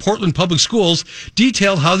 statement from Portland Public Schools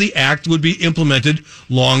detailed how the act would be implemented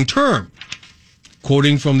long term.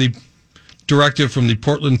 Quoting from the directive from the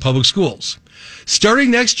Portland Public Schools.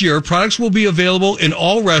 Starting next year, products will be available in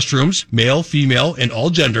all restrooms, male, female, and all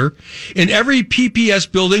gender, in every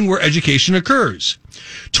PPS building where education occurs.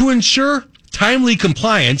 To ensure timely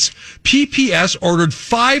compliance, PPS ordered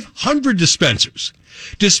 500 dispensers.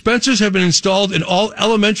 Dispensers have been installed in all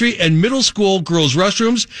elementary and middle school girls'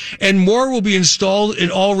 restrooms, and more will be installed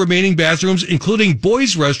in all remaining bathrooms, including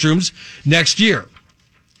boys' restrooms, next year.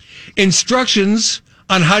 Instructions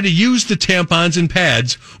on how to use the tampons and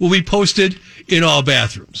pads will be posted in all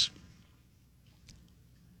bathrooms.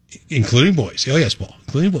 Including boys. Oh, yes, Paul.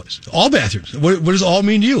 Including boys. All bathrooms. What does all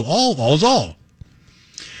mean to you? All is all.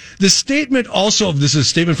 The statement also, this is a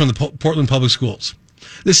statement from the Portland Public Schools.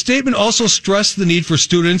 The statement also stressed the need for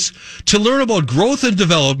students to learn about growth and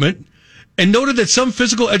development and noted that some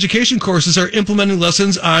physical education courses are implementing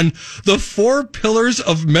lessons on the 4 pillars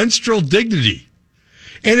of menstrual dignity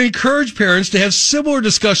and encourage parents to have similar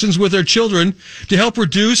discussions with their children to help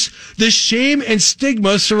reduce the shame and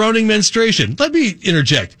stigma surrounding menstruation. Let me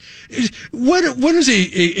interject. When has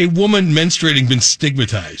a woman menstruating been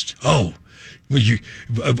stigmatized? Oh, are you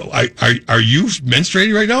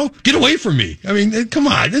menstruating right now? Get away from me. I mean, come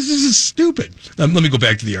on. This is stupid. Let me go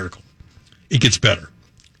back to the article. It gets better.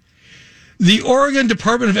 The Oregon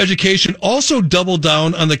Department of Education also doubled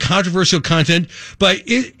down on the controversial content by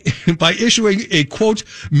issuing a, quote,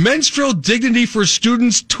 menstrual dignity for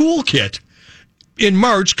students toolkit in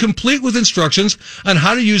March, complete with instructions on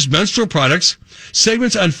how to use menstrual products,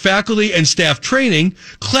 segments on faculty and staff training,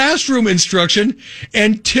 classroom instruction,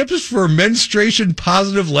 and tips for menstruation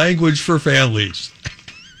positive language for families.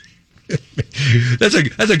 That's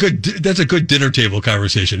a good dinner table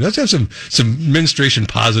conversation. Let's have some menstruation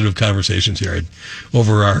positive conversations here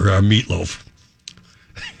over our meatloaf.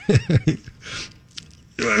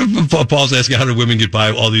 Paul's asking, how did women get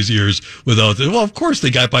by all these years without this? Well, of course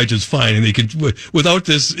they got by just fine, and they could without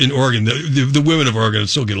this in Oregon. The women of Oregon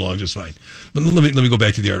still get along just fine. But let me go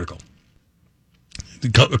back to the article.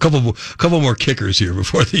 A couple more kickers here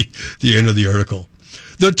before the end of the article.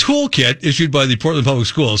 The toolkit issued by the Portland Public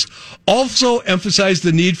Schools also emphasized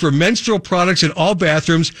the need for menstrual products in all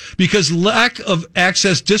bathrooms because lack of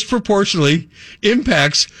access disproportionately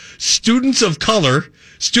impacts students of color,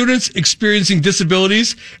 students experiencing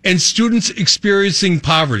disabilities, and students experiencing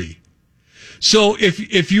poverty. So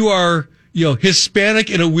if you are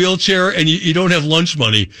Hispanic in a wheelchair and you don't have lunch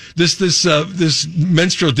money, this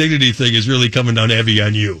menstrual dignity thing is really coming down heavy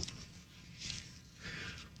on you.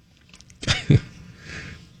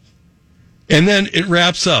 And then it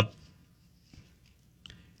wraps up.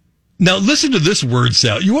 Now listen to this word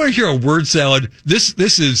salad. You want to hear a word salad? This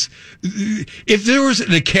is, if there was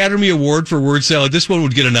an Academy Award for word salad, this one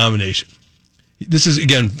would get a nomination. This is,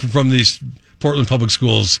 again, from these Portland Public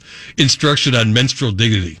Schools instruction on menstrual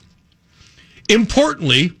dignity.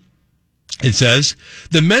 Importantly, it says,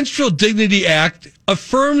 the Menstrual Dignity Act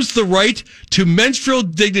affirms the right to menstrual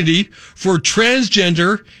dignity for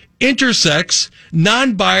transgender, intersex,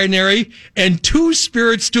 non-binary, and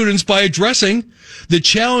two-spirit students by addressing the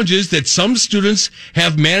challenges that some students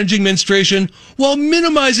have managing menstruation while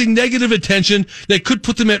minimizing negative attention that could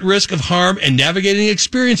put them at risk of harm and navigating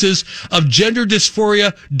experiences of gender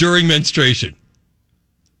dysphoria during menstruation.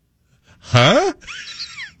 Huh?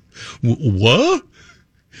 What?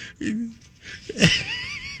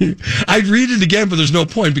 I'd read it again, but there's no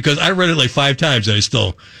point because I read it like 5 times and I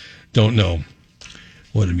still don't know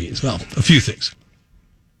what it means. Well, a few things.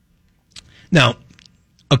 Now,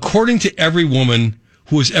 according to every woman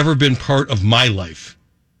who has ever been part of my life,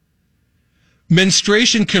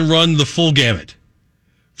 menstruation can run the full gamut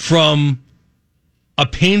from a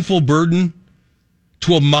painful burden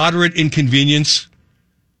to a moderate inconvenience,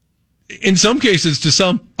 in some cases to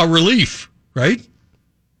some, a relief, right?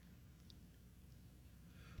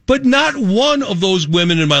 But not one of those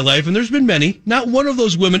women in my life, and there's been many, not one of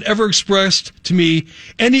those women ever expressed to me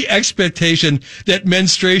any expectation that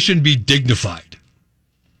menstruation be dignified.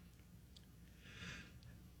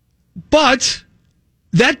 But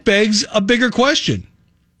that begs a bigger question.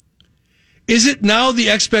 Is it now the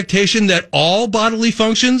expectation that all bodily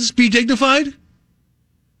functions be dignified?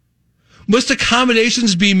 Must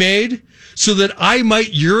accommodations be made so that I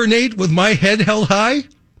might urinate with my head held high?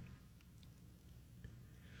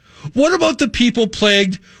 What about the people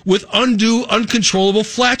plagued with undue, uncontrollable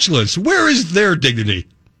flatulence? Where is their dignity?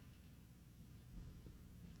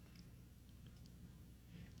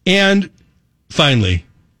 And finally,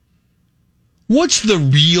 what's the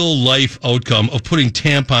real life outcome of putting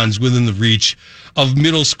tampons within the reach of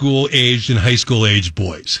middle school aged and high school aged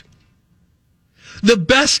boys? The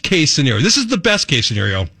best case scenario, this is the best case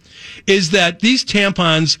scenario, is that these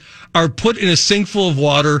tampons are put in a sink full of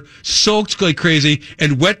water, soaked like crazy,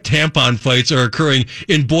 and wet tampon fights are occurring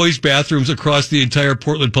in boys' bathrooms across the entire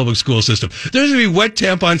Portland public school system. There's going to be wet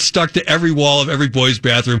tampons stuck to every wall of every boys'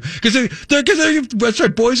 bathroom because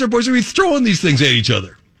boys are going to be throwing these things at each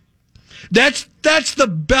other. That's the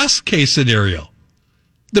best case scenario.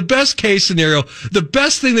 The best case scenario, the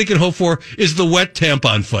best thing they can hope for is the wet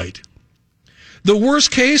tampon fight. The worst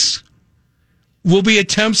case will be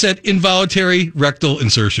attempts at involuntary rectal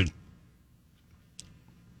insertion.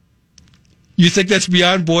 You think that's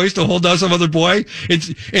beyond boys to hold down some other boy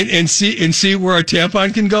and see where a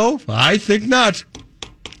tampon can go? I think not.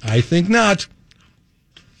 I think not.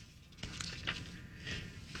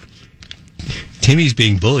 Timmy's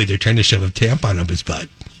being bullied. They're trying to shove a tampon up his butt.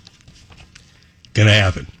 Gonna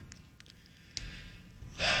happen.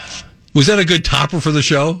 Was that a good topper for the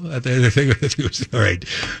show? I think it was all right.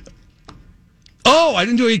 Oh, I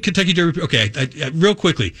didn't do a Kentucky Derby. Okay, real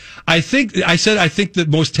quickly. I think the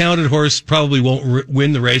most talented horse probably won't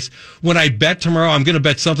win the race. When I bet tomorrow, I'm going to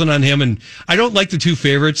bet something on him, and I don't like the 2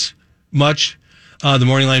 favorites much, the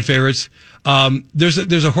morning line favorites.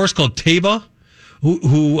 There's a horse called Taba,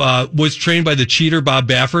 who was trained by the cheater Bob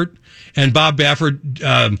Baffert, and Bob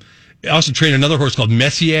Baffert also trained another horse called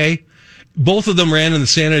Messier. Both of them ran in the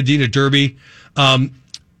Santa Anita Derby.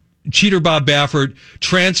 Cheater Bob Baffert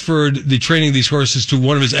transferred the training of these horses to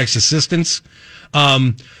one of his ex-assistants.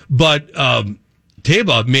 But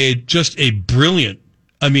Taba made just a brilliant,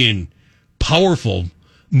 powerful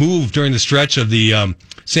move during the stretch of the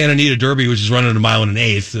Santa Anita Derby, which is running 1 1/8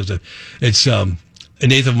 miles. It's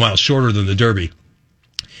 1/8 of a mile shorter than the Derby.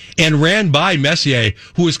 And ran by Messier,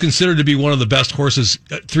 who is considered to be one of the best horses,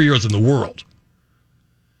 3-year-olds in the world.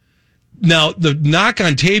 Now, the knock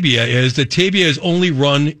on Tabia is that Tabia has only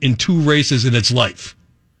run in 2 races in its life.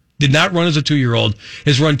 Did not run as a 2-year-old,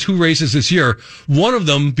 has run 2 races this year, one of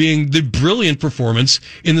them being the brilliant performance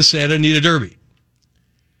in the Santa Anita Derby.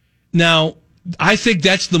 Now, I think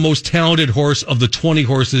that's the most talented horse of the 20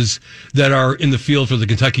 horses that are in the field for the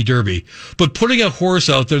Kentucky Derby. But putting a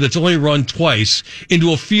horse out there that's only run twice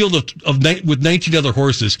into a field with 19 other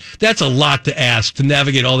horses, that's a lot to ask to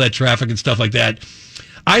navigate all that traffic and stuff like that.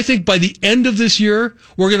 I think by the end of this year,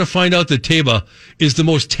 we're going to find out that Teba is the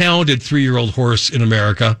most talented 3-year-old horse in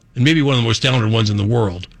America, and maybe one of the most talented ones in the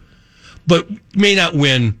world, but may not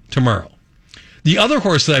win tomorrow. The other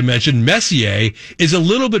horse that I mentioned, Messier, is a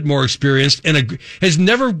little bit more experienced and has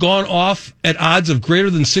never gone off at odds of greater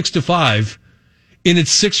than 6-5 in its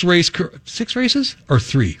 6 races or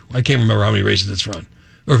 3. I can't remember how many races it's run,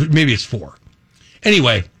 or maybe it's 4.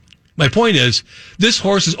 Anyway, my point is, this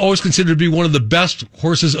horse is always considered to be one of the best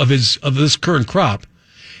horses of this current crop,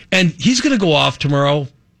 and he's going to go off tomorrow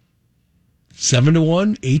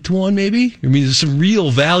 7-1, 8-1, maybe. I mean, there's some real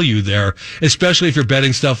value there, especially if you're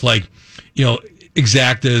betting stuff like,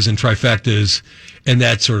 exactas and trifectas and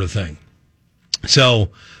that sort of thing. So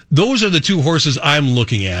those are the 2 horses I'm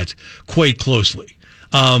looking at quite closely.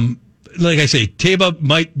 Like I say, Teba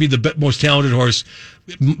might be the most talented horse.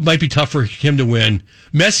 It might be tough for him to win.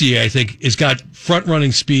 Messier, I think, has got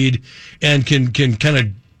front-running speed and can kind of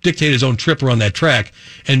dictate his own trip around that track,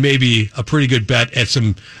 and maybe a pretty good bet at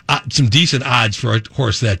some decent odds for a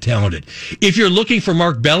horse that talented. If you're looking for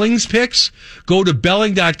Mark Belling's picks, go to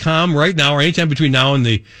Belling.com right now, or anytime between now and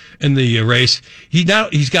the race. He's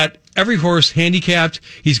got every horse handicapped.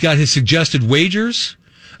 He's got his suggested wagers,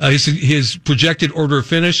 his projected order of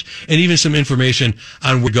finish, and even some information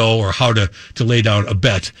on where to go or how to lay down a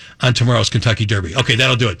bet on tomorrow's Kentucky Derby. Okay,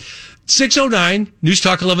 that'll do it. 6:09, News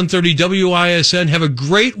Talk 1130 WISN. Have a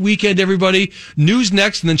great weekend, everybody. News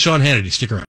next, and then Sean Hannity. Stick around.